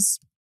because,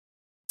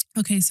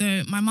 okay,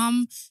 so my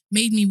mom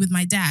made me with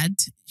my dad.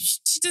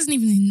 She doesn't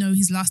even know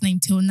his last name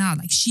till now.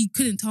 Like, she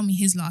couldn't tell me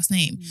his last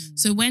name.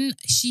 So when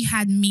she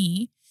had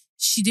me,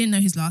 she didn't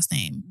know his last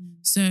name.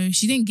 So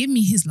she didn't give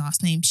me his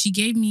last name. She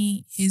gave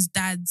me his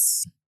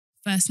dad's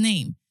first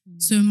name.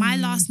 So my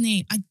last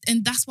name,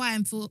 and that's why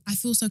I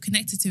feel so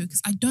connected to it,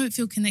 because I don't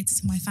feel connected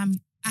to my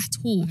family at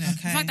all. Okay. The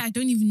fact that I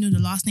don't even know the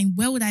last name,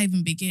 where would I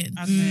even begin?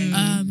 Okay.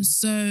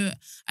 So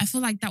I feel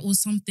like that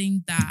was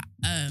something that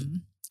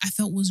I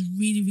felt was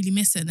really, really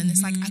missing. And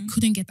it's like I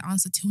couldn't get the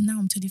answer till now.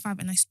 I'm 25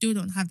 and I still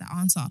don't have the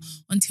answer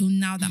until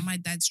now that my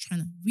dad's trying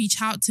to reach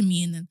out to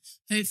me, and then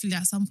hopefully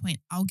at some point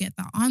I'll get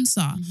that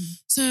answer.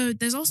 So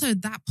there's also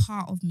that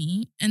part of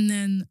me. And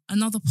then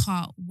another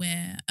part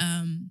where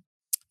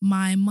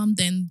my mum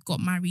then got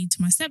married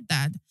to my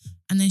stepdad,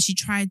 and then she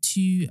tried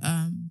to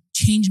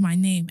change my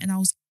name. And I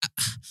was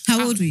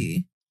How old were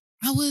you?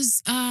 I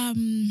was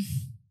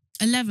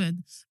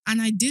 11,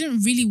 and I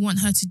didn't really want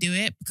her to do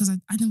it because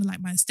I never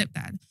liked my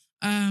stepdad.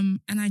 And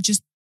I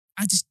just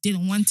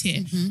didn't want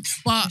it.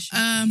 But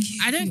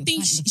I don't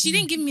think she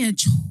didn't give me a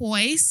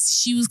choice.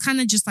 She was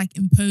kind of just like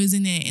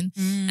imposing it,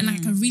 and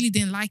like I really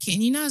didn't like it.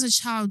 And as a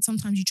child,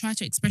 sometimes you try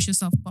to express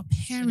yourself, but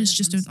parents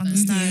just don't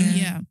understand.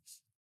 Yeah. Yeah.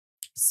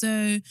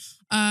 So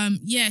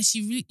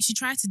she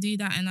tried to do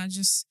that, and I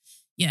just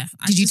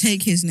Did you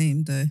take his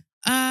name though?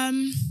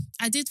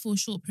 I did for a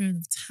short period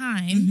of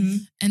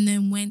time, and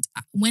then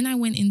when I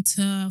went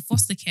into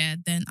foster care,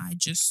 then I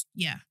just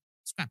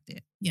scrapped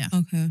it. Yeah,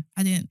 Okay.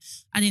 I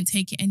didn't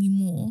take it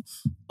anymore.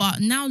 But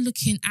now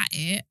looking at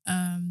it,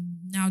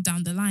 now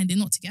down the line, they're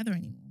not together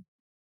anymore.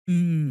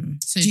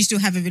 So Do you still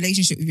have a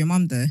relationship with your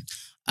mum though?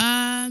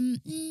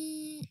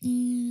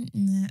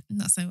 Nah,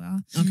 not so well.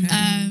 Okay.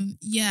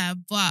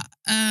 But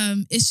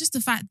it's just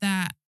the fact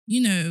that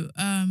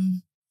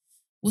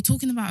we're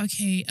talking about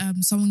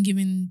someone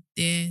giving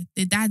their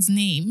dad's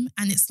name,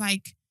 and it's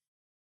like,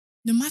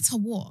 no matter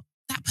what,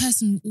 that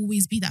person will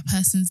always be that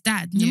person's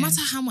dad. No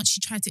matter how much she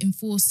tried to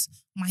enforce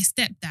my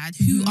stepdad,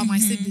 who are my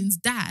siblings'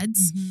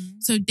 dads,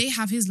 so they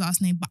have his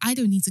last name, but I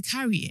don't need to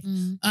carry it.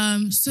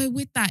 So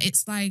with that,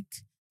 it's like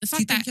the Do you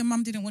fact think that your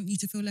mum didn't want you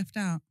to feel left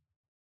out?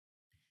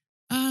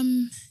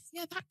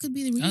 Yeah, that could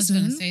be the reason. I was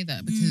going to say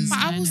that because But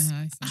I I was, know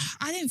how I feel.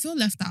 I didn't feel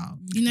left out.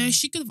 You know,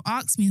 she could have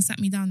asked me and sat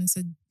me down and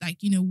said,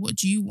 like, you know, what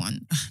do you want?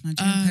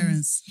 Nigerian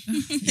parents.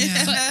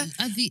 Yeah. But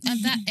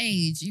at that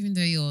age, even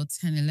though you're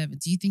 10, 11,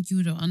 do you think you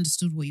would have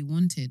understood what you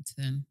wanted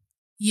then?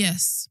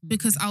 Yes,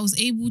 because I was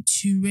able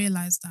to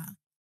realize that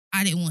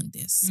I didn't want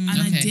this, and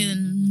I Okay. did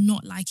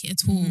not like it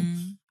at all.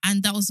 Mhm.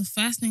 And that was the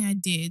first thing I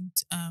did.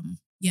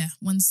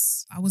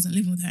 Once I wasn't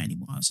living with her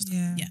anymore, I was just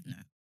Yeah. like, yeah, no,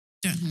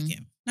 don't like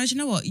it. No, do you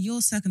know what?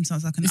 Your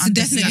circumstance, I can It's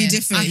understand. definitely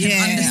different. I can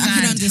Yeah, understand,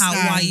 I can why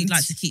understand. you'd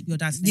like to keep your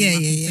dad's name. Yeah, I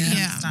can yeah, fully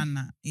yeah. understand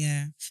that.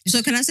 Yeah.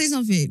 So can I say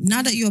something?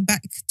 Now that you're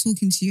back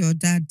talking to your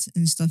dad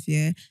and stuff,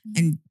 yeah,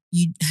 and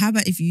how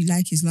about if you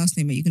like his last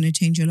name, are you going to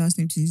change your last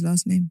name to his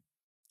last name?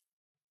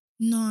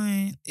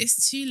 No,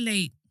 it's too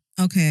late.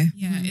 Okay.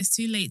 Yeah, it's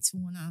too late to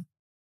wanna.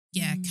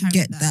 Yeah, Mm. carry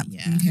Get that. that.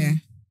 Yeah.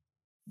 Okay.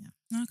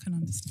 I can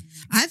understand.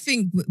 I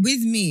think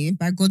with me,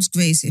 by God's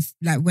grace, if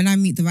like when I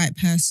meet the right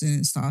person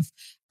and stuff,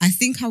 I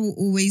think I will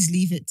always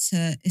leave it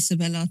to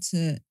Isabella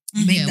to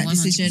make Yeah, that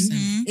 100%.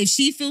 decision. If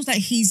she feels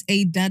like he's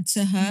a dad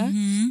to her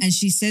and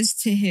she says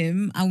to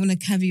him, I want to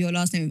carry your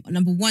last name,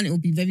 number one, it will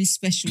be very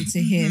special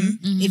to him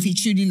if he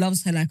truly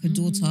loves her like a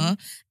daughter.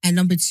 And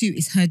number two,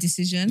 it's her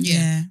decision.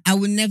 Yeah. I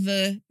will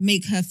never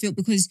make her feel,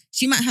 because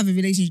she might have a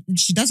relationship,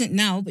 she doesn't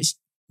now, but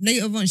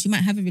later on, she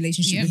might have a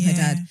relationship Yeah. with her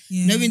dad.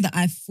 Yeah. Knowing that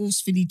I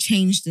forcefully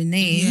changed the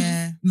name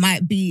Yeah.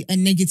 might be a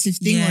negative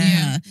thing on Yeah.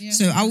 her. Yeah.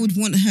 So I would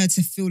want her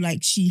to feel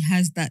like she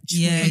has that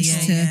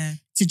choice Yeah.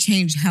 to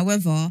change.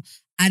 However,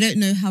 I don't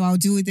know how I'll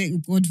deal with it.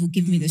 God will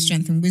give me the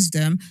strength and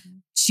wisdom.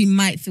 She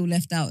might feel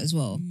left out as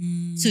well.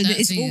 So That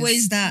it's thing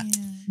always is- that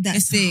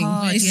It's thing.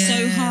 hard, It's yeah,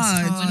 so it's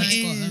hard. hard. It's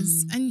It got,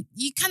 is. And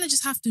you kind of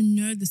just have to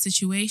know the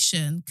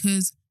situation,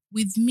 because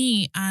with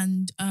me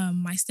and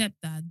my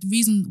stepdad, the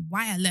reason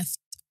why I left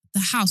the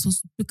house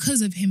was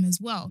because of him as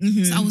well.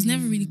 Mhm. So I was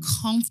never really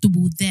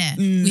comfortable there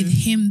with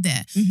him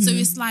there. So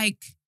it's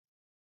like,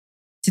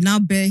 To now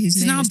bear his To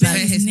name. now is bear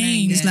like, his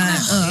name. It's like,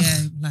 ugh.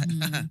 yeah,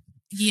 like,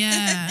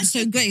 yeah.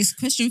 So, Grace,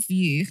 question for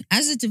you: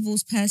 as a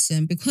divorced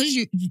person, because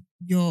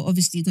you're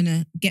obviously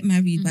gonna get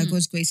married by Mhm.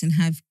 God's grace and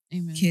have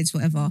Amen. kids,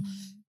 whatever.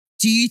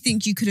 Do you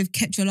think you could have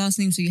kept your last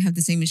name so you have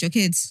the same as your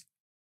kids?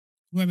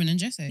 Roman and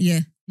Jesse?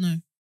 Yeah.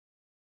 No.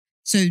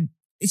 So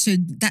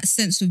that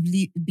sense of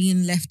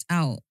being left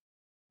out.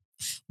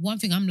 One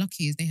thing I'm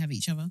lucky is they have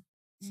each other.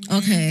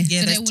 Okay.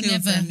 Yeah, So there's they will two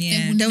of never, them,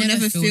 yeah. They'll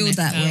never feel left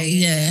that out. way.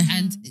 Yeah.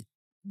 And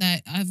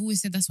that I've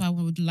always said that's why I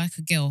would like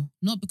a girl.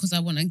 Not because I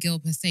want a girl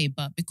per se,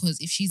 but because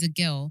if she's a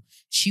girl,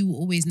 she will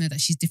always know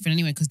that she's different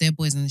anyway because they're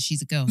boys and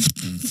she's a girl.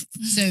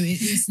 So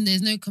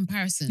there's no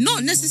comparison.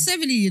 Not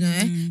necessarily, you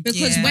know,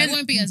 because Yeah. But when it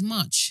won't be as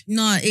much.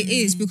 no, it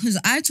is because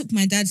I took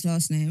my dad's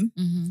last name,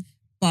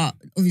 but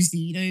obviously,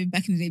 you know,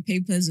 back in the day,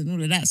 papers and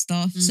all of that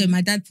stuff. So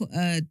my dad put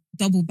a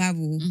double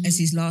barrel as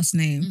his last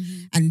name,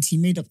 and he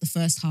made up the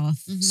first half.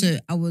 So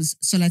I was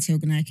Solate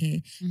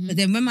Ogunake. But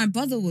then when my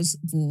brother was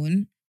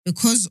born,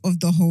 because of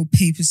the whole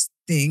papers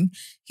thing,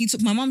 he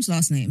took my mom's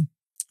last name.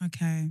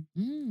 Okay.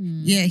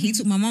 Yeah, he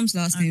took my mom's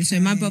last name. So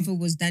my Okay. brother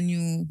was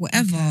Daniel,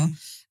 whatever. Okay.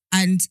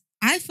 And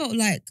I felt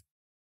like,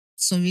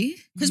 sorry,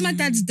 because my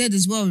dad's dead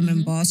as well,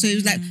 remember? So it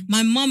was like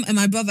my mom and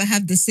my brother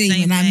have the same,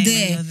 Same and I'm name,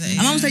 there. and you're there, And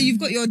mom was yeah. like, you've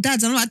got your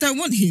dad's. And I'm like, I don't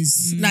want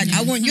his. Like,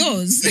 I want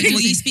yours. Were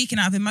you speaking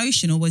out of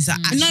emotion or was that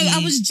actually? No,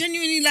 I was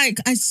genuinely like,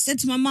 I said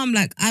to my mum,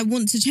 like, I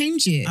want to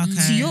change it to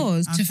Okay.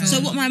 yours. Okay.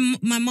 So what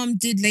my mum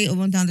did later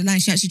on down the line,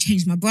 she actually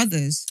changed my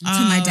brother's to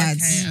my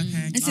dad's.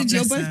 Okay. I said,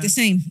 you're both the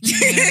same.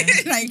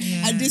 Like,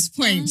 Yeah. at this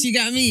point, you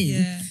get what I mean?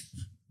 Yeah.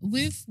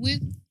 With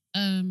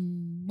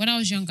when I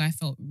was younger, I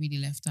felt really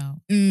left out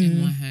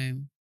in my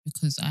home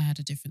because I had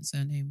a different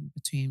surname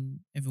between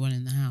everyone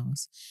in the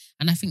house,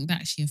 and I think that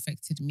actually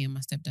affected me and my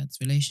stepdad's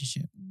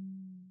relationship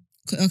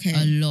Okay.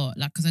 a lot.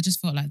 Like, because I just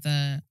felt like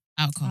the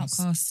outcast.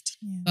 Outcast.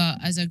 But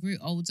as I grew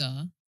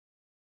older,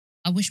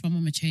 I wish my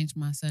mum had changed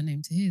my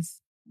surname to his.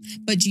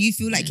 But do you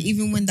feel like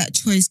even when that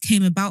choice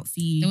came about for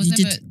you, There was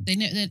you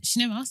never. She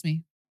never asked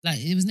me. Like,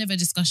 it was never a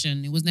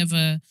discussion. It was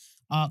never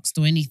asked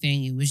or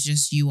anything. It was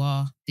just, you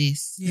are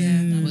this.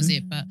 Yeah. That was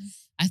it. But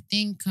I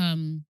think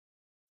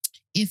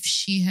if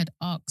she had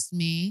asked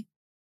me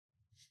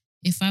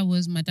if I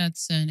was my dad's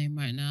surname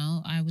right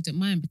now, I wouldn't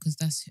mind because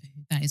that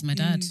is my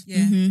dad.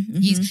 Yeah.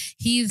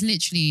 He is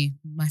literally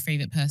my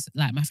favorite person,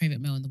 like my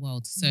favorite male in the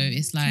world. So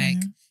it's like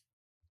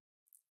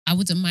I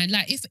wouldn't mind.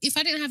 Like if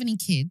I didn't have any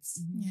kids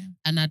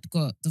and I'd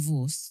got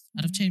divorced,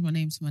 I'd have changed my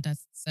name to my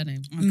dad's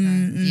surname.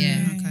 Okay.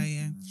 Yeah. Okay.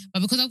 Yeah.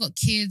 But because I've got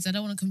kids, I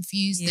don't want to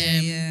confuse Yeah.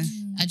 them. Yeah.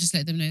 I just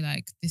let them know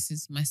like this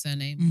is my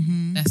surname.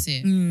 Mm-hmm. That's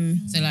it.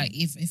 Mm. So like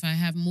if I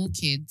have more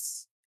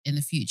kids in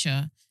the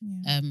future,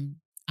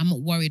 I'm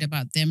not worried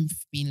about them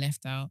being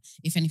left out.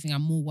 If anything,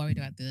 I'm more worried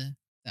about the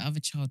other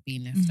child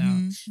being left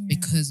out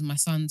because my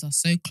sons are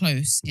so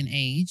close in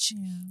age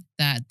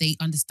that they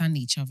understand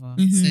each other.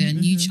 So a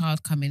new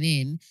child coming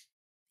in,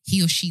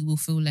 he or she will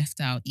feel left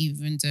out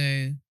even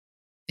though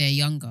they're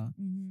younger.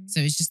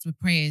 So it's just the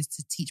prayers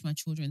to teach my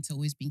children to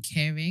always be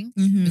caring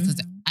because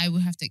I will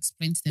have to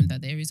explain to them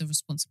that there is a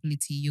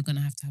responsibility. You're going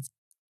to have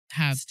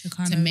have To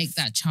kind to of make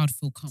that child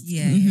feel comfortable.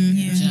 Yeah, Mhm.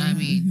 yeah, Do you know what I yeah.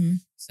 mean? Mhm.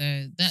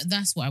 So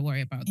that's what I worry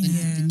about. The,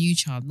 Yeah. the new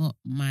child, not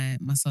my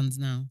sons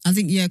now. I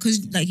think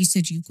because like you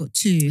said, you've got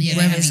two. Yeah,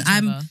 whereas each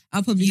I'll other.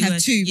 probably You have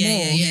would- two yeah,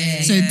 more.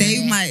 yeah, So yeah, they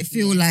yeah. might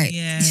feel Yeah. like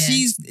Yeah.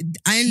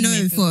 I She know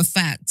may for feel- a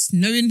fact,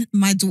 knowing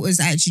my daughter's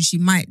attitude, she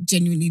might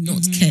genuinely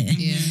not Mhm, care.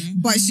 Yeah.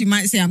 mhm. But she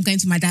might say, I'm going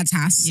to my dad's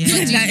house. Yeah. But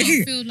do you Like,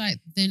 not feel like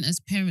then as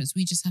parents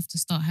we just have to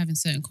start having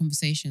certain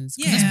conversations?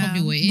 'Cause Yeah. that's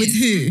probably what it is. with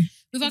who?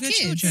 With our With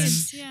your kids. children.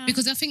 Yeah.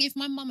 Because I think if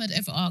my mum had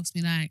ever asked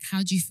me like,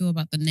 how do you feel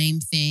about the name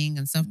thing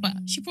and stuff, but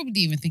she probably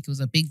didn't even think it was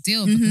a big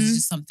deal because Mhm. it's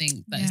just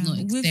something that is Yeah. not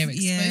With- they're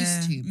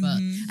exposed to. But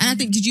mhm. And I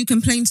think, did you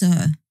complain to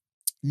her?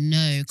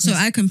 no. 'cause- So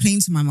I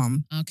complained to my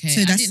mum. okay.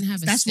 So I that's didn't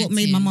have a that's what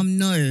made my setting. mum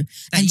know.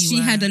 That And you she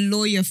had were- a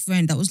lawyer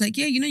friend that was like,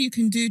 yeah, you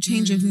can do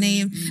change of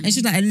name. Mm. And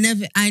she's like, I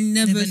never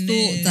Never thought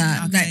knew.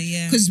 that. Okay,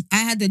 yeah. Because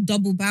I had a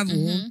double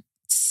barrel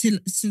Mhm.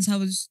 since I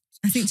was,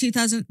 I think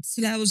 2000,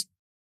 till I was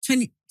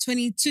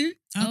 22.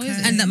 Oh, is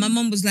it? And that my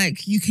mum was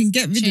like, you can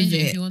get rid Change of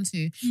it if it. you want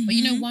to. But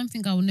you know, Mhm. one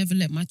thing I will never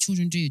let my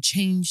children do,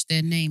 change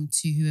their name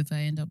to whoever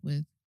I end up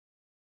with.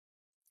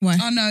 Why?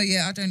 Oh no,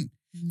 yeah, I don't.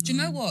 Do you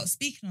know No. what?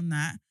 Speaking on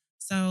that,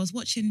 so I was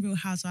watching Real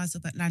Housewives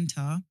of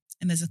Atlanta,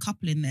 and there's a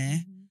couple in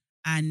there,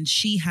 and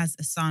she has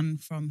a son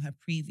from her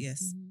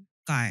previous Mhm.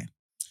 guy.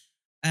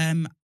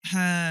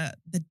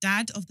 The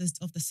dad of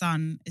the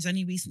son is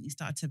only recently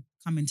started to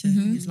come into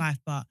Mhm. his life,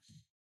 but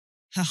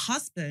her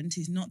husband,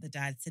 who's not the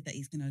dad, said that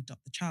he's going to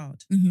adopt the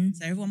child. Mm-hmm.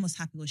 So everyone was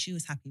happy, or she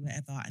was happy,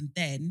 whatever. And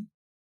then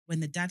when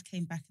the dad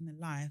came back in the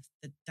life,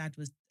 the dad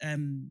was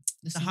the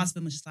son.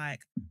 husband was just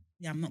like,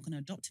 yeah, I'm not going to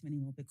adopt him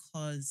anymore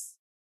because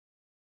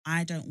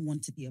I don't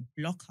want to be a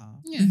blocker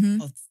Yeah.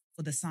 Mm-hmm.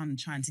 for the son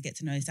trying to get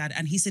to know his dad.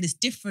 And he said it's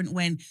different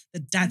when the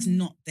dad's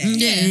not there.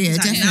 Yeah, He's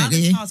like, now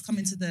definitely. the child's come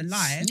into the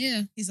life.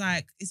 Yeah. He's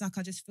like,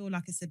 I just feel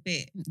like it's a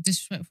bit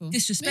Disrespectful.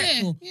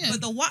 disrespectful. Yeah,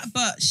 yeah.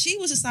 But she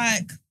was just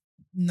like,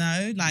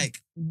 no, like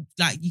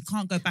you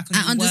can't go back on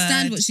I your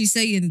understand word. what she's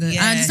saying though.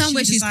 Yeah, I understand she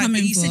where was she's just like,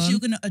 coming but you from. said you were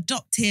going to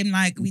adopt him.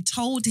 Like we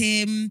told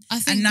him, I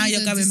think and now these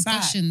you're are going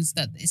back. discussions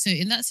that so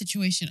in that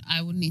situation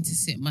I would need to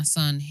sit my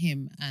son,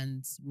 him,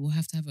 and we'll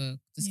have to have a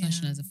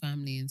discussion Yeah. as a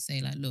family and say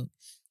like, look,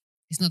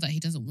 it's not that he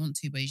doesn't want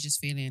to, but he's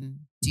just feeling,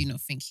 do you not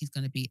think he's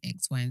going to be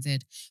X, Y, and Z?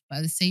 But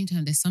at the same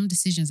time, there's some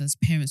decisions as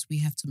parents we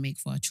have to make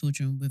for our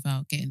children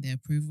without getting their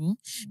approval.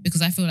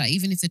 Because I feel like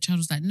even if the child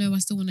was like, no, I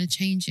still want to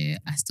change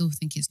it, I still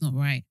think it's not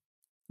right.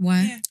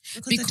 Why? Yeah,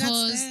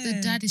 Because the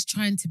dad is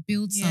trying to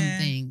build Yeah.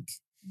 something.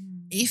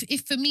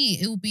 If for me,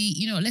 it will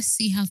be, let's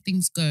see how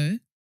things go,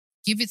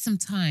 give it some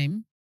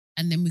time,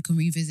 and then we can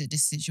revisit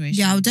this situation.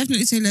 Yeah, I would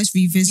definitely say let's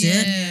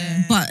revisit.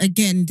 Yeah. But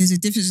again, there's a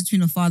difference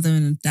between a father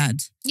and a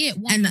dad. Yeah,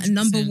 And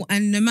 100%.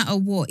 and no matter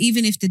what,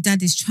 even if the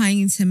dad is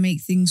trying to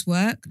make things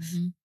work,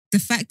 Mhm. the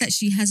fact that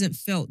she hasn't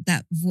felt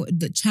that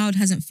the child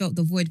hasn't felt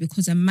the void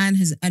because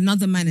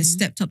another man has Mhm.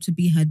 stepped up to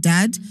be her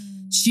dad.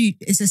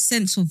 It's a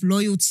sense of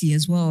loyalty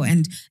as well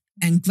and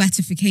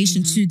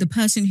gratification Mhm. to the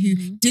person who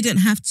Mhm. didn't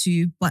have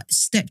to but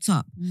stepped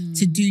up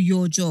to Mhm. do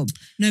your job.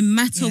 No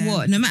matter Yeah.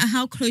 what, no matter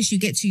how close you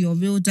get to your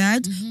real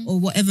dad Mhm. or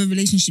whatever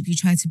relationship you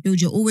try to build,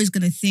 you're always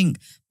going to think,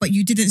 but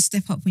you didn't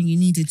step up when you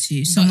needed to.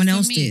 But Someone for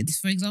else me, did.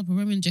 For example,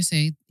 women just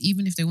say,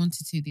 even if they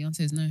wanted to, the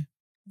answer is no.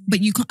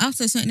 But you can't,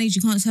 after a certain age,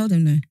 you can't tell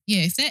them no.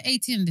 Yeah, if they're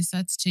 18 and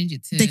decide to change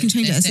it to They can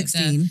change it their at stepdad,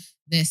 16.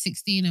 they're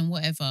 16 and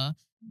whatever,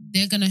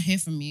 they're going to hear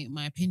from me,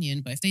 my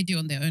opinion. But if they do it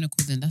on their own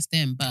accord, then that's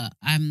them. But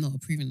I'm not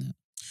approving that.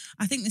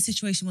 I think the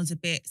situation was a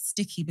bit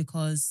sticky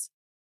because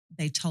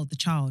they told the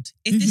child.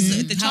 Mhm.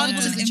 If the How child old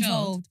wasn't is the child?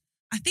 involved,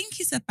 I think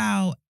he's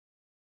about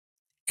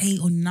 8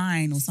 or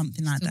 9 or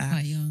something like Still that.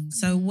 quite young.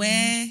 So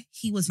where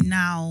he was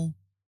now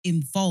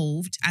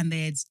involved and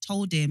they had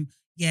told him,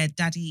 yeah,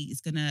 daddy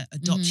is going to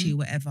adopt Mhm. you,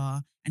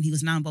 whatever, and he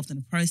was now involved in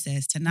the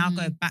process, to now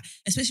go back,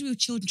 especially with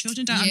children.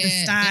 Children don't Yeah, they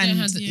understand. don't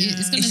have to- Yeah.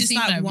 It's going It's to just seem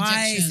like, like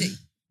why rejection. is it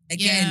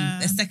again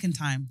Yeah. a second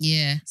time?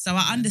 Yeah. So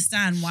I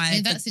understand why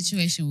In that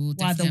situation, we'll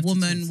why the definitely have to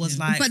woman talk to was him.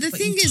 like, But the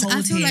thing you is, I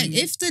told feel like him.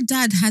 if the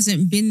dad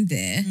hasn't been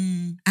there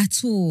Mm,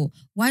 at all,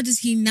 why does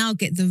he now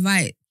get the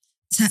right?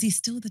 because he's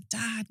still the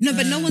dad. No,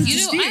 but no one's though. You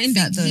know, I disputing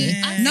that think though. he-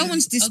 I No think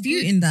one's a good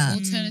disputing that.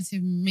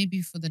 alternative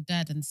maybe for the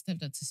dad and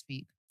stepdad to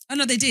speak. Oh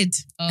no, they did.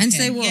 And Okay.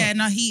 say what? Yeah,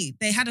 no,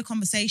 they had a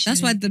conversation.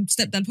 That's why the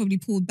stepdad probably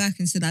pulled back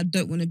and said, I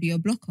don't want to be a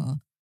blocker.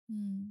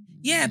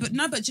 Yeah, but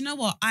no, but you know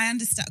what? I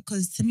understand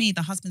because to me,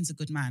 the husband's a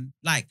good man.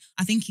 Like,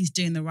 I think he's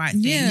doing the right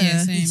thing.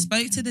 Yeah. same. He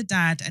spoke to the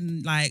dad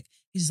and like,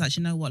 he's just like,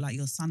 you know what? Like,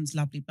 your son's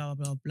lovely, blah,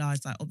 blah, blah.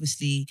 It's like,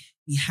 obviously,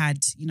 we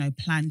had,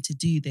 planned to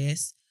do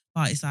this,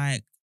 but it's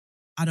like,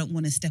 I don't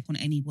want to step on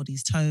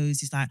anybody's toes.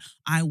 He's like,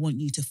 I want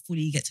you to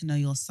fully get to know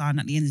your son.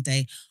 At the end of the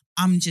day,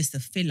 I'm just a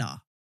filler.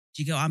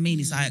 Do you get what I mean?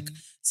 It's like,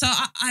 so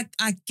I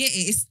get it.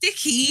 It's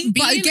sticky.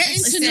 But Being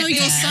getting a to know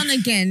your stepdad- son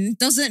again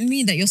doesn't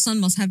mean that your son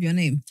must have your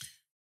name.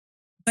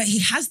 But he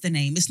has the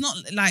name. It's not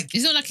like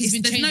It's not like he's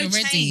been there's changed no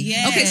already. change,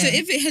 yeah. Okay, so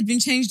if it had been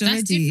changed That's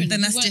already, different. then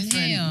You that's weren't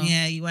different. here.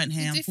 Yeah, you weren't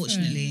here, It's different.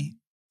 unfortunately.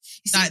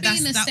 You see, Like,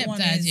 being a that one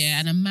stepdad, is- yeah,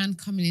 and a man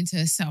coming into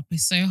a setup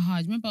is so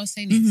hard. Remember, I was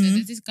saying it. So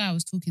there's this guy I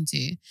was talking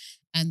to,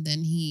 and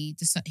then he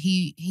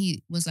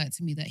was like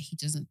to me that he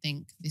doesn't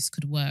think this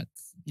could work,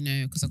 you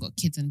know, because I got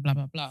kids and blah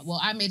blah blah. Well,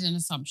 I made an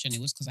assumption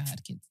it was because I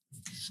had kids,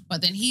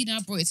 but then he now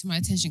brought it to my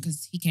attention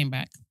because he came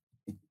back.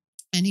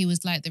 And he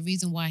was like, the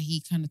reason why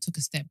he kind of took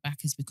a step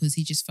back is because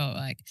he just felt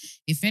like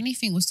if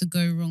anything was to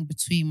go wrong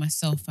between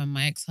myself and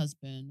my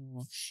ex-husband,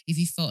 or if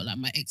he felt like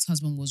my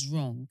ex-husband was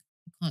wrong,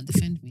 he can't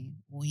defend me,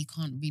 or he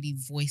can't really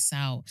voice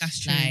out That's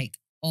true. like,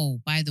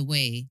 oh, by the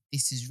way,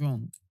 this is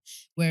wrong.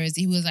 Whereas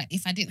he was like,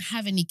 if I didn't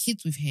have any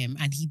kids with him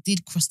and he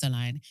did cross the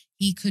line,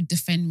 he could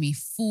defend me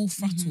full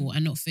throttle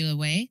and not feel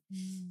away.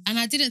 And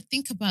I didn't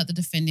think about the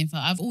defending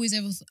part. I've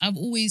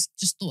always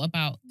just thought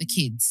about the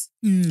kids.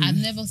 I've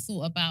never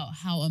thought about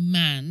how a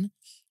man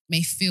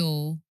may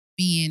feel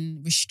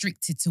being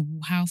restricted to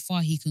how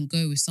far he can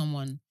go with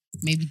someone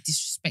maybe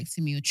disrespecting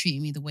me or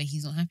treating me the way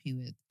he's not happy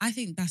with. I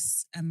think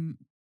that's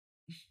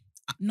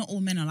not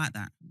all men are like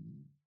that,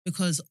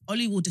 because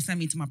Ollie will defend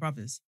me to my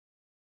brothers,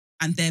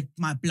 and they're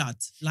my blood.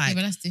 Like, Yeah,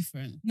 but that's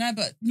different. no,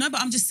 but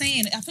I'm just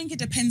saying. I think it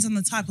depends on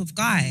the type of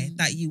guy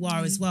that you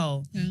are as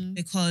well,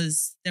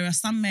 because there are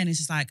some men. It's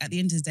just like, at the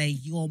end of the day,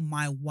 you're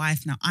my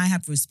wife now. I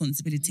have a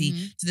responsibility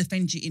to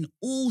defend you in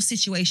all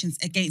situations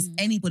against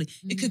anybody.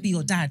 It could be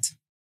your dad,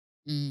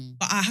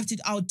 but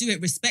I'll do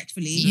it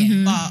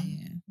respectfully. But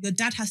your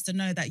dad has to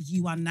know that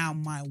you are now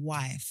my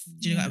wife.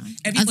 Do you know? I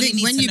Everybody think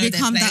needs when to you know their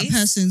become that place.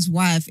 person's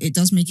wife, it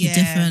does make it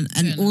different.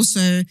 And also,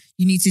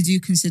 you need to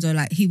consider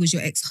like he was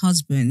your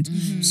ex-husband.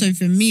 So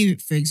for me,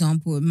 for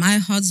example, my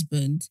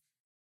husband,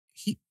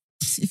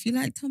 if you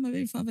like, tell my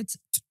baby father,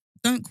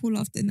 don't call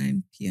after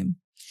 9 p.m.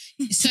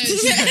 So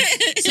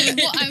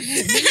what I will,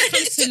 when it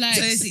comes to like,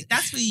 So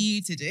that's for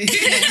you to do.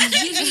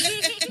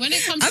 when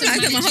it comes I'm to like,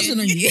 I got my managing-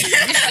 husband on you.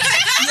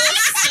 You're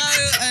so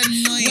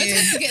annoying. When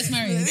Tessa gets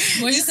married,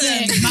 what is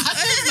Listen, it?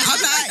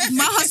 I'm like,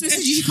 my husband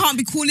says you can't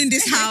be calling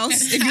this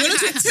house. If you want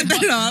to talk to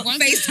Bella, One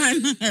thing-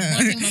 FaceTime her.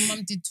 One thing my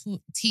mum did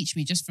teach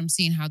me just from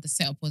seeing how the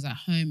setup was at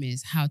home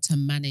is how to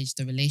manage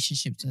the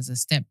relationships as a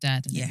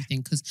stepdad and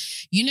everything. Because,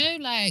 you know,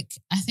 like,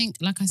 I think,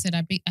 like I said,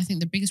 I think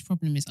the biggest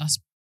problem is us,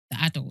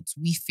 the adults.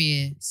 We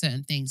fear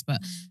certain things. But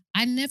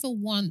I never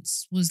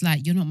once was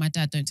like, you're not my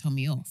dad, don't tell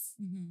me off.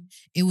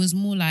 It was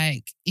more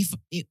like,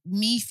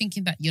 me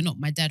thinking that you're not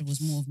my dad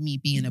was more of me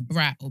being a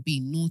brat or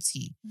being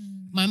naughty.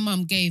 My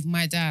mum gave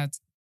my dad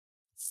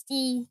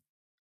full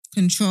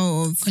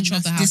Control of the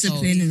household.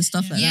 discipline and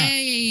stuff like Yeah. that.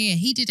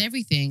 He did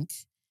everything.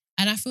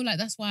 And I feel like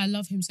that's why I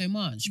love him so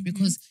much,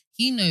 because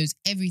he knows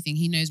everything.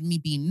 He knows me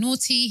being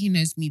naughty. He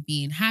knows me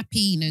being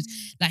happy. He knows,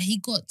 like, he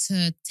got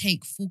to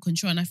take full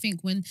control. And I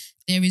think when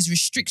there is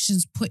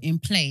restrictions put in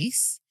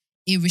place,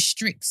 it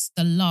restricts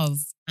the love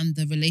and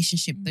the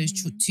relationship those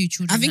two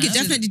children I think it have.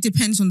 definitely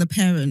depends on the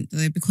parent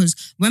though,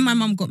 because when my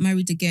mum got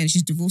married again,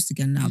 she's divorced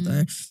again now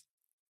though.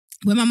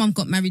 When my mum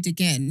got married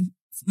again,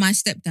 my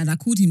stepdad, I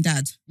called him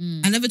dad.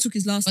 I never took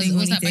his last name or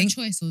Was that by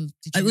anything. choice or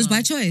did you It was by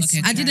want? choice.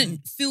 Okay, I okay.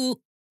 didn't feel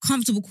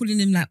comfortable calling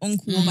him like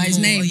uncle or by his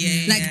name.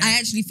 Like I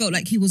actually felt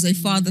like he was a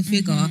father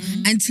figure.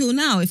 Until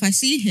now, if I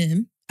see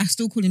him, I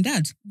still call him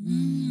dad.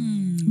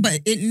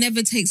 But it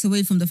never takes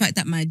away from the fact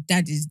that my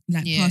dad is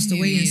like passed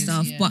away and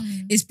stuff. But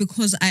it's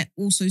because I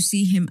also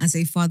see him as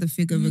a father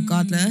figure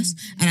regardless.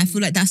 And I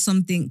feel like that's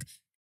something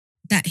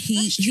that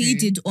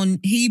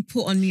he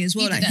put on me as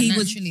well. Like he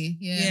was naturally.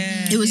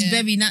 it was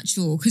very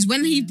natural. Because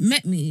when he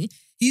met me,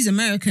 he's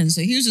American,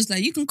 so he was just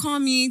like, you can call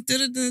me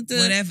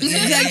Whatever. Like,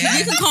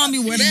 you can call me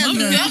whatever. Mum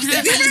loves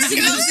it.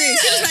 He loves it.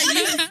 She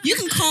was like, you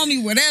can call me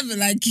whatever.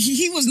 Like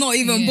he was not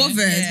even bothered.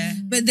 Yeah.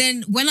 But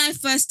then when I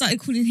first started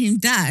calling him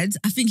dad,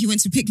 I think he went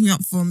to pick me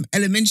up from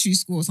elementary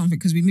school or something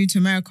because we moved to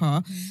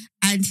America.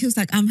 And he was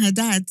like, I'm her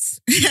dad.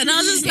 And I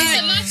was just It's a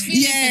like, nice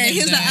feeling for them, he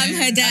was like, I'm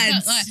though. her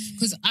dad.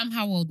 Because I'm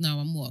how old now?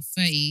 I'm what,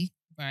 30?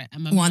 Right.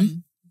 And my One.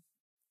 mum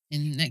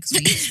in next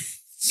week.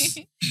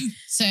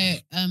 So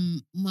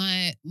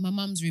my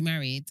mum's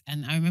remarried,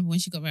 and I remember when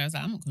she got married, I was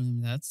like, I'm not calling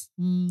him dad.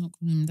 Not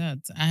calling him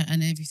dad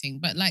and everything.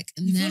 But like,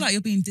 You now, feel like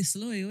you're being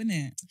disloyal,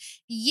 innit?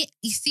 yeah,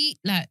 you see,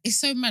 like it's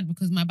so mad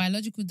because my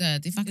biological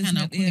dad, if I can, Isn't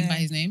I'll it? call him by Yeah.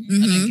 his name.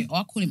 Mhm. I don't care. Or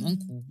I'll call him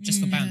uncle just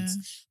for bands.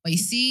 But you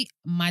see,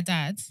 my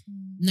dad,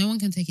 no one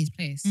can take his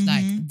place.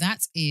 Like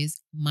that is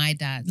my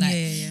dad. Like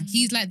yeah.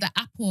 he's like the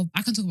apple of,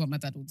 I can talk about my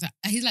dad all the time.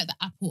 He's like the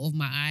apple of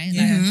my eye.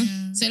 Yeah.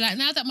 Like, so like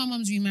now that my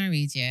mum's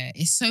remarried, yeah,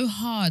 it's so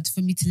hard for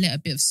me to let a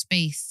bit of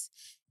space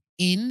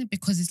in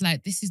because it's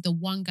like, this is the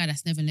one guy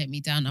that's never let me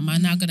down. Am I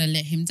now going to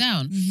let him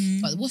down?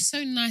 But what's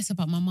so nice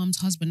about my mum's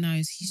husband now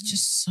is he's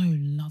just so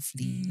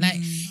lovely. Like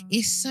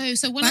it's so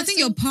when But I think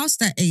you're past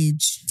that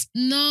age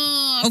no,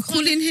 I of can't-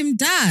 calling him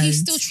dad. he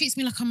still treats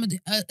me like I'm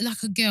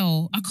like a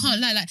girl. I can't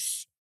lie. Like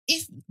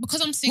if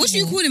because I'm single, What do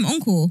you call him,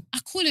 uncle? I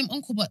call him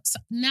uncle, but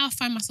now I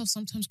find myself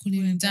sometimes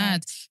calling him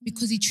dad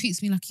because he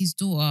treats me like his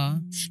daughter.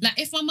 Like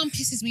if my mum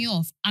pisses me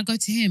off, I go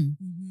to him.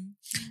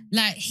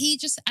 Like he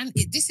just, and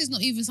this is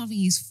not even something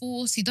he's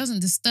forced. He doesn't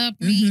disturb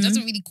me. He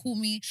doesn't really call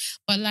me.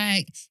 But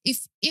like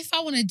if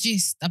I want to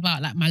gist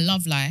about like my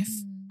love life,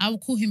 I will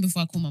call him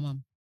before I call my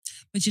mum.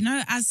 But you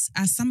know, as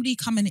somebody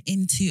coming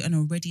into an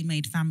already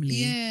made family,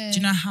 Yeah. do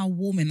you know how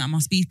warming that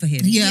must be for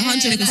him? Yeah, Yeah,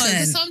 100%.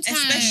 because sometimes,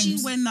 Especially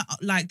when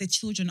the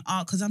children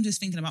are, because I'm just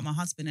thinking about my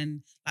husband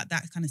and like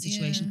that kind of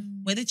situation.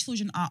 Where the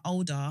children are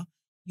older,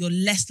 you're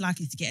less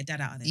likely to get a dad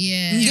out of them.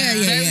 Yeah.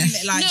 Yeah.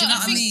 Like, No, do you know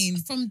what I think mean?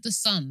 From the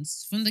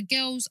sons, from the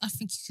girls, I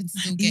think you can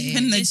still get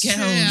Even it. the It's true.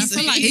 girls. I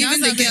feel like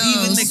Even the girls.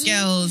 Even the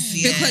girls.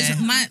 Yeah.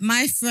 Because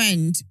my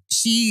friend,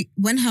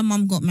 when her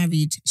mum got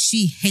married,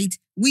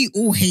 we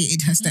all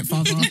hated her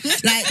stepfather.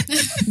 Like,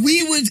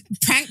 we would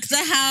prank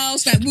the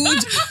house. Like, we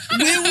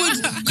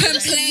would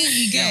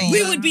complain.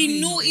 We would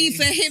be naughty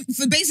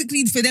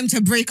for them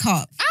to break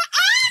up.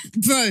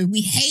 Bro,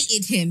 we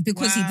hated him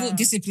because he brought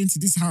discipline to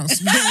this house.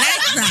 We didn't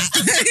like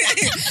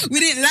that. We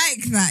didn't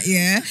like that,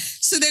 yeah?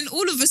 So then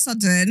all of a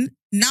sudden,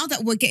 now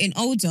that we're getting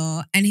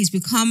older and he's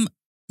become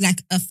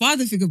like a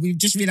father figure, we've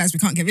just realised we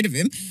can't get rid of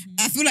him.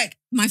 I feel like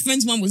my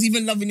friend's mum was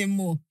even loving him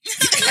more.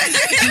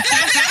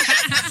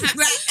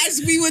 Like,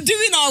 as we were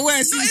doing our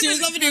worst, she was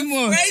loving him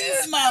more.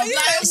 Friends, mum.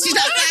 She's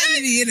that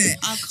family, innit?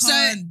 I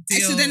can't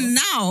deal. So then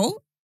now,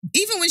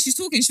 even when she's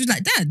talking, she was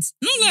like, Dad.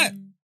 And I'm like,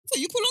 so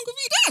you call Uncle V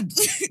Dad?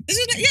 And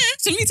she was like, yeah.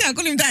 So me too, I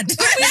call him Dad.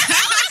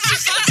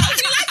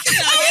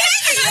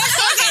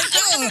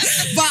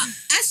 But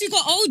as she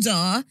got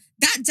older,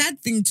 that dad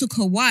thing took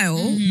a while,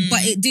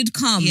 but it did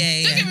come.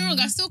 Yeah. Don't get me wrong,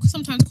 I still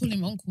sometimes call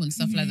him uncle and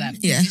stuff like that.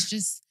 Yeah. It's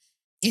just,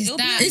 It'll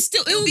be-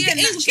 It'll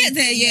get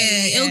there,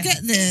 yeah. It'll get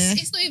there.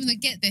 it's not even a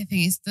get there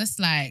thing. It's just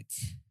like,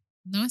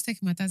 no one's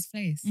taking my dad's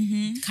place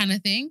kind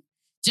of thing.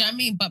 Do you know what I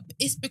mean? But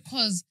it's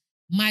because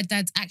my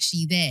dad's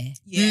actually there.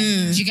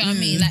 Yeah. Do you get what I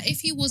mean? Like, if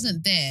he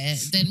wasn't there,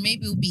 then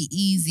maybe it would be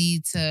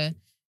easy to,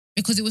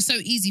 because it was so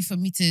easy for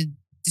me to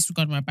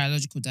disregard my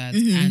biological dad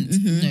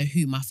and know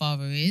who my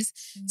father is.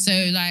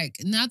 So like,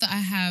 now that I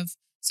have,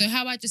 so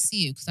how I just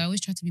see it, because I always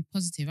try to be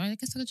positive, I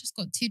guess I just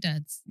got two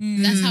dads.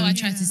 That's how I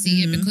try to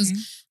see it, because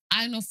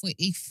I know for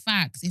a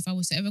fact, if I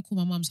was to ever call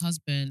my mum's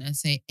husband and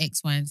say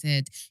X, Y, and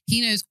Z,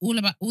 he knows all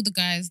about all the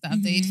guys that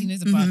I've dated. He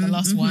knows about the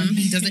last one.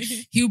 He doesn't.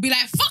 He'll be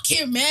like, "Fuck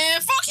him,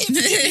 man, fuck him."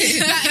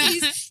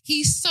 Like,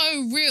 he's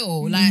so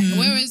real. Like,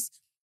 whereas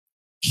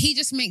he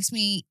just makes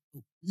me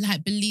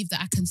like believe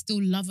that I can still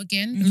love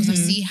again, because I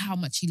see how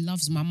much he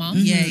loves my mum.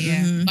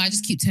 Yeah. But I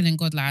just keep telling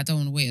God, like, I don't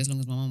want to wait as long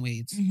as my mum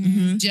waits. Do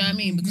you know what I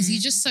mean? Because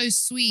he's just so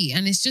sweet,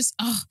 and it's just,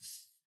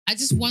 I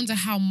just wonder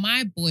how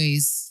my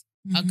boys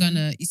are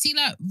gonna, you see,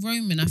 like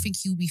Roman, I think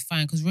he'll be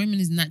fine because Roman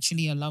is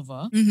naturally a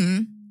lover.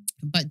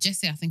 But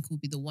Jesse, I think, will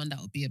be the one that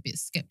will be a bit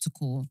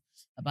skeptical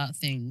about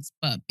things.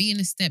 But being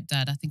a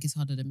stepdad, I think, is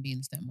harder than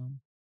being a stepmom.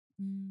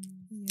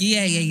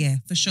 Yeah.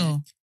 For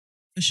sure.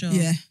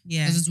 Yeah.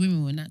 Yeah. Because as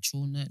women, we're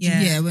natural.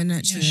 Yeah, we're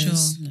natural. For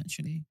sure.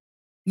 Naturally.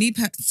 Me,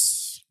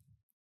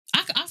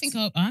 I think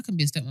I can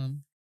be a stepmom.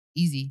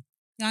 Easy.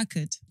 Yeah, I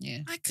could. Yeah.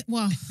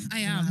 I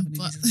am,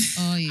 but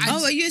Oh, yeah.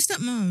 Oh, are you a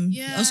stepmom?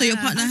 Yeah, Oh, so your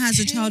partner has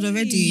a child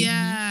already?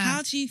 Yeah.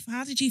 How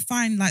did you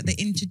find like the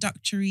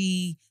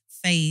introductory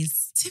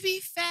phase? To be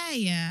fair,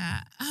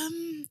 yeah,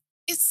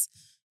 it's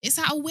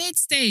at a weird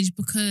stage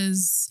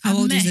because How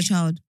old is the the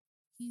child?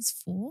 He's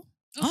 4.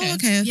 Oh,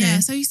 okay. Yeah,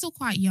 so he's still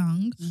quite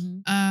young.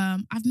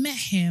 Mhm. I've met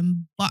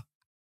him, but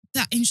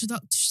that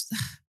introduction,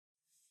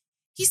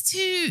 he's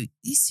too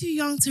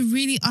young to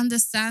really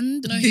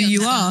understand No, Who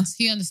you understands.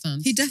 He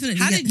understands. He definitely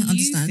How did you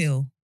understand.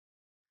 feel?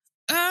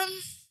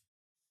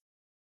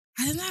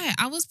 I don't know.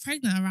 I was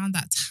pregnant around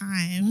that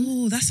time.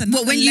 Oh, that's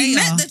another What, when layer. you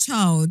met the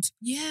child?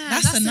 Yeah,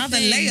 that's the another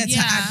thing. layer to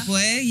Yeah. add,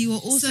 boy. You were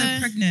also So-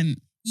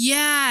 pregnant.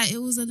 Yeah, it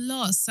was a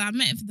lot. So I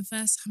met him for the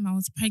first time. I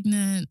was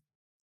pregnant.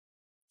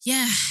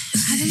 Yeah,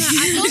 I don't know.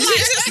 I feel like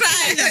She's just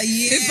like,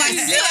 if I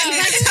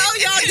tell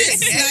y'all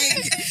this,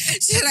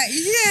 like, she's like,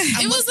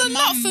 yeah. it was a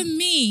lot for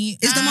me.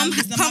 Is the mum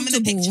is the mum in the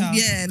comfortable? picture?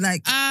 Yeah,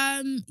 like,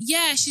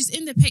 Yeah, she's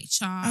in the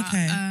picture.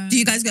 Okay. do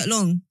you guys get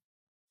along?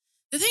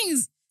 The thing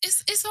is,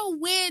 it's a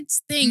weird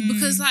thing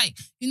because, like,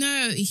 you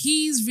know,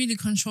 he's really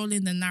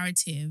controlling the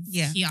narrative.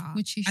 Yeah. here.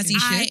 Which he As should. he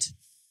I- should.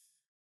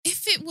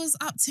 If it was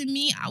up to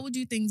me, I would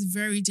do things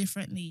very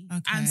differently.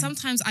 Okay. And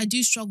sometimes I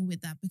do struggle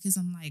with that because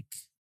I'm like,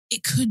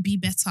 it could be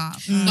better.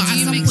 But Do at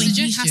you some make point,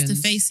 he has to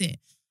suggestions? face it.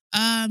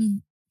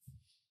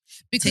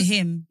 Because To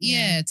him.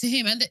 Yeah, to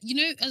him. And you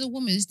know, as a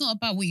woman, it's not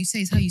about what you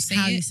say, it's how you say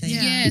How it. you say it.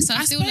 Yeah, so I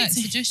feel spoke like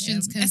to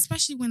suggestions him, can.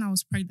 especially when I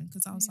was pregnant,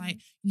 because I was like,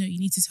 you know, you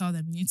need to tell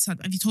them. You need to tell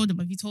them. Have you told them?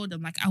 Have you told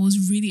them? Like, I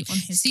was really on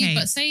his See, case.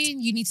 but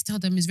saying you need to tell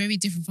them is very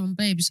different from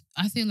babes.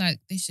 I feel like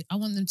they should. I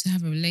want them to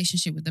have a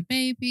relationship with the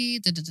baby.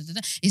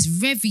 It's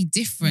very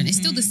different. It's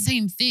still the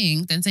same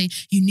thing than saying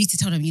you need to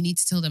tell them. You need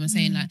to tell them, and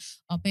saying like,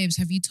 "Oh, babes,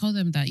 have you told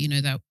them that you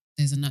know that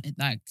there's another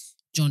like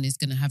John is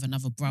gonna have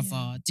another brother?"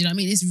 Yeah. Do you know what I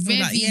mean? It's Or very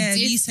like, yeah,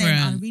 you saying, I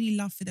different. really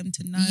love for them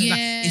to know. Yeah. Like,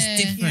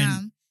 it's different.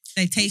 yeah.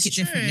 They take It's it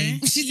differently.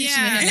 true. She's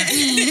Yeah.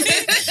 literally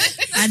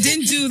like, I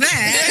didn't do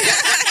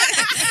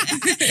that.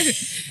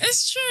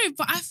 It's true,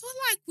 but I feel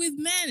like with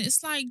men,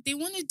 it's like they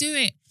want to do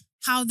it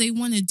how they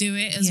want to do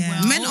it as Yeah.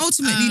 well. Men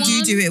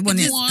ultimately do it when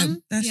it's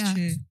That's Yeah.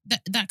 true.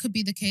 That could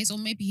be the case, or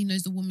maybe he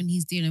knows the woman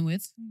he's dealing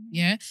with.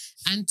 Yeah.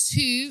 And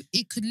two,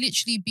 it could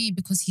literally be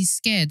because he's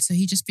scared. So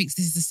he just thinks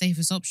this is the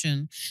safest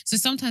option. So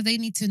sometimes they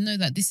need to know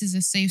that this is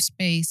a safe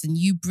space and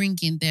you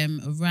bringing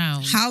them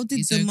around. How did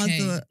is the okay.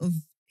 mother of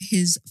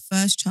his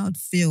first child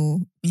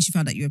feel when she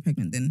found out you were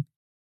pregnant then?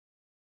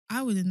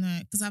 I wouldn't know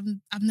because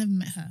I've never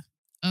met her.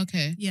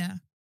 Okay. Yeah.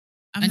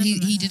 I've And never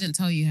met he her. didn't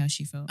tell you how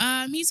she felt.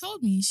 He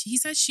told me. He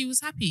said she was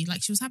happy.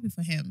 Like she was happy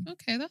for him.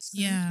 Okay, that's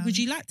good. Yeah. Would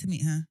you like to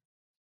meet her?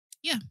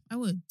 Yeah, I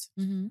would.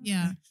 Mm-hmm.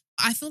 Yeah.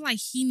 I feel like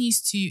he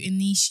needs to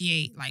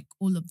initiate like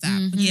all of that.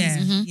 Mhm. because Yeah,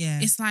 Mhm. yeah.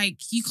 It's like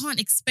you can't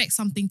expect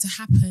something to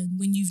happen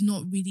when you've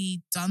not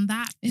really done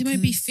that. It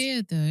might be because-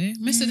 fear though.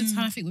 Most of the Mm.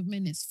 time, I think with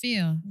men, it's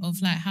fear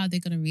of like how they're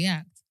gonna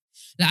react.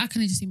 Like I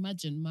can just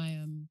imagine my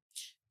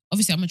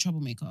Obviously, I'm a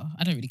troublemaker.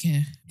 I don't really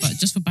care, but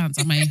just for bands,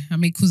 I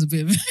may cause a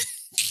bit of.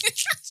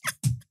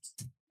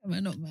 Am I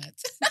not mad?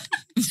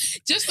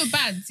 Just for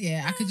bands,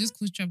 yeah, I could just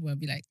cause trouble and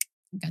be like,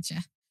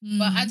 gotcha.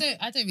 But I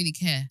don't really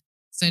care.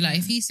 So like,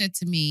 if he said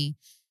to me,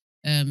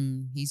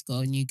 he's got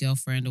a new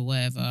girlfriend or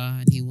whatever,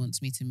 and he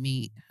wants me to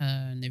meet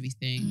her and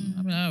everything,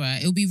 I'm like, all right.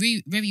 It'll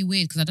be very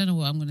weird because I don't know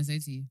what I'm gonna say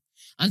to you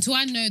until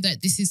I know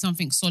that this is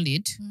something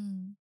solid.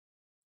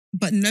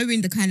 But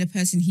knowing the kind of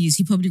person he is,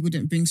 he probably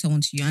wouldn't bring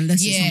someone to you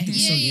unless it's something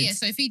solid. Yeah.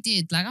 So if he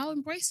did, like, I'll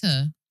embrace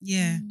her.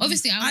 Yeah.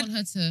 Obviously, I I'd- want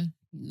her to,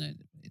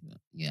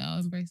 I'll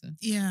embrace her.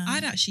 Yeah.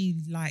 I'd actually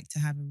like to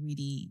have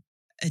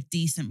a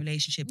decent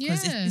relationship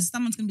because Yeah. if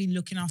someone's going to be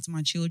looking after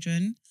my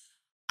children,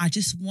 I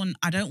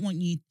don't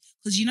want you,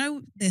 because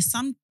there's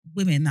some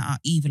women that are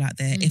evil out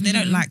there. If they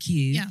don't Mhm. like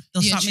you, Yeah.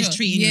 they'll Yeah, start sure.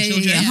 mistreating Yeah, your yeah,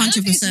 children. yeah. I don't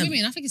think it's 100%.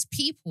 women. I think it's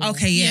people.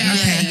 Okay, yeah,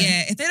 Yeah. okay,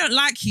 yeah. If they don't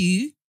like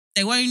you,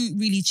 they won't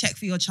really check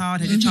for your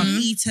child. Has your child Mhm.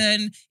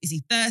 eaten? Is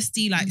he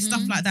thirsty? Like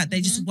stuff Mhm. like that. They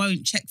just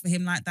won't check for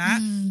him like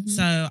that. Mhm.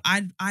 So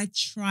I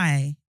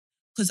try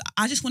because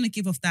I just want to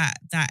give off that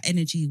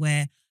energy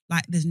where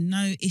like there's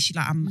no issue.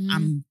 Like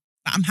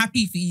I'm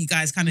happy for you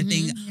guys kind of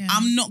thing. Yeah.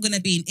 I'm not gonna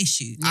be an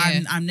issue.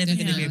 Yeah, I'm never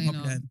gonna be a definitely not.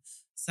 problem.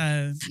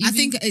 So I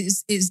think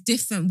it's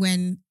different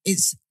when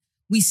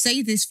we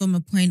say this from a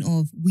point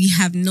of we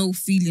have no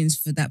feelings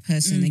for that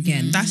person Mhm.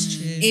 again. That's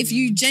true. If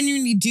you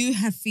genuinely do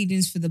have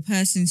feelings for the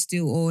person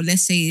still, or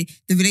let's say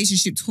the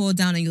relationship tore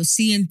down and you're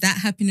seeing that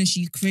happiness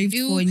you craved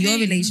It will for in your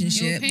pain. It will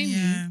relationship, pain me.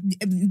 yeah.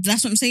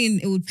 that's what I'm saying,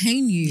 it would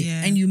pain you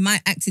Yeah. and you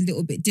might act a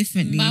little bit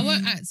differently. But I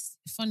won't act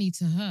funny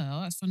to her.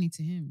 I'll act funny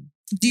to him.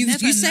 Do you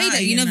never say know,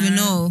 that? You you never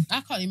know. know.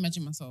 I can't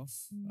imagine myself.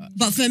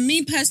 But for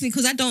me personally,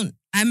 because I don't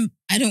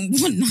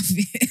want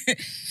nothing.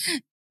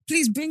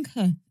 Please bring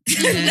her.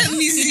 Let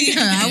me see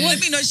her. I want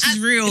Let me know she's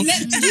real. you know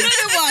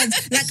the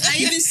ones. Like I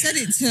even said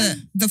it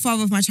to the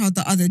father of my child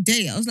the other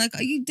day. I was like,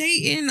 "Are you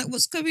dating? Like,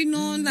 what's going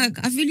on?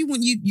 Like, I really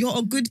want you. You're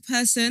a good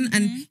person,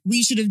 and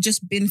we should have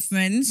just been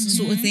friends,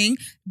 sort of thing.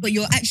 But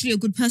you're actually a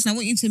good person. I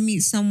want you to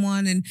meet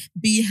someone and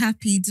be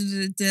happy."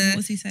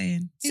 What's he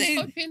saying? He's Saying-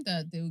 hoping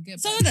that they will get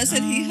Someone back. that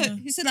said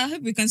he said, "I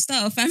hope we can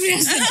start a family."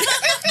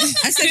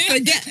 I said,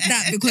 "Forget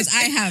that because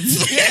I have."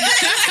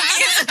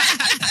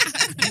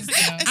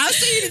 I'll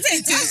show you the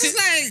text. I was just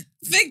like,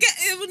 forget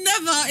it will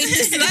never in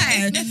this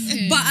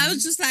life. But I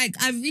was just like,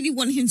 I really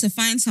want him to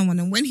find someone.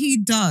 And when he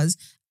does,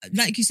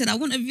 like you said, I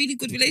want a really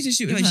good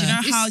relationship Yeah, with but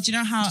her. do you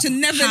know how To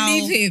never how-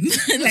 leave him.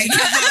 like,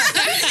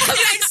 I'm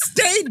like,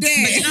 stay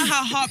there. But you know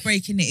how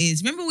heartbreaking it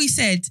is. Remember we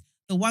said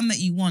the one that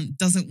you want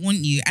doesn't want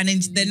you, and then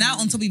they're now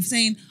on top of you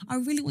saying, "I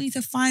really want you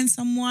to find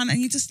someone," and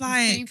you're just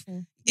like,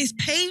 Painful. it's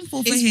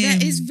painful for It's, him.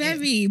 it's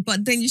very,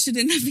 but then you should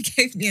have never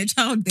gave me a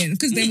child then,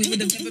 because then we would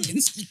have never been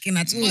speaking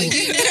at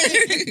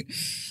all.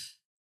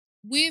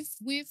 With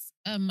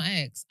my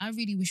ex, I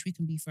really wish we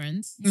can be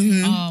friends.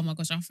 Mhm. Oh my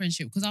gosh, our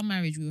friendship, because our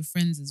marriage, we were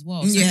friends as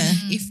well. So Yeah.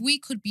 if we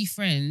could be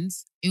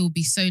friends, it would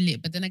be so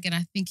lit. But then again,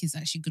 I think it's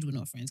actually good we're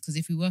not friends, because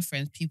if we were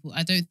friends,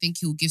 I don't think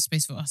he will give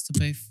space for us to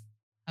both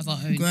have our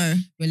own Grow.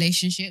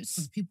 relationships,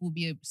 because people will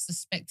be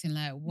suspecting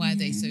like why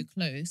they're so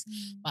close.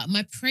 But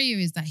my prayer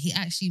is that he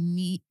actually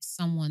meets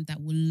someone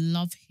that will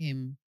love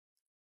him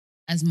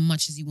as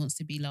much as he wants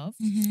to be loved.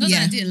 Not Yeah.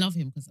 that I didn't love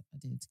him, because I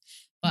did.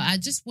 But I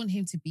just want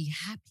him to be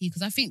happy,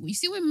 because I think, you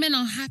see, when men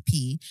are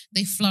happy,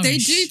 they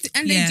flourish. They do,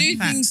 and Yeah, they do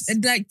facts.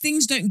 things like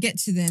things don't get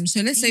to them. So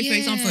let's say, for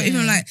example, Yeah.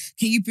 even like,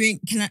 can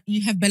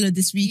you have Bella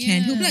this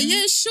weekend? He'll be like,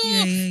 yeah,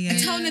 sure. Yeah.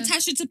 And tell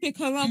Natasha to pick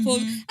her up, or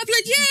I'll be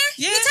like,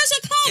 Yeah.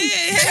 Natasha, come.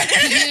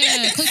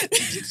 Yeah,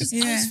 because I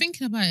Yeah. was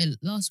thinking about it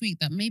last week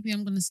that maybe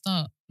I'm gonna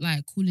start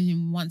like calling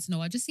him once in a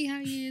while, just see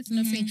how he is and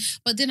everything.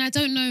 But then I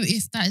don't know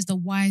if that is the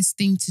wise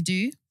thing to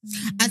do.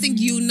 I think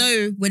you'll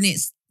know when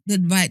it's the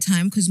right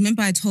time, because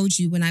remember I told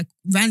you when I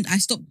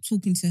stopped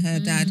talking to her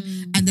dad,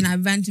 and then I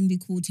randomly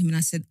called him and I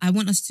said, I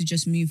want us to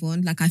just move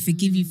on. Like, I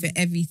forgive you for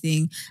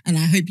everything, and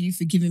I hope you've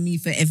forgiven me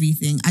for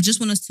everything. I just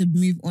want us to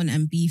move on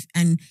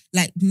and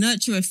like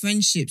nurture a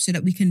friendship so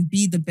that we can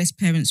be the best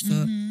parents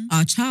for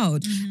our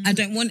child. I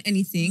don't want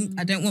anything.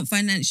 I don't want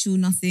financial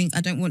nothing.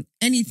 I don't want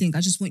anything.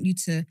 I just want you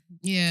to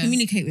Yeah.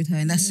 communicate with her,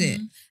 and that's it.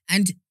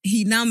 And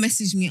he now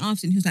messaged me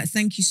after, and he was like,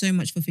 "Thank you so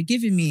much for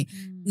forgiving me.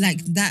 Like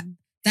that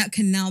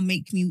can now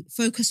make me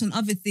focus on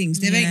other things.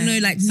 There ain't no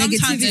like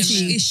Sometimes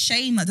negativity. it's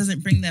shame that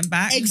doesn't bring them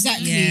back.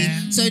 Exactly.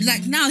 Yeah. So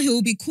like now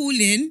he'll be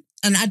calling,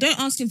 and I don't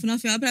ask him for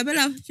nothing. I'll be like,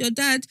 Bella, your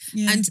dad."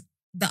 Yeah. And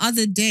the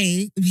other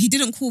day, he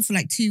didn't call for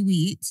like 2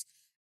 weeks,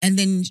 and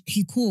then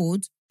he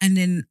called. And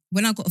then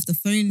when I got off the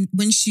phone,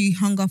 when she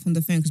hung up on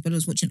the phone because Bella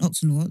was watching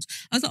Octonauts,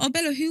 I was like, "Oh,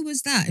 Bella, who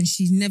was that?" And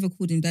she never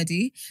called him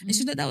daddy. And she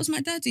was like, "That was my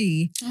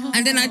daddy."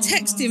 And then I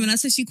texted him and I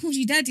said, "She called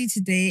you daddy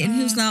today." And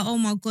he was like, "Oh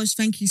my gosh,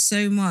 thank you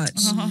so much."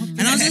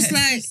 And I was just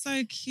like,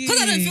 so cute.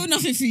 because I don't feel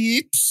nothing for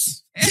you.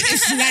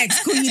 If you like,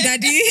 call you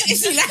daddy.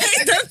 If you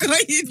like, don't call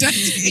you daddy.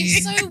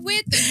 It's so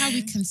weird though how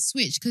we can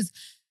switch, because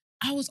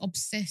I was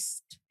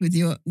obsessed. With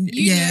your,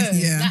 You know,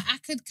 yeah. like I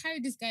could carry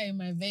this guy in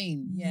my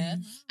vein, yeah.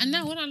 And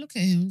now when I look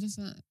at him, I'm just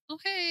like, oh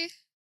hey,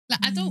 like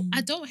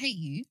I don't hate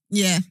you.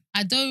 Yeah.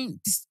 I don't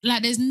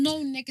like. There's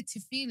no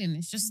negative feeling.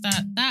 It's just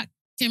that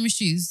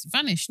chemistry's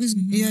vanished.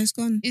 Yeah, it's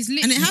gone. It's And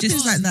literally it happens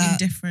just like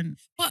that. Indifferent.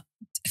 But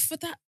for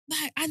that,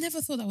 like I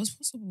never thought that was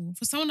possible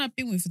for someone I've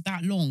been with for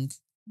that long.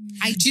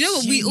 I Do you know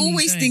what? We genuinely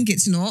always don't. think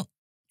it's not.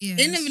 Yeah.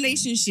 In a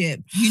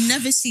relationship, you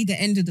never see the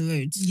end of the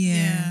road.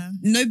 Yeah.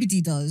 Nobody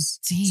does.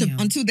 So Damn.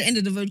 until the end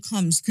of the road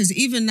comes, because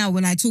even now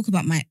when I talk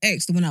about my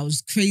ex, the one I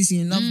was crazy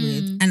in love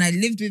with, and I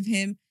lived with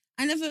him,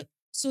 I never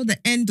saw the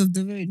end of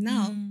the road.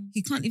 Now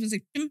he can't even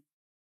say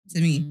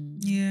to me.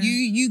 Yeah.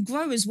 You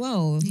grow as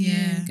well.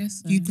 Yeah, I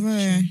guess so. You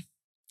grow.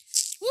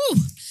 Woo!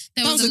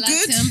 That was a lot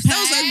good. to That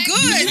was a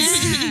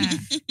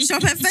unpack. good.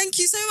 Shopper, thank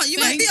you so much. You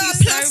might Thank be you our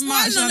so plus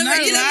much. one on I a know,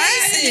 regular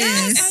right? basis.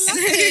 Yes, I love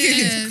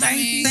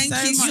it.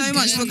 Thank you so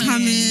much for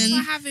coming. coming.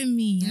 for having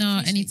me.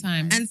 No,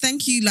 anytime. And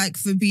thank you, like,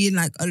 for being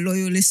like a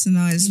loyal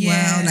listener as Yeah,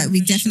 well. Like,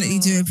 we for definitely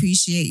do sure.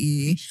 appreciate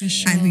you, For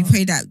sure. and we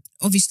pray that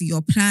obviously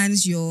your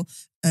plans, your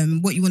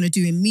what you want to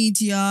do in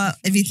media,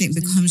 everything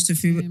becomes to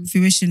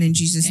fruition in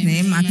Jesus'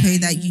 name. I pray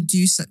that you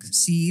do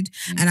succeed,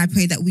 and I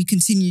pray that we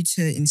continue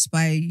to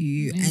inspire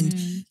you and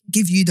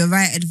give you the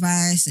right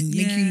advice and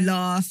make you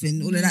laugh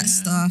and all of that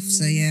stuff.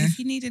 So yeah, If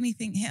you need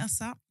anything, hit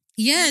us up.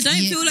 yeah. Don't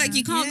feel like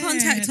you can't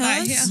contact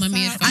like, us. hit us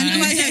Mummy up. advice. I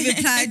know I don't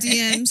reply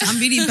DMs. I'm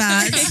really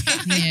bad,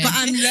 Yeah. but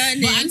I'm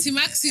learning. But Auntie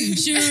Maxu,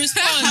 she will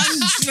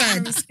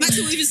respond.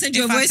 Maxi will even send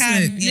you a If I voice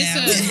can, note.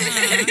 yeah. Listen.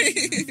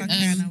 If I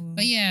can, I will.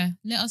 But yeah,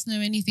 let us know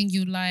anything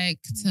you'd like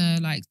to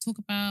like talk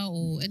about,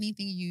 or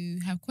anything you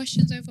have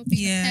questions over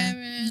being a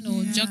parent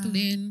or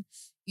juggling,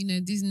 you know,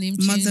 these name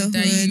changes Motherhood,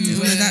 that you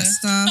all of that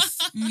stuff.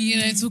 you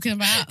know, talking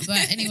about.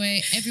 But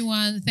anyway,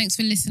 everyone, thanks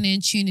for listening,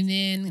 tuning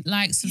in,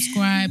 like,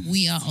 subscribe.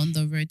 We are on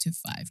the road to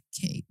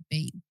 5K,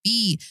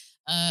 baby.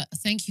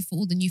 Thank you for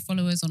all the new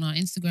followers on our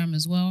Instagram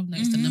as well. I've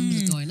noticed the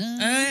numbers going up.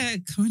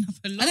 Going up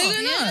a lot. Are they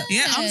going up?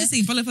 Yeah, I'm just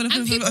saying follow.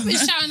 And people been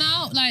shouting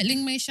out, like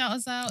Ling Mei shout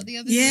us out the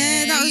other day.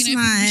 Yeah, that was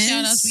people nice.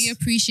 shout us. We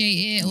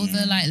appreciate it. All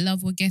the like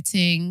love we're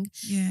getting.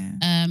 Yeah.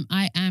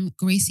 I am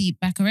Gracie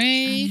Baccarat.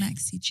 I'm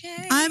Maxi J.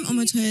 I'm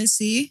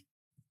Omotoyosi.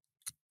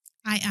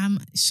 I am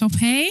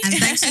Shopee. And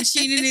thanks for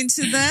tuning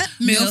into the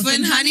Milf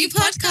and Honey Honey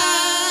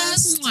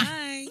podcast.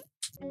 Bye.